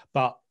that.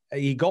 But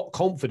he got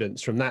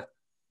confidence from that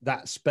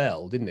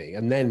spell, didn't he?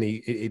 And then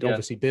he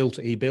obviously built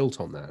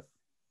on that.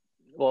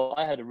 Well,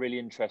 I had a really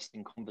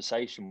interesting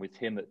conversation with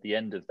him at the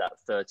end of that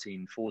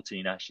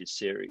 13-14 Ashes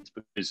series,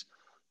 because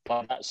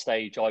by that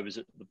stage I was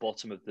at the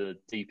bottom of the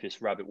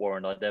deepest rabbit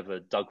warren I'd ever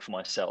dug for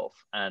myself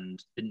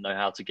and didn't know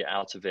how to get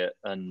out of it.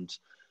 And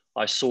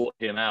I sought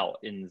him out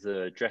in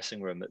the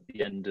dressing room at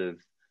the end of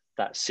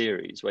that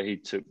series, where he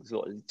took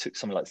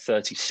something like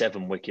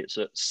 37 wickets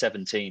at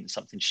 17,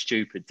 something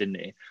stupid, didn't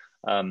he,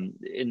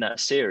 in that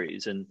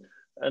series. And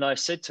I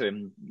said to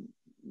him,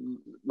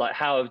 like,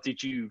 how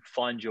did you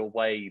find your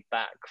way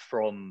back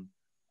from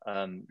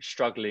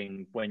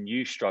struggling when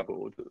you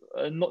struggled.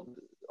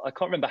 I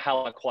can't remember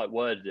how I quite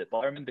worded it, but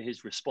I remember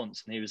his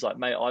response, and he was like,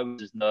 "Mate, I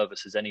was as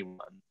nervous as anyone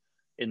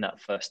in that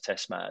first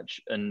test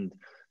match." And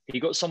he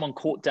got someone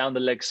caught down the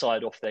leg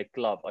side off their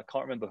glove. I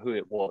can't remember who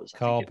it was.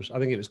 I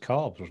think it was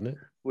Carbs, wasn't it?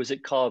 Was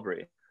it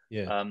Carberry?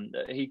 Yeah.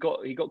 He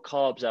got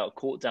Carbs out,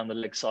 caught down the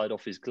leg side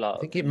off his glove.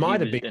 I think it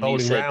might have been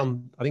bowling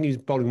round. I think he was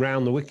bowling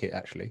round the wicket,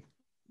 actually.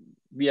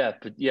 Yeah,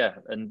 but yeah,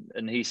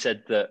 and he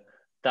said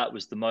that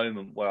was the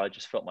moment where I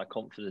just felt my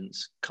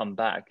confidence come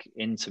back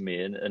into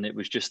me, and it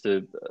was just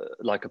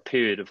like a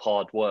period of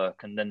hard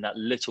work, and then that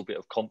little bit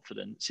of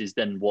confidence is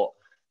then what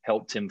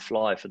helped him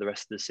fly for the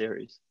rest of the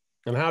series.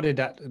 And how did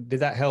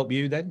that help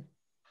you then?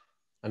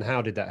 And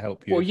how did that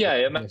help you? Well, yeah,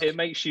 it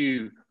makes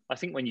you. I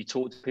think when you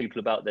talk to people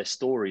about their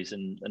stories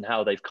and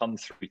how they've come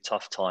through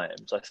tough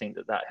times, I think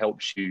that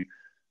helps you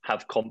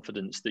have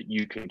confidence that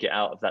you can get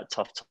out of that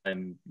tough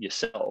time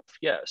yourself.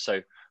 Yeah.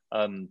 So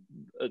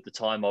at the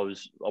time I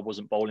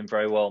wasn't bowling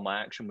very well. My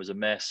action was a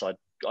mess.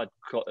 I'd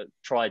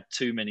tried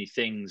too many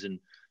things and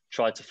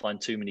tried to find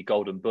too many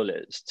golden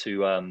bullets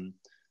to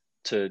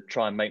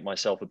try and make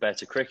myself a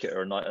better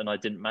cricketer, and I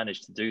didn't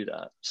manage to do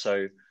that.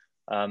 So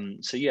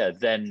yeah,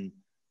 then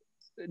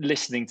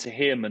listening to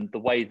him and the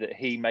way that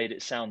he made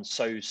it sound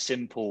so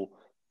simple,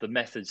 the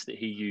methods that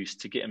he used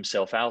to get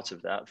himself out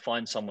of that,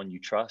 find someone you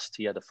trust.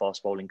 He had a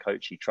fast bowling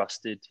coach he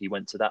trusted. He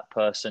went to that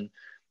person.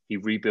 He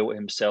rebuilt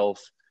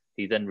himself.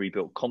 He then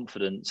rebuilt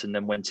confidence and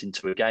then went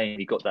into a game.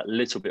 He got that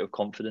little bit of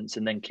confidence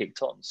and then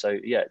kicked on. So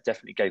yeah, it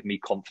definitely gave me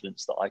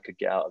confidence that I could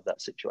get out of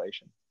that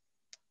situation.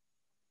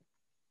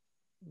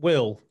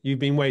 Will, you've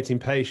been waiting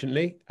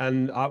patiently,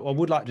 and I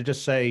would like to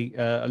just say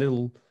a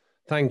little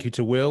thank you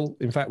to Will.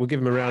 In fact, we'll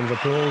give him a round of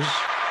applause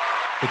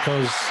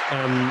because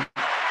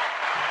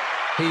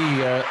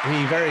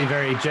he very,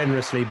 very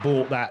generously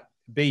bought that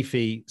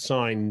beefy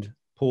signed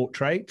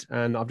portrait,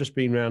 and I've just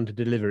been round to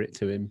deliver it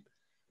to him.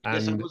 And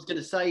yes, I was going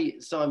to say,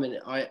 Simon,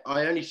 I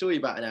only saw you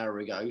about an hour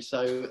ago,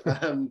 so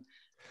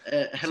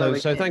hello.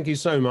 So thank you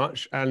so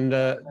much, and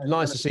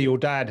nice to see your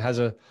dad has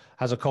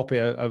a copy,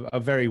 a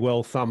very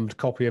well thumbed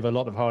copy of a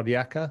lot of Hard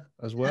Yakka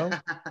as well.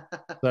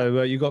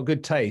 So you've got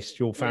good taste,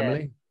 your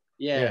family.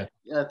 Yeah.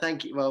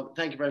 Thank you. Well,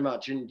 thank you very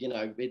much. And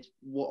it's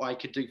what I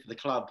could do for the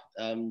club,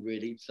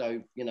 really.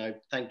 So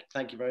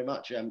thank you very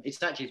much.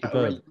 It's actually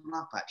already come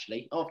up.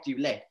 Actually, after you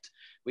left,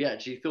 we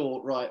actually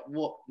thought, right,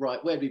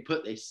 where do we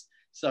put this?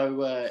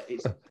 So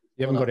it's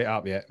you haven't got it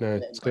up yet. No,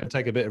 it's going to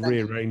take a bit of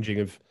rearranging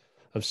of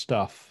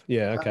stuff.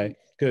 Yeah. Okay.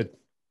 Good.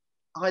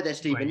 Hi there,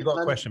 Stephen. You've got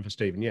a question for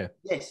Stephen? Yeah.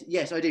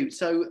 Yes, I do.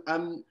 So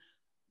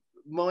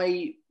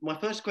my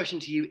first question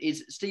to you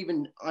is,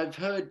 Stephen, I've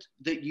heard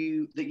that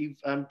you've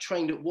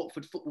trained at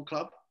Watford Football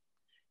Club.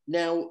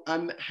 Now,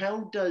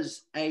 how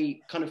does a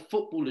kind of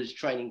footballer's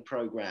training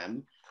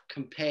program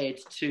compared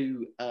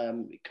to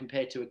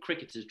a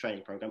cricketer's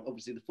training program?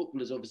 Obviously, the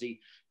footballers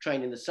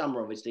train in the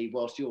summer, obviously,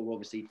 whilst you're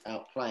obviously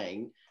out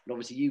playing, and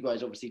obviously you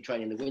guys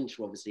train in the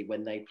winter, obviously,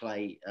 when they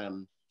play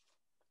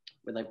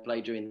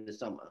during the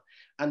summer.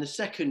 And the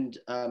second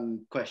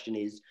question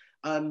is,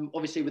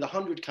 obviously with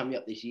 100 coming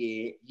up this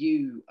year,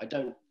 you, I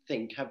don't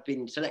think, have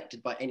been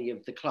selected by any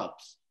of the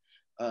clubs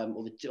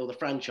or the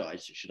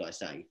franchise, should I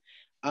say.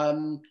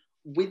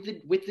 With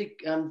the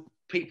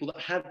people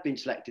that have been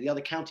selected, the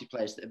other county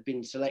players that have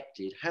been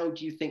selected, how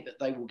do you think that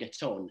they will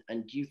get on?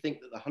 And do you think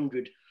that the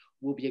 100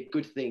 will be a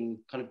good thing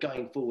kind of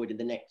going forward in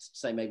the next,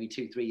 say, maybe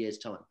 2-3 years'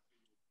 time?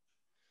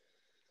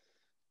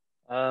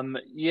 I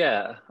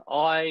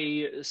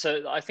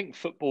think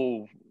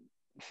football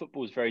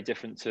is very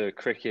different to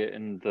cricket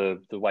in the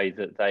way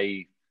that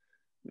they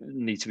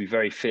need to be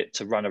very fit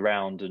to run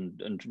around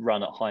and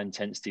run at high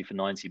intensity for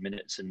 90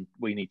 minutes, and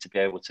we need to be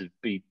able to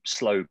be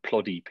slow,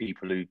 ploddy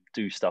people who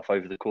do stuff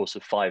over the course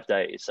of 5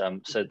 days.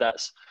 So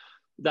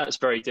that's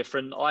very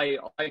different. I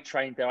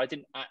trained there. I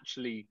didn't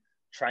actually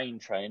train.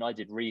 I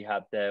did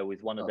rehab there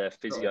with one of their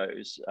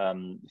physios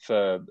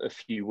for a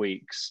few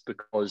weeks,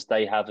 because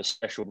they have a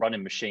special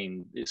running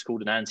machine. It's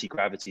called an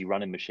anti-gravity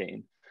running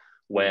machine,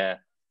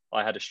 where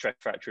I had a stress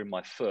fracture in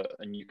my foot,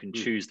 and you can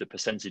choose the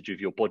percentage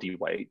of your body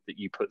weight that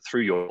you put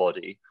through your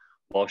body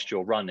whilst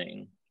you're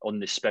running on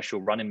this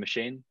special running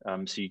machine.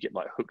 So you get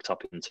like hooked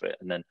up into it,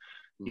 and then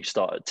you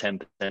start at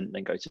 10%, then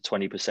go to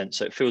 20%.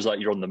 So it feels like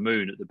you're on the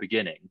moon at the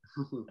beginning,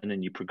 and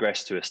then you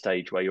progress to a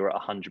stage where you're at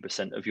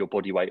 100% of your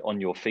body weight on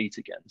your feet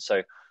again.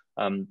 So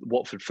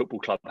Watford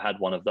Football Club had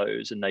one of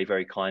those, and they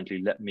very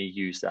kindly let me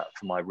use that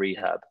for my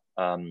rehab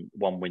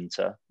one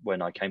winter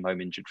when I came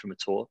home injured from a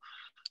tour.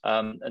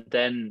 And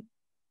then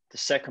the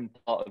second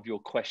part of your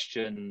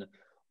question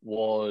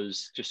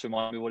was, just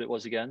remind me what it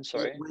was again.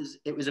 Sorry.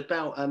 It was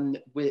about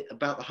the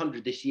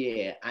 100 this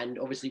year, and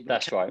obviously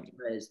that's right.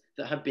 Players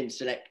that have been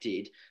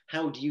selected.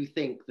 How do you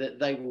think that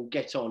they will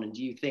get on, and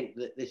do you think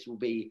that this will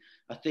be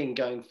a thing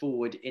going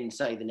forward in,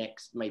 say, the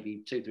next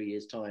maybe 2-3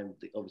 years' time?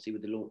 Obviously,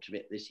 with the launch of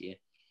it this year.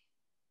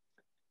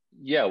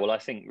 Yeah, well, I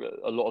think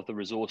a lot of the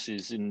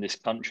resources in this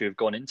country have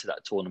gone into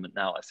that tournament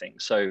now, I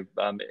think. So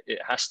it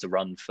has to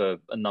run for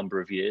a number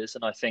of years.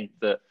 And I think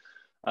that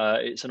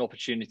It's an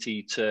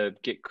opportunity to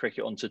get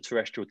cricket onto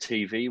terrestrial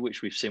TV,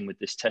 which we've seen with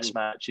this Test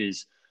match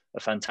is a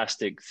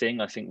fantastic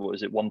thing. I think, what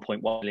was it,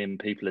 1.1 million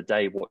people a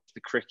day watch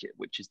the cricket,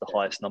 which is the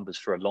highest numbers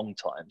for a long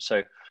time.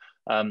 So,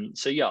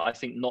 yeah, I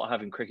think not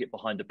having cricket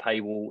behind a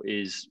paywall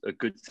is a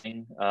good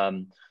thing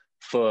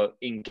for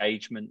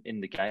engagement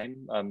in the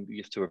game.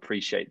 You have to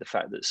appreciate the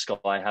fact that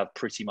Sky have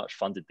pretty much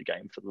funded the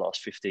game for the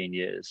last 15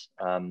 years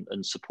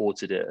and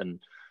supported it and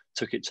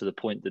took it to the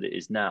point that it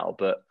is now.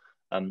 But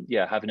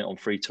yeah, having it on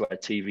free-to-air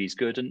TV is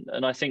good.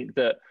 And I think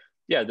that,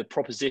 yeah, the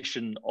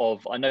proposition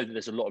of, I know that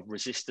there's a lot of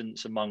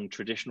resistance among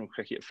traditional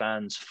cricket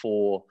fans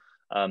for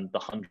the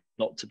 100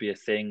 not to be a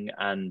thing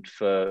and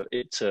for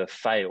it to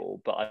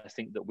fail. But I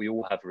think that we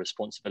all have a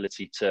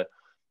responsibility to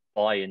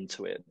buy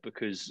into it,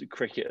 because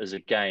cricket as a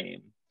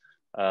game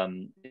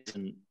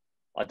isn't,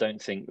 I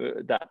don't think,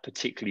 that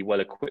particularly well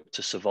equipped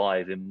to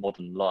survive in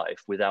modern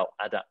life without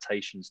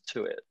adaptations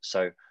to it.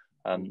 So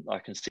I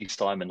can see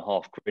Simon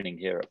half grinning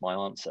here at my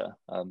answer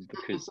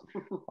because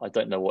I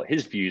don't know what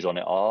his views on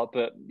it are.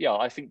 But yeah,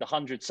 I think the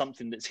 100's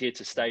something that's here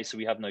to stay, so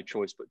we have no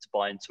choice but to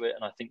buy into it.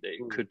 And I think that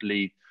it could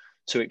lead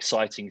to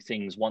exciting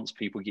things once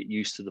people get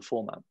used to the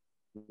format.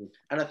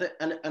 And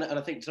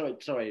I think sorry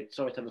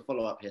to have a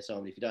follow up here,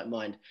 Simon, if you don't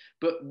mind.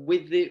 But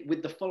with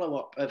the follow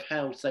up of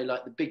how, say,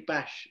 like the Big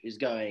Bash is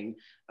going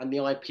and the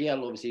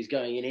IPL obviously is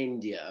going in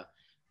India,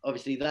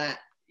 obviously that,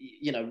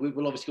 you know, we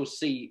will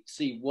obviously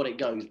see what it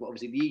goes. But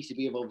obviously the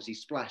ECB have obviously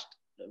splashed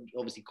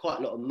obviously quite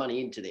a lot of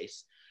money into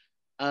this.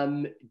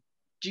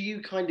 Do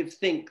you kind of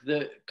think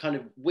that kind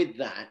of with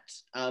that?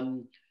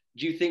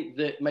 Do you think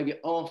that maybe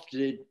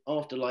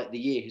after like the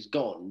year has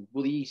gone,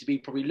 will the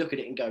ECB probably look at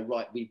it and go,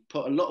 right, we've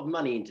put a lot of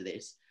money into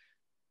this,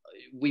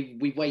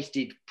 we've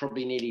wasted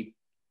probably nearly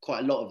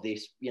quite a lot of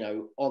this, you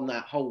know, on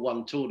that whole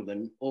one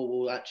tournament, or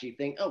we'll actually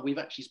think, oh, we've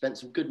actually spent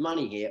some good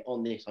money here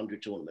on this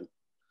 100 tournament?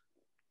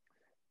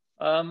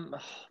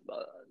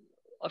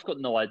 I've got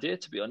no idea,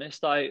 to be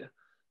honest. I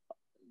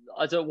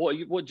don't.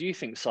 What do you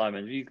think,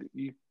 Simon? Have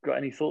you got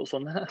any thoughts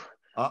on that?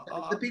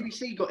 The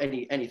BBC got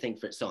anything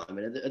for it, Simon?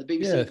 Are the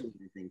BBC doing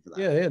anything for that?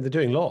 Yeah, they're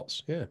doing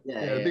lots. Yeah, the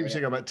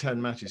BBC got about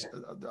 10 matches.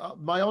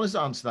 My honest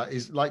answer to that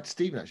is, like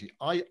Stephen, actually,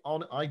 I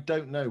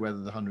don't know whether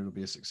the 100 will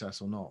be a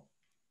success or not.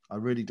 I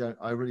really don't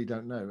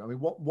know. I mean,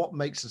 what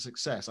makes a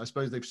success? I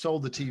suppose they've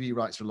sold the TV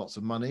rights for lots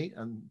of money,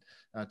 and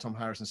Tom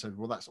Harrison said,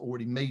 well, that's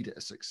already made it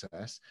a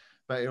success.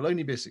 But it'll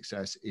only be a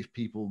success if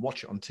people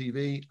watch it on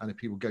TV and if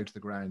people go to the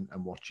ground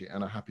and watch it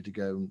and are happy to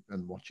go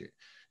and watch it.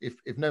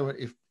 If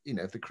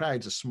the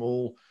crowds are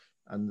small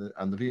and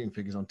the viewing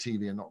figures on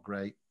TV are not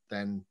great,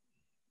 then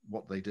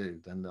what they do,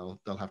 then they'll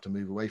have to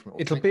move away from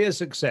it. It'll be a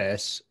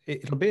success.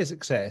 It'll be a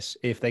success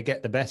if they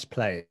get the best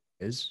players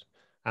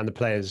and the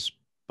players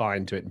buy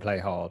into it and play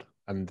hard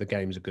and the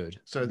games are good.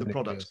 So the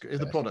product's good. If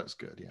the product's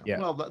good, yeah.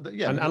 Well,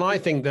 And I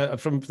think that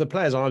from the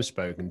players I've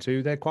spoken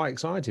to, they're quite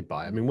excited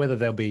by it. I mean, whether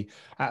they'll be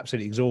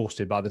absolutely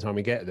exhausted by the time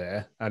we get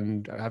there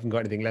and haven't got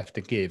anything left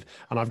to give.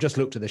 And I've just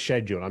looked at the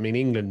schedule. I mean,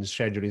 England's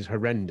schedule is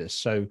horrendous.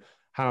 So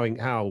how you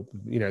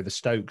know, the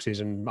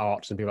Stokeses and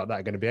Arts and people like that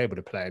are going to be able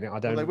to play in it, I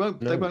don't know.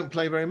 They won't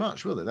play very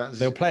much, will they?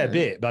 They'll play a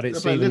bit, but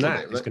it's even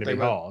that it's going to be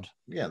hard.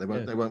 Yeah, they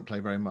won't play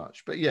very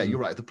much. But yeah, you're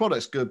right. If the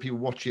product's good, people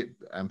watch it,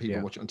 and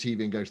people watch it on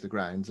TV and go to the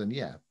grounds, and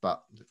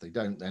but if they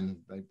don't, then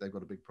they've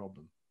got a big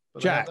problem.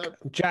 But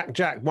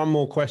Jack, one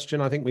more question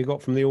I think we got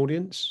from the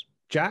audience.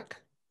 Jack,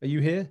 are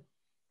you here?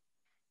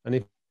 And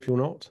if you're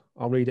not,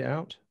 I'll read it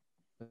out.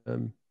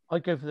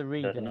 I'd go for the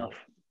reader.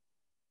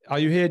 Are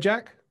you here,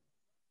 Jack?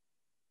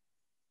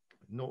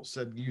 Not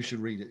said you should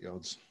read it,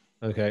 Yods.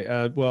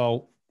 Okay.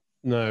 Well,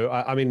 no.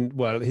 I mean,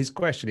 his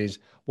question is,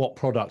 what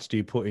products do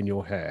you put in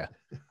your hair?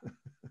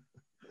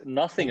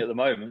 Nothing at the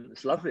moment.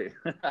 It's lovely.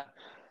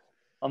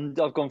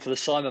 I've gone for the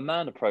Simon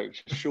Mann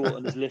approach, short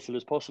and as little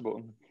as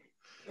possible.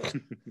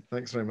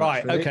 Thanks very much.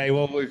 Right. Philly. Okay.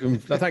 Well, we can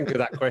thank you for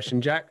that question,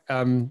 Jack.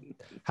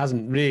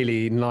 Hasn't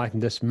really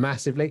enlightened us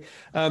massively.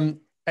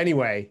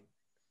 Anyway,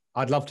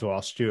 I'd love to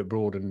ask Stuart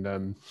Broad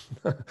and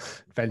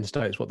Ben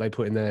Stokes what they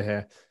put in their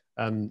hair.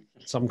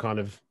 Some kind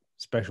of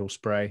special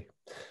spray.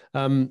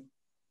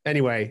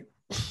 Anyway,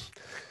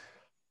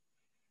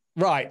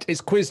 right,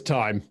 it's quiz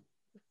time.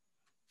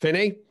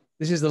 Finny,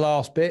 this is the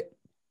last bit.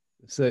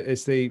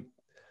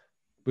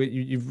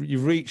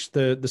 You've reached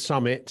the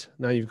summit.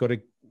 Now you've got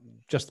to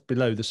just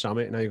below the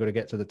summit. Now you've got to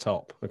get to the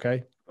top.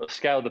 Okay.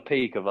 Scale the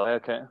peak, have I?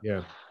 Okay.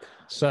 Yeah.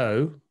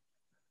 So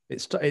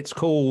it's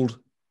called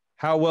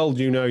How Well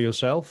Do You Know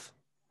Yourself?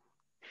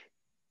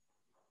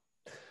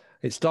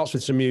 It starts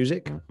with some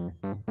music.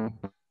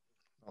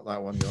 Not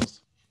that one,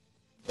 yours.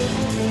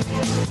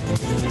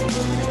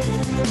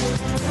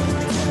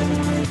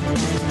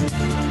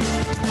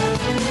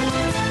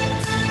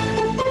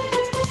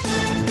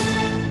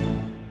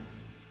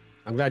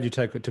 I'm glad you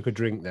took a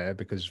drink there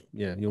because,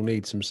 you'll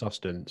need some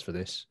sustenance for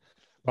this.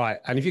 Right.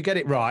 And if you get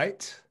it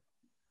right,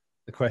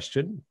 the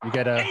question, you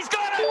get a... He's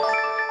got it!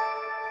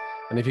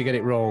 And if you get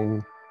it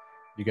wrong,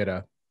 you get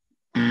a...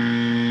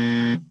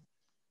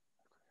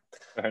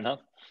 Fair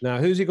enough. Now,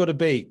 who's he got to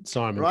beat,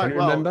 Simon? Right, Can you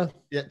well, remember?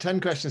 Yeah,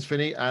 10 questions,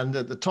 Finney. And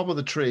at the top of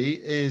the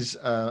tree is,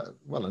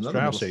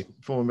 another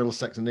former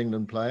Middlesex and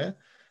England player.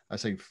 I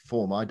say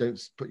former. I don't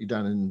put you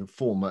down in the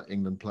former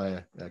England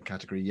player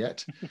category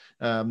yet.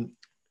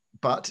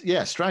 But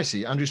yeah,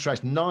 Stricey, Andrew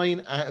Stricey,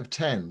 9 out of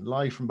 10,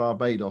 live from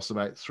Barbados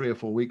about 3 or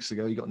 4 weeks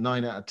ago. He got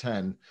 9 out of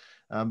 10.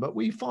 But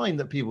we find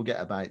that people get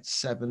about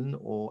 7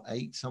 or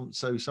 8,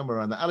 so somewhere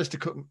around that. Alistair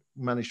Cook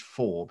managed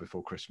 4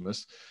 before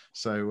Christmas.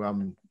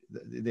 So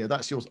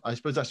that's yours. I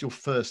suppose that's your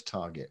first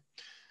target.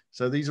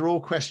 So these are all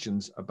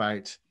questions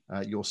about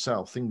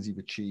yourself, things you've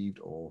achieved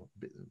or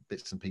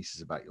bits and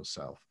pieces about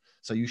yourself.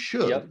 So you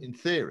should, in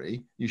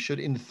theory,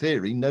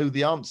 know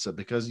the answer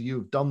because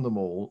you've done them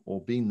all or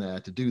been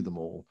there to do them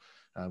all.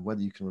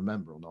 Whether you can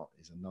remember or not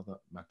is another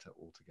matter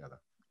altogether.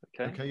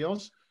 Okay,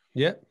 Yoz?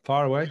 Yeah,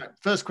 far away.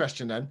 First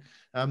question then.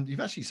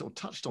 You've actually sort of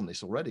touched on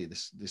this already,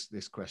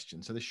 this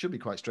question. So this should be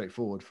quite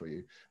straightforward for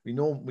you. We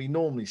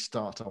normally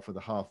start off with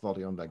a half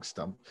volley on leg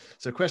stump.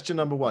 So question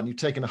number 1, you've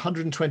taken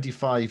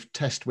 125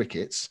 test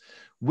wickets.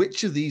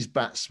 Which of these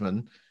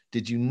batsmen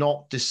did you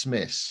not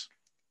dismiss?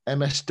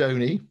 MS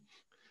Dhoni,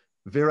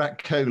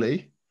 Virat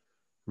Kohli,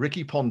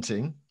 Ricky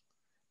Ponting,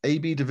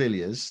 AB de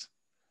Villiers,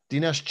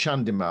 Dinesh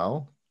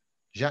Chandimal,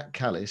 Jacques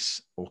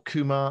Kallis, or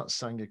Kumar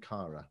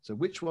Sangakkara. So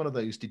which one of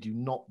those did you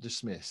not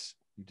dismiss?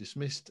 You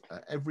dismissed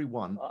every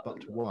one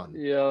but one.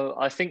 Yeah,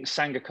 I think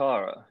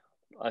Sangakkara.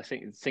 I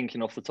think,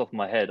 thinking off the top of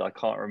my head, I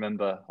can't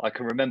remember. I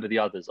can remember the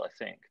others, I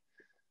think.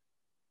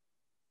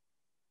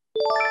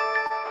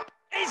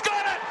 He's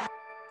got it!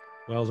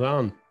 Well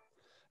done.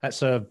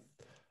 That's a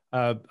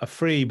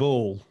free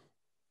ball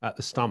at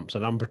the stumps,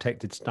 an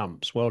unprotected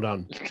stumps. Well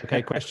done.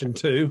 Okay, question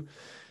 2.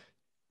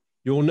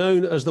 You're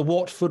known as the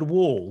Watford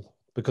Wall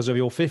because of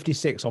your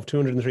 56 off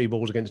 203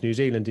 balls against New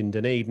Zealand in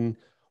Dunedin.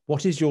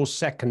 What is your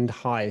second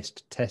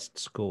highest test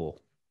score?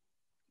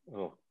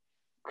 Oh,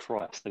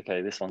 Christ.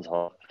 Okay, this one's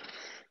hard.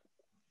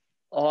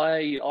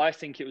 I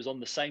think it was on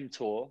the same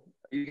tour.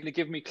 Are you going to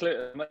give me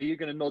clue? Are you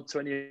going to nod to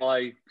any of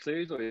my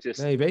clues, or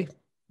just maybe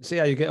see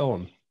how you get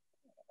on?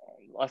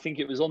 I think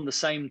it was on the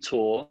same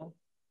tour,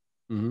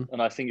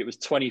 and I think it was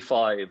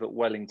 25 at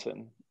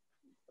Wellington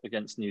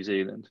against New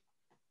Zealand.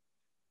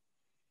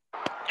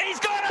 He's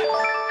got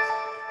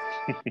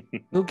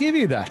it! We'll give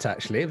you that.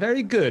 Actually,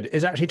 very good.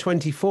 It's actually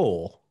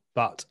 24,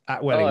 but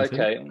at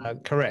Wellington. Oh, okay.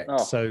 Correct.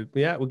 Oh. So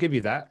yeah, we'll give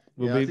you that.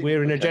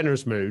 We're in a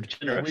generous mood.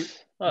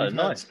 Generous.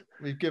 Nice.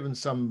 We've given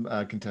some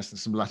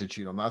contestants some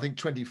latitude on that. I think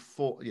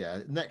 24. Yeah,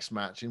 next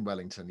match in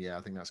Wellington. Yeah,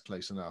 I think that's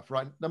close enough.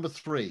 Right, number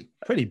 3.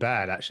 Pretty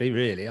bad, actually.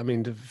 Really. I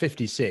mean,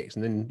 56,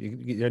 and then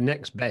your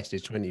next best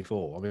is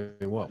 24. I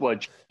mean, what? Well,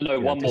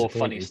 one more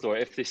funny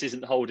story. If this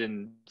isn't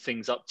holding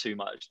things up too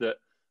much, that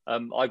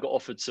I got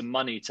offered some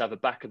money to have a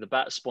back of the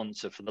bat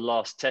sponsor for the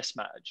last Test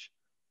match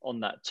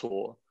on that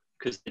tour,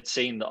 because they'd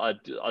seen that I'd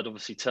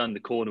obviously turned the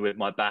corner with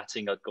my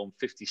batting. I'd gone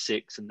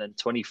 56 and then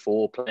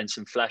 24, playing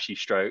some flashy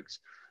strokes.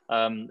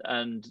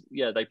 And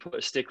yeah, they put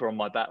a sticker on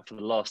my bat for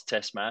the last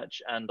Test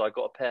match, and I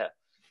got a pair.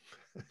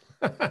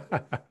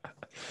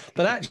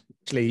 But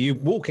actually, you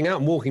walking out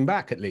and walking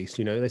back, at least,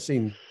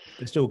 they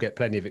still get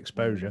plenty of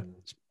exposure.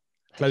 It's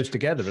close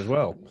together as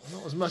well.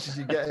 Not as much as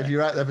you get if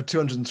you're out there for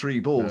 203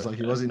 balls, like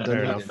he was in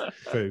Dunedin.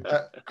 True.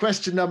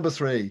 Question number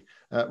 3.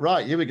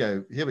 Right, here we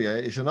go.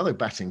 It's another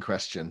batting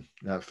question,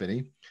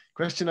 Finney.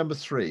 Question number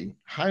 3.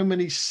 How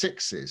many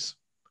sixes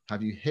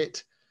have you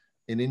hit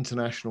in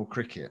international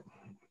cricket?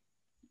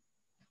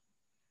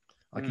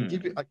 I can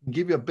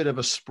give you a bit of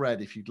a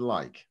spread if you'd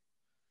like.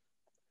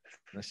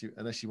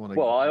 Unless you want to.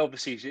 Well, I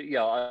obviously,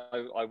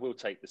 I will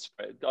take the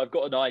spread. I've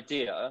got an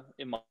idea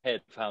in my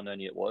head of how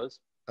many it was.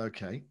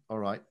 Okay, all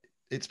right.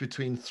 It's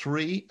between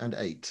 3 and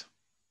 8.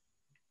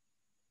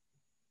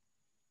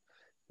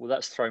 Well,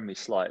 that's thrown me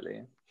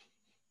slightly.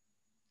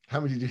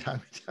 What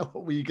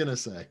were you going to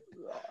say?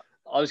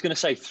 I was going to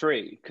say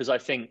 3 because I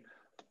think,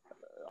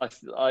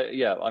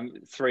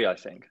 I'm 3. I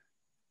think.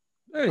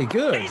 Very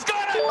good. He's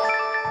got it!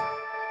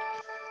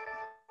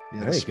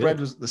 Yeah,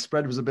 the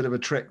spread was a bit of a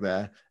trick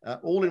there.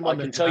 All in one.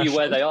 I can tell you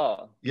where they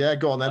are. Yeah,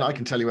 go on then. I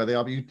can tell you where they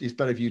are, but it's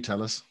better if you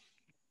tell us.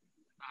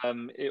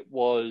 It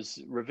was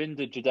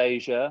Ravinder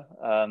Jadeja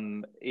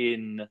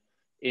in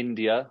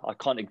India. I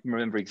can't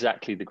remember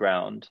exactly the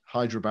ground.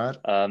 Hyderabad.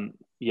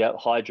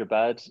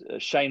 Hyderabad.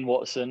 Shane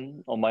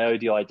Watson on my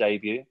ODI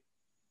debut,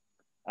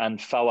 and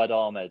Fawad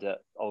Ahmed at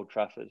Old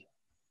Trafford.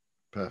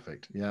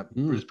 Perfect. Yeah,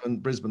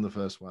 Brisbane, the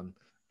first one.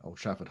 Old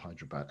Trafford,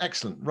 Hyderabad.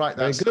 Excellent. Right,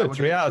 that's good.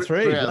 3 out of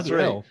 3. 3 out of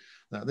 3.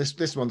 Now,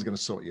 this one's going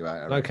to sort you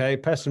out. Okay,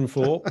 Peston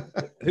 4.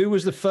 Who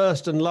was the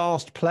first and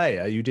last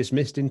player you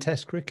dismissed in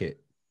Test cricket?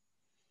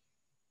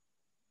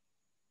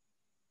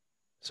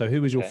 So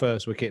who was your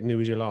first wicket and who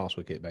was your last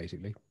wicket,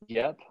 basically?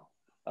 Yep.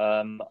 I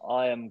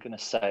am going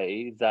to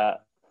say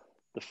that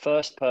the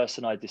first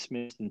person I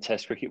dismissed in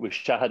Test cricket was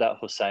Shahadat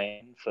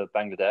Hussain for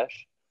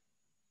Bangladesh.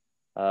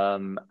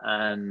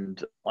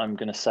 And I'm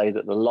going to say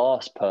that the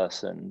last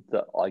person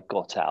that I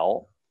got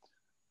out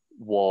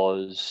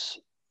was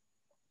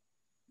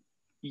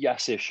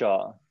Yasir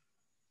Shah.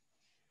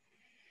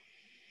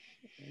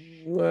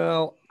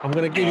 Well, I'm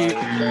going to give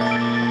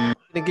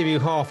you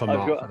half a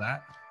mark for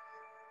that.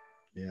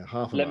 Yeah,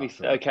 half a Let mark.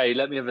 me. Okay,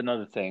 let me have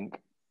another think.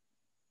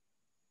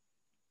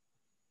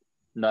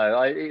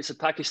 No, it's a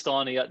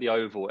Pakistani at the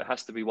Oval. It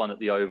has to be one at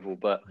the Oval.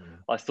 But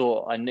I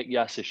thought I nicked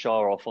Yasser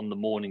Shah off on the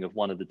morning of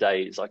one of the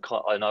days. I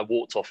can't, and I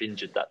walked off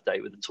injured that day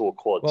with a tore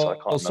quad. Well, so I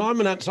can't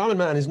remember. Simon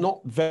Mann is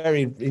not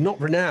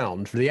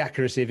renowned for the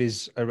accuracy of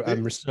his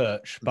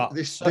research, but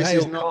this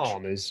is not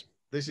Khan is.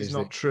 This is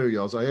not true,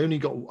 Yoz. I only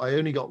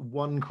got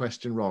one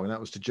question wrong, and that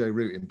was to Joe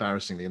Root,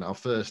 embarrassingly, in our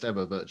first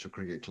ever virtual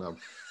cricket club.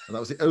 And that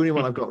was the only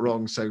one I've got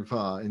wrong so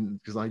far,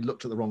 because I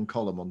looked at the wrong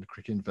column on the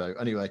Cricinfo.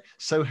 Anyway,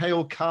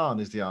 Sohail Khan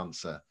is the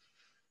answer.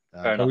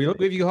 So we'll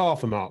give you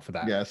half a mark for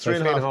that. Yeah, three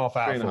and a half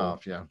out of 4.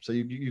 Yeah. So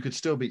you could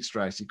still beat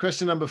Straussy.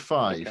 Question number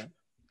 5. Okay.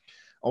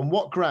 On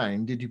what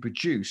ground did you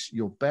produce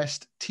your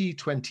best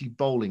T20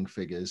 bowling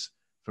figures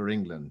for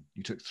England?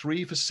 You took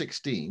 3 for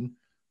 16,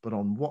 but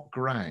on what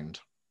ground?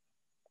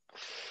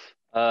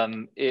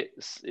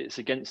 It's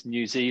against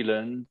New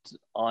Zealand.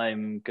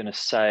 I'm going to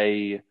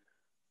say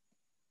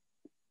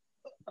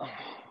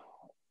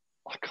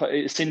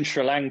it's in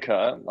Sri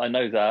Lanka. I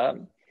know that.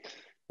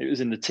 It was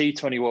in the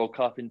T20 World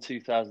Cup in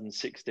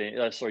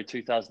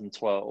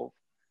 2012.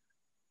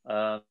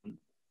 I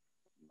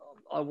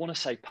want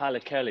to say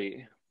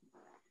Palakeli.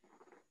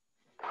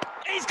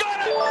 He's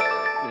got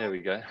it! There we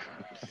go.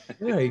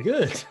 Very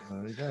good.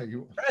 There we go.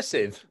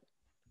 Impressive.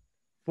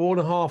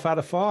 4.5 out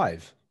of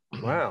 5.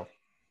 Wow.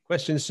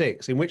 Question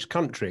 6. In which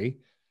country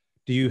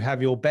do you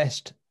have your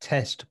best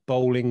test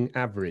bowling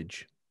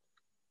average?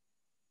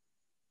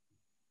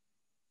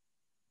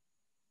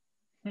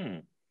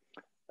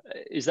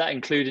 Is that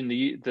including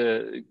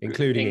the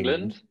including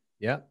England?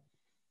 Yeah.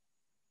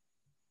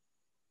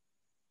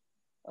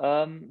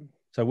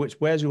 So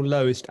where's your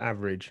lowest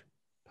average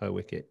per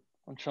wicket?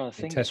 I'm trying to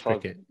think. Test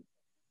cricket.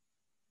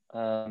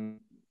 I'm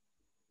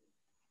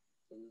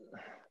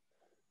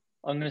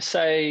going to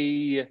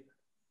say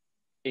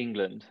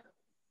England.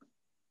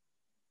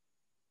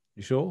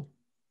 You sure?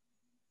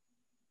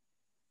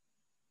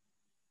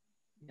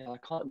 Yeah, I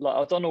can't.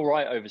 I've done all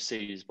right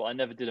overseas, but I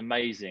never did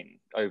amazing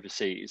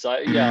overseas.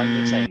 I'm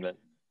going to say England.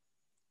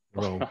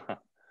 Wrong.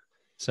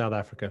 South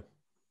Africa.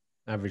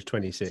 Average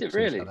 26. Is it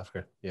really? South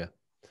Africa. Yeah.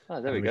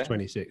 Oh, there we Average go.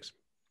 26.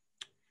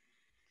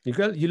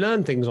 You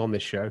learn things on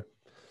this show.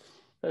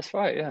 That's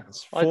right. Yeah,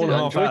 I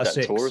enjoyed that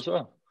 6. Tour as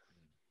well.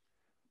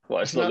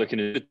 Well, it's not looking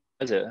good,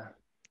 is it?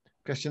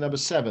 Question number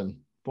 7.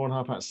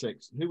 4.5 out of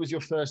 6. Who was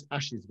your first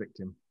Ashes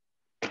victim?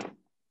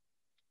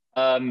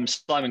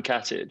 Simon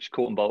Cattage,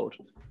 caught and bowled.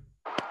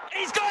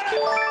 He's got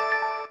it!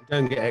 You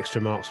don't get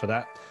extra marks for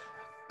that.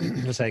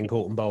 For saying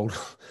caught and bowled.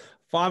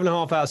 5.5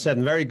 out of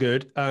 7. Very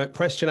good.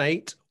 Question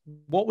 8.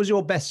 What was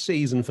your best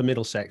season for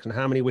Middlesex and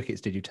how many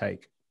wickets did you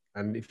take?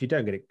 And if you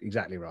don't get it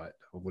exactly right,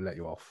 we'll let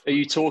you off. Are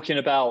you talking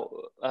about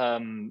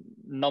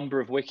number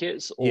of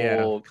wickets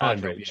or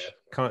average?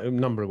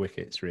 Number of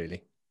wickets,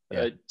 really.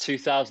 Yeah.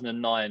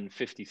 2009,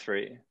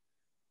 53.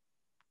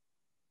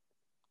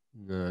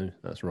 No,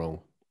 that's wrong.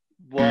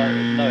 Well,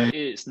 no,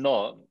 it's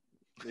not.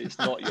 It's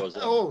not yours.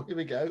 Oh, here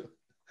we go.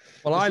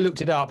 Well, I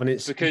looked it up and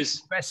it's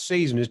because best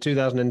season is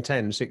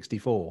 2010,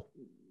 64.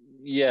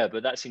 Yeah,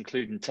 but that's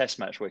including test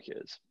match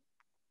wickets.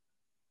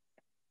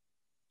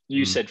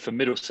 You said for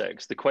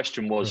Middlesex. The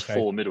question was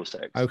for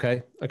Middlesex.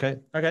 Okay.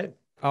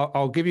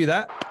 I'll give you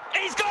that.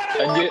 He's got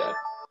it! And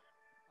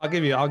I'll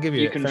give you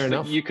it. Fair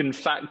enough. You can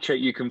fact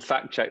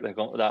check that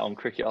on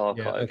Cricket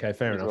Archive. Yeah, okay,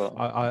 fair enough.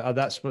 Well.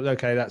 That's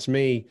okay. That's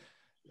me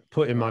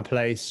put in my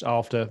place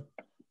after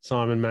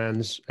Simon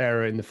Mann's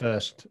error in the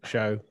first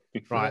show.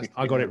 Right,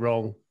 I got it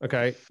wrong.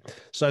 Okay,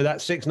 so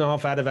that's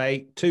 6.5 out of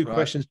 8. 2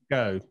 questions to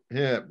go.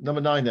 Yeah,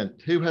 number 9 then.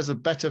 Who has a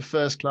better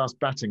first-class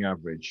batting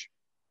average?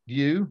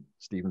 You,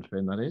 Stephen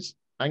Finn, that is,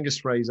 Angus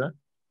Fraser,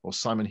 or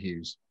Simon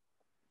Hughes?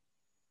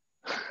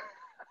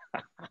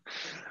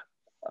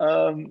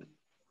 I'm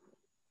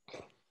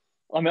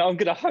going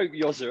to hope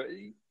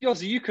Yozza,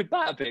 you could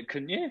bat a bit,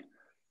 couldn't you?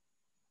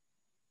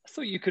 I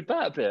thought you could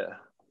bat a bit.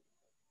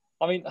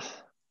 I mean, you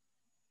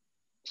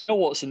know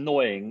what's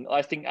annoying?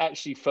 I think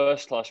actually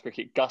first-class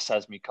cricket, Gus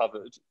has me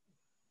covered.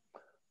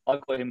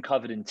 I've got him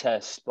covered in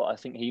tests, but I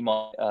think he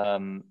might...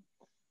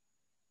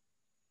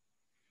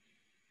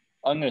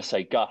 I'm going to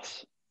say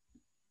Gus.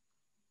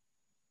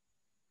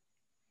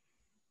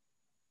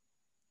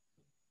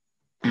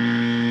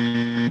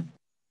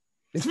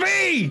 It's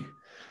me!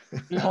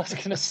 I was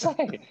going to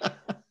say.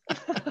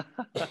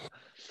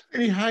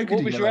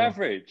 What was your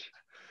average?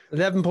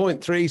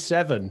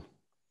 11.37.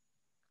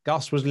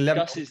 Gus was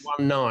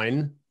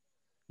 11.19.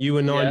 You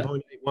were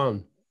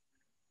 9.81.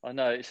 I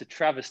know. It's a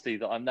travesty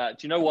that I'm that.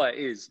 Do you know why it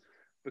is?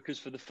 Because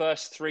for the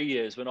first 3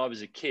 years when I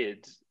was a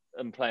kid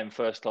and playing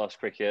first-class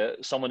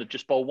cricket, someone would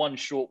just bowl one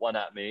short one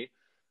at me.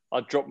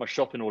 I'd drop my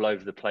shopping all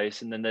over the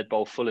place and then they'd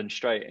bowl full and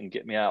straight and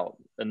get me out.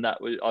 And I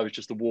was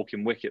just a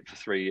walking wicket for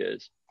 3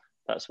 years.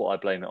 That's what I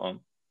blame it on.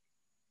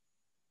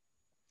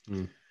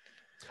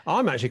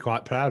 I'm actually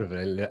quite proud of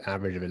an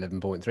average of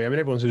 11.3. I mean,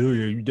 everyone says, oh,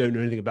 you don't know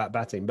anything about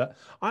batting. But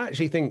I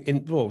actually think,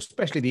 well,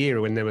 especially the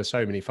era when there were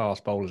so many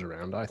fast bowlers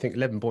around, I think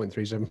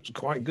 11.37 was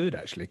quite good,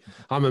 actually.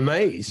 I'm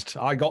amazed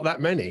I got that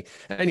many.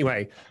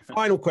 Anyway,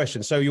 final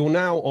question. So you're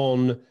now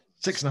on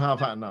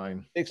 6.5 out of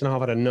 9.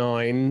 6.5 out of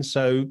 9.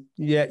 So,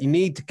 yeah, you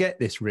need to get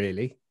this,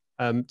 really,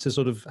 to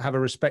sort of have a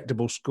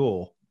respectable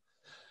score.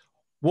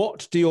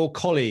 What do your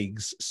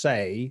colleagues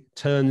say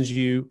turns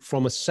you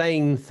from a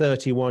sane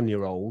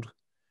 31-year-old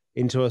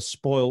into a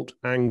spoilt,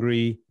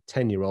 angry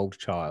 10-year-old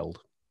child?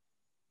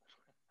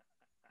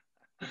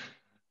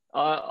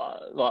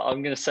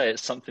 I'm going to say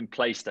it's something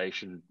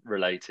PlayStation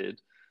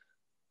related.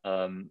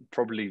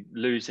 Probably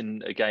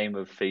losing a game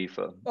of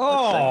FIFA.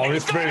 Oh,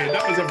 it's brilliant.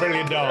 That was a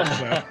brilliant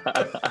answer.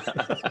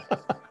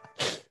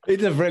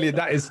 It's a brilliant.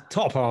 That is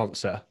top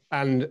answer.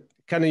 And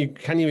can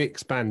you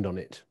expand on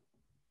it?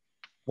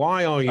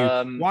 Why are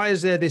you? Why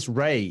is there this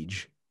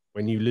rage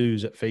when you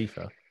lose at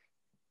FIFA?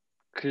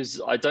 Because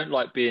I don't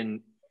like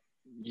being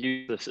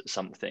useless at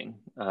something,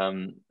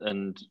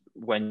 and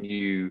when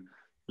you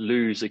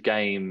lose a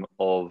game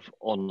of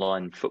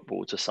online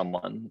football to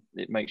someone,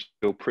 it makes you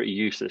feel pretty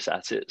useless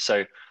at it.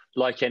 So,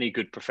 like any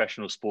good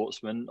professional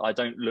sportsman, I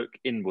don't look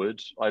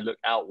inward, I look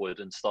outward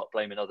and start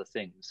blaming other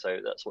things. So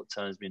that's what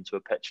turns me into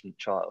a petulant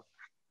child.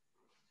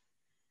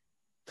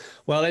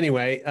 Well,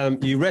 anyway,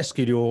 you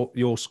rescued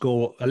your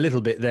score a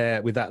little bit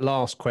there with that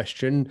last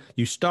question.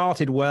 You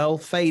started well,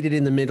 faded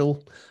in the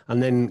middle,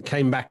 and then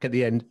came back at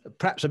the end.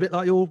 Perhaps a bit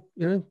like your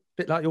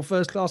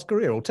first class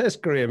career or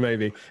test career,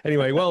 maybe.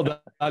 Anyway, well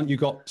done. You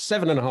got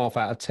 7.5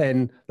 out of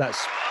 10.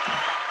 That's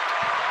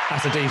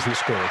a decent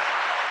score.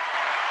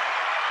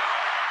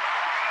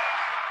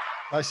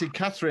 I see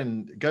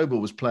Catherine Goebel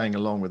was playing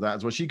along with that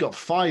as well. She got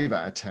 5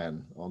 out of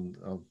 10 on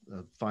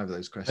 5 of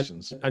those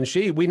questions. And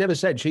we never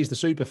said she's the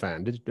super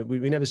fan.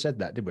 We never said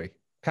that, did we?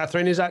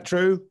 Catherine, is that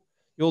true?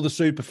 You're the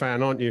super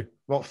fan, aren't you?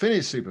 What,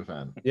 Finney's super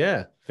fan?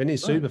 Yeah,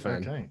 Finney's super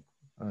fan.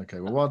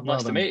 Okay. Well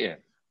nice to meet you.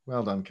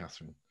 Well done,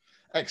 Catherine.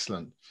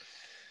 Excellent.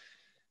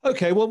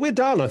 Okay, well, we're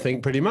done, I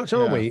think, pretty much,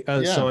 aren't we,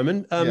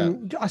 Simon?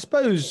 I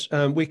suppose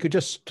we could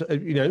just,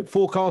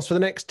 forecast for the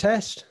next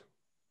test.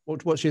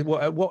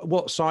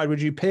 What side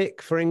would you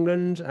pick for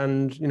England,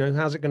 and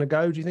how's it going to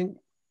go? Do you think?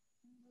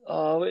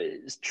 Oh,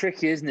 it's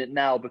tricky, isn't it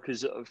now?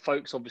 Because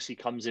folks obviously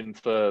comes in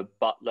for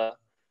Butler.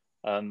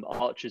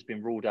 Archer's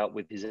been ruled out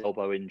with his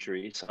elbow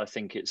injury, so I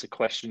think it's a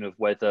question of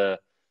whether.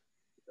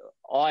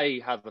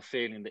 I have a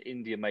feeling that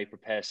India may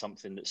prepare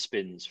something that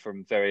spins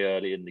from very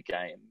early in the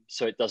game,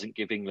 so it doesn't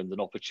give England an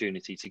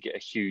opportunity to get a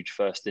huge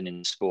first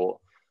innings score.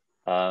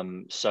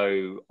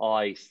 So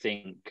I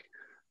think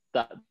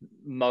that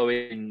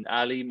Moeen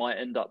Ali might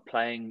end up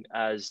playing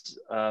as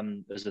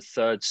a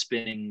third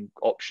spinning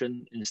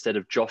option instead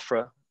of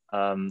Jofra.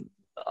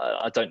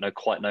 I don't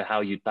quite know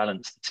how you'd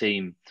balance the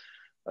team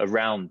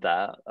around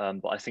that,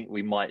 but I think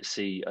we might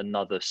see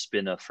another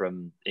spinner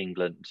from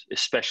England,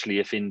 especially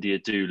if India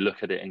do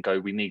look at it and go,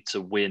 we need to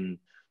win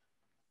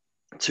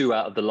 2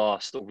 out of the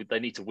last, or they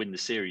need to win the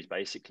series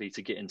basically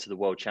to get into the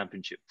World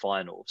Championship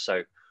final.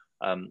 So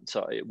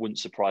it wouldn't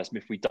surprise me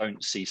if we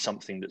don't see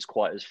something that's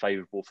quite as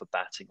favourable for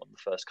batting on the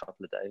first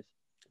couple of days.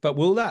 But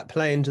will that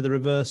play into the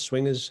reverse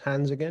swingers'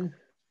 hands again?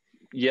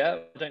 Yeah,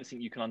 I don't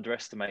think you can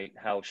underestimate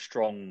how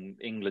strong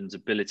England's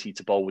ability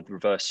to bowl with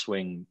reverse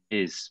swing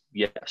is.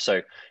 Yeah,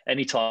 so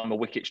anytime a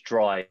wicket's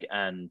dry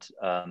and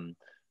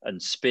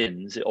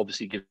spins, it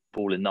obviously gives the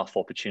ball enough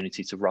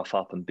opportunity to rough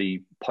up and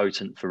be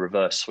potent for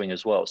reverse swing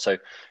as well. So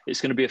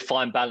it's going to be a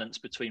fine balance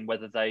between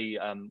whether they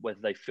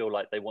feel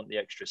like they want the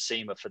extra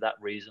seamer for that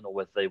reason, or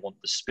whether they want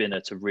the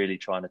spinner to really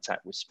try and attack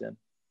with spin.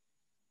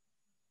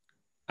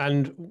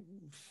 And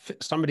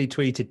somebody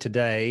tweeted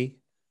today,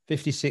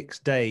 56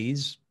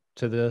 days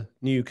to the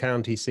new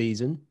county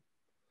season.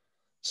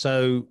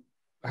 So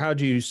how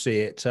do you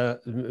see it?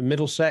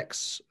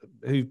 Middlesex,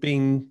 who've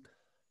been,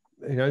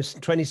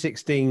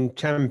 2016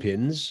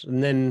 champions,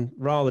 and then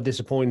rather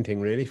disappointing,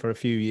 really, for a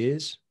few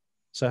years.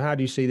 So how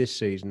do you see this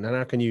season, and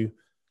how can you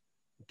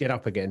get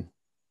up again?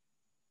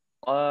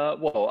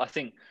 Well, I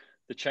think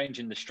the change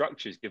in the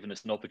structure has given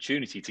us an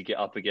opportunity to get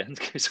up again,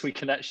 because we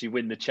can actually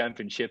win the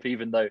championship,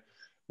 even though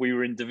we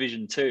were in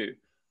Division 2.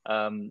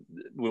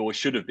 We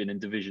should have been in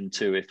Division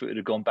 2 if it would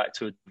have gone back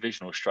to a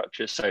divisional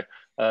structure. So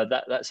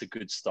that's a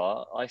good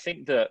start. I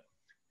think that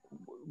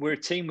we're a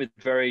team with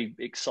a very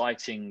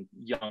exciting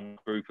young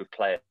group of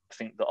players. I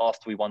think that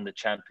after we won the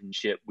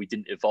championship, we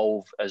didn't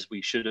evolve as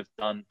we should have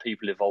done.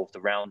 People evolved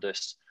around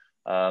us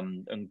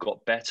and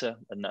got better.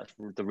 And that's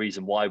the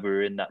reason why we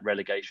were in that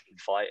relegation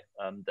fight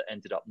that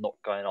ended up not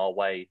going our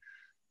way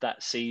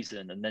that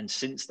season. And then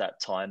since that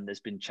time, there's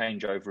been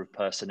changeover of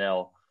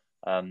personnel.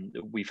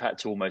 We've had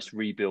to almost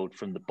rebuild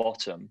from the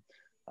bottom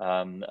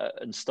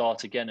and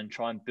start again and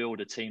try and build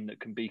a team that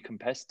can be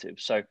competitive.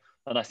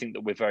 And I think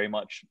that we're very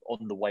much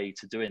on the way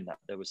to doing that.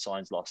 There were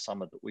signs last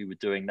summer that we were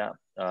doing that.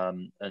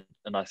 And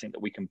I think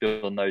that we can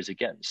build on those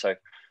again. So,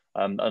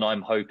 and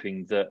I'm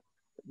hoping that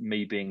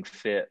me being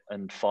fit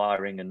and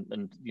firing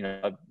and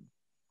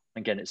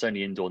again, it's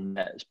only indoor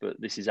nets, but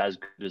this is as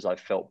good as I've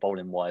felt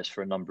bowling wise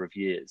for a number of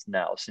years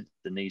now since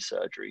the knee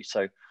surgery.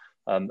 So,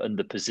 and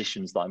the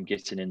positions that I'm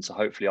getting in, so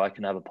hopefully I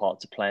can have a part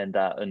to play in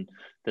that. And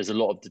there's a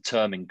lot of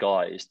determined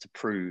guys to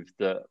prove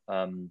that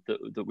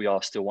that we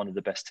are still one of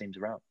the best teams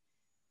around.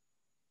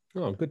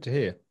 Oh, good to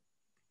hear.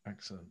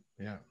 Excellent.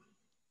 Yeah.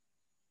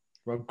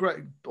 Well, great.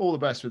 All the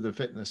best with the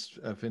fitness,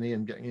 Finney,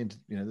 and getting into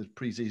the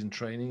pre-season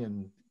training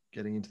and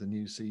getting into the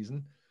new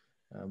season.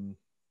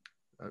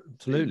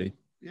 Absolutely.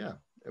 Yeah.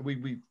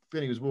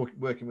 Finney was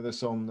working with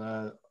us on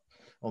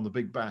the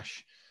Big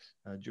Bash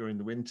during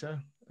the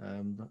winter.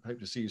 Hope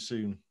to see you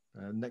soon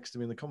next to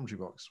me in the commentary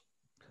box.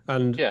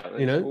 And yeah,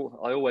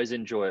 I always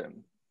enjoy it.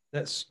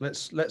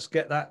 Let's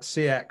get that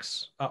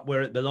CX up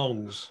where it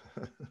belongs.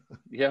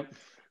 Yeah,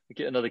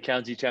 get another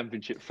county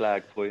championship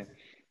flag for you.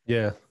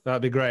 Yeah,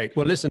 that'd be great.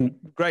 Well, listen,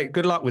 great.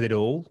 Good luck with it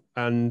all,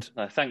 and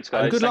thanks,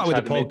 guys. And good luck Thanks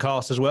with the for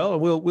podcast as well.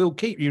 And we'll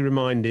keep you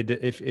reminded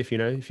if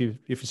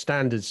your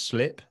standards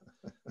slip.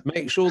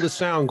 Make sure the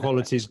sound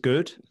quality is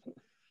good.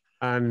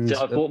 And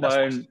I bought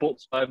my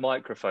own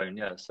microphone.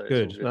 Yeah, so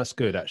good. That's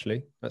good,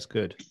 actually. That's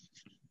good.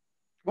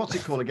 What's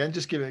it called again?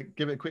 Just give it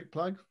a quick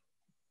plug.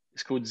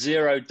 It's called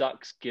Zero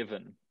Ducks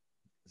Given.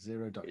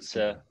 Zero Ducks.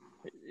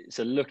 It's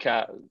a look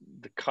at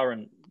the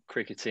current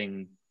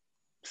cricketing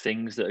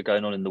things that are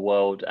going on in the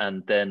world,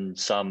 and then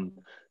some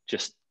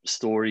just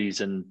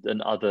stories and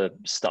other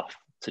stuff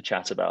to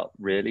chat about,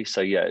 really.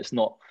 So yeah, it's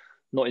not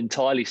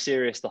entirely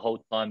serious the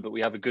whole time, but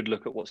we have a good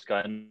look at what's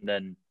going on and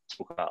then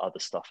talk about other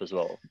stuff as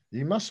well.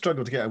 You must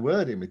struggle to get a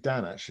word in with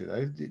Dan, actually,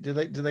 though.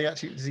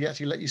 Does he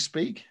actually let you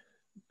speak?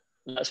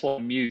 That's why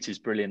mute is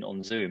brilliant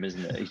on Zoom,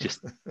 isn't it? He's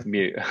just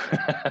mute.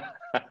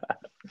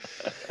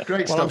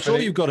 Great well, stuff. I'm sure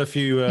you've got a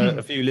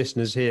few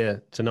listeners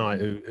here tonight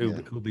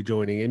who'll be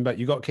joining in, but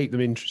you've got to keep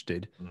them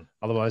interested.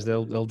 Otherwise,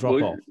 they'll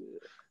drop off.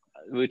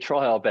 We'll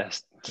try our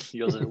best.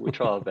 We'll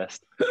try our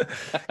best.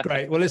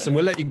 Great. Well, listen,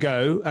 we'll let you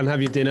go and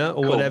have your dinner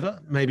or whatever.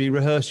 Maybe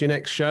rehearse your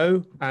next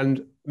show.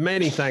 And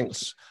many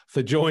thanks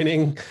for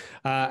joining.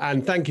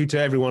 And thank you to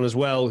everyone as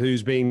well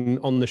who's been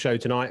on the show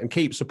tonight. And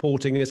keep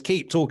supporting us.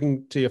 Keep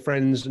talking to your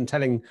friends and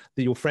telling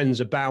your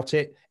friends about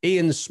it.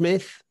 Ian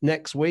Smith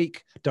next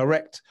week,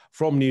 direct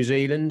from New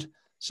Zealand.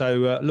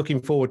 So looking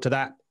forward to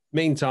that.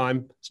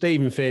 Meantime,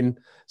 Steve and Finn,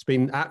 it's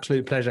been an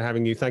absolute pleasure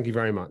having you. Thank you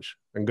very much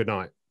and good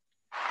night.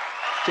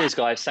 Cheers,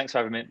 guys. Thanks for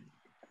having me.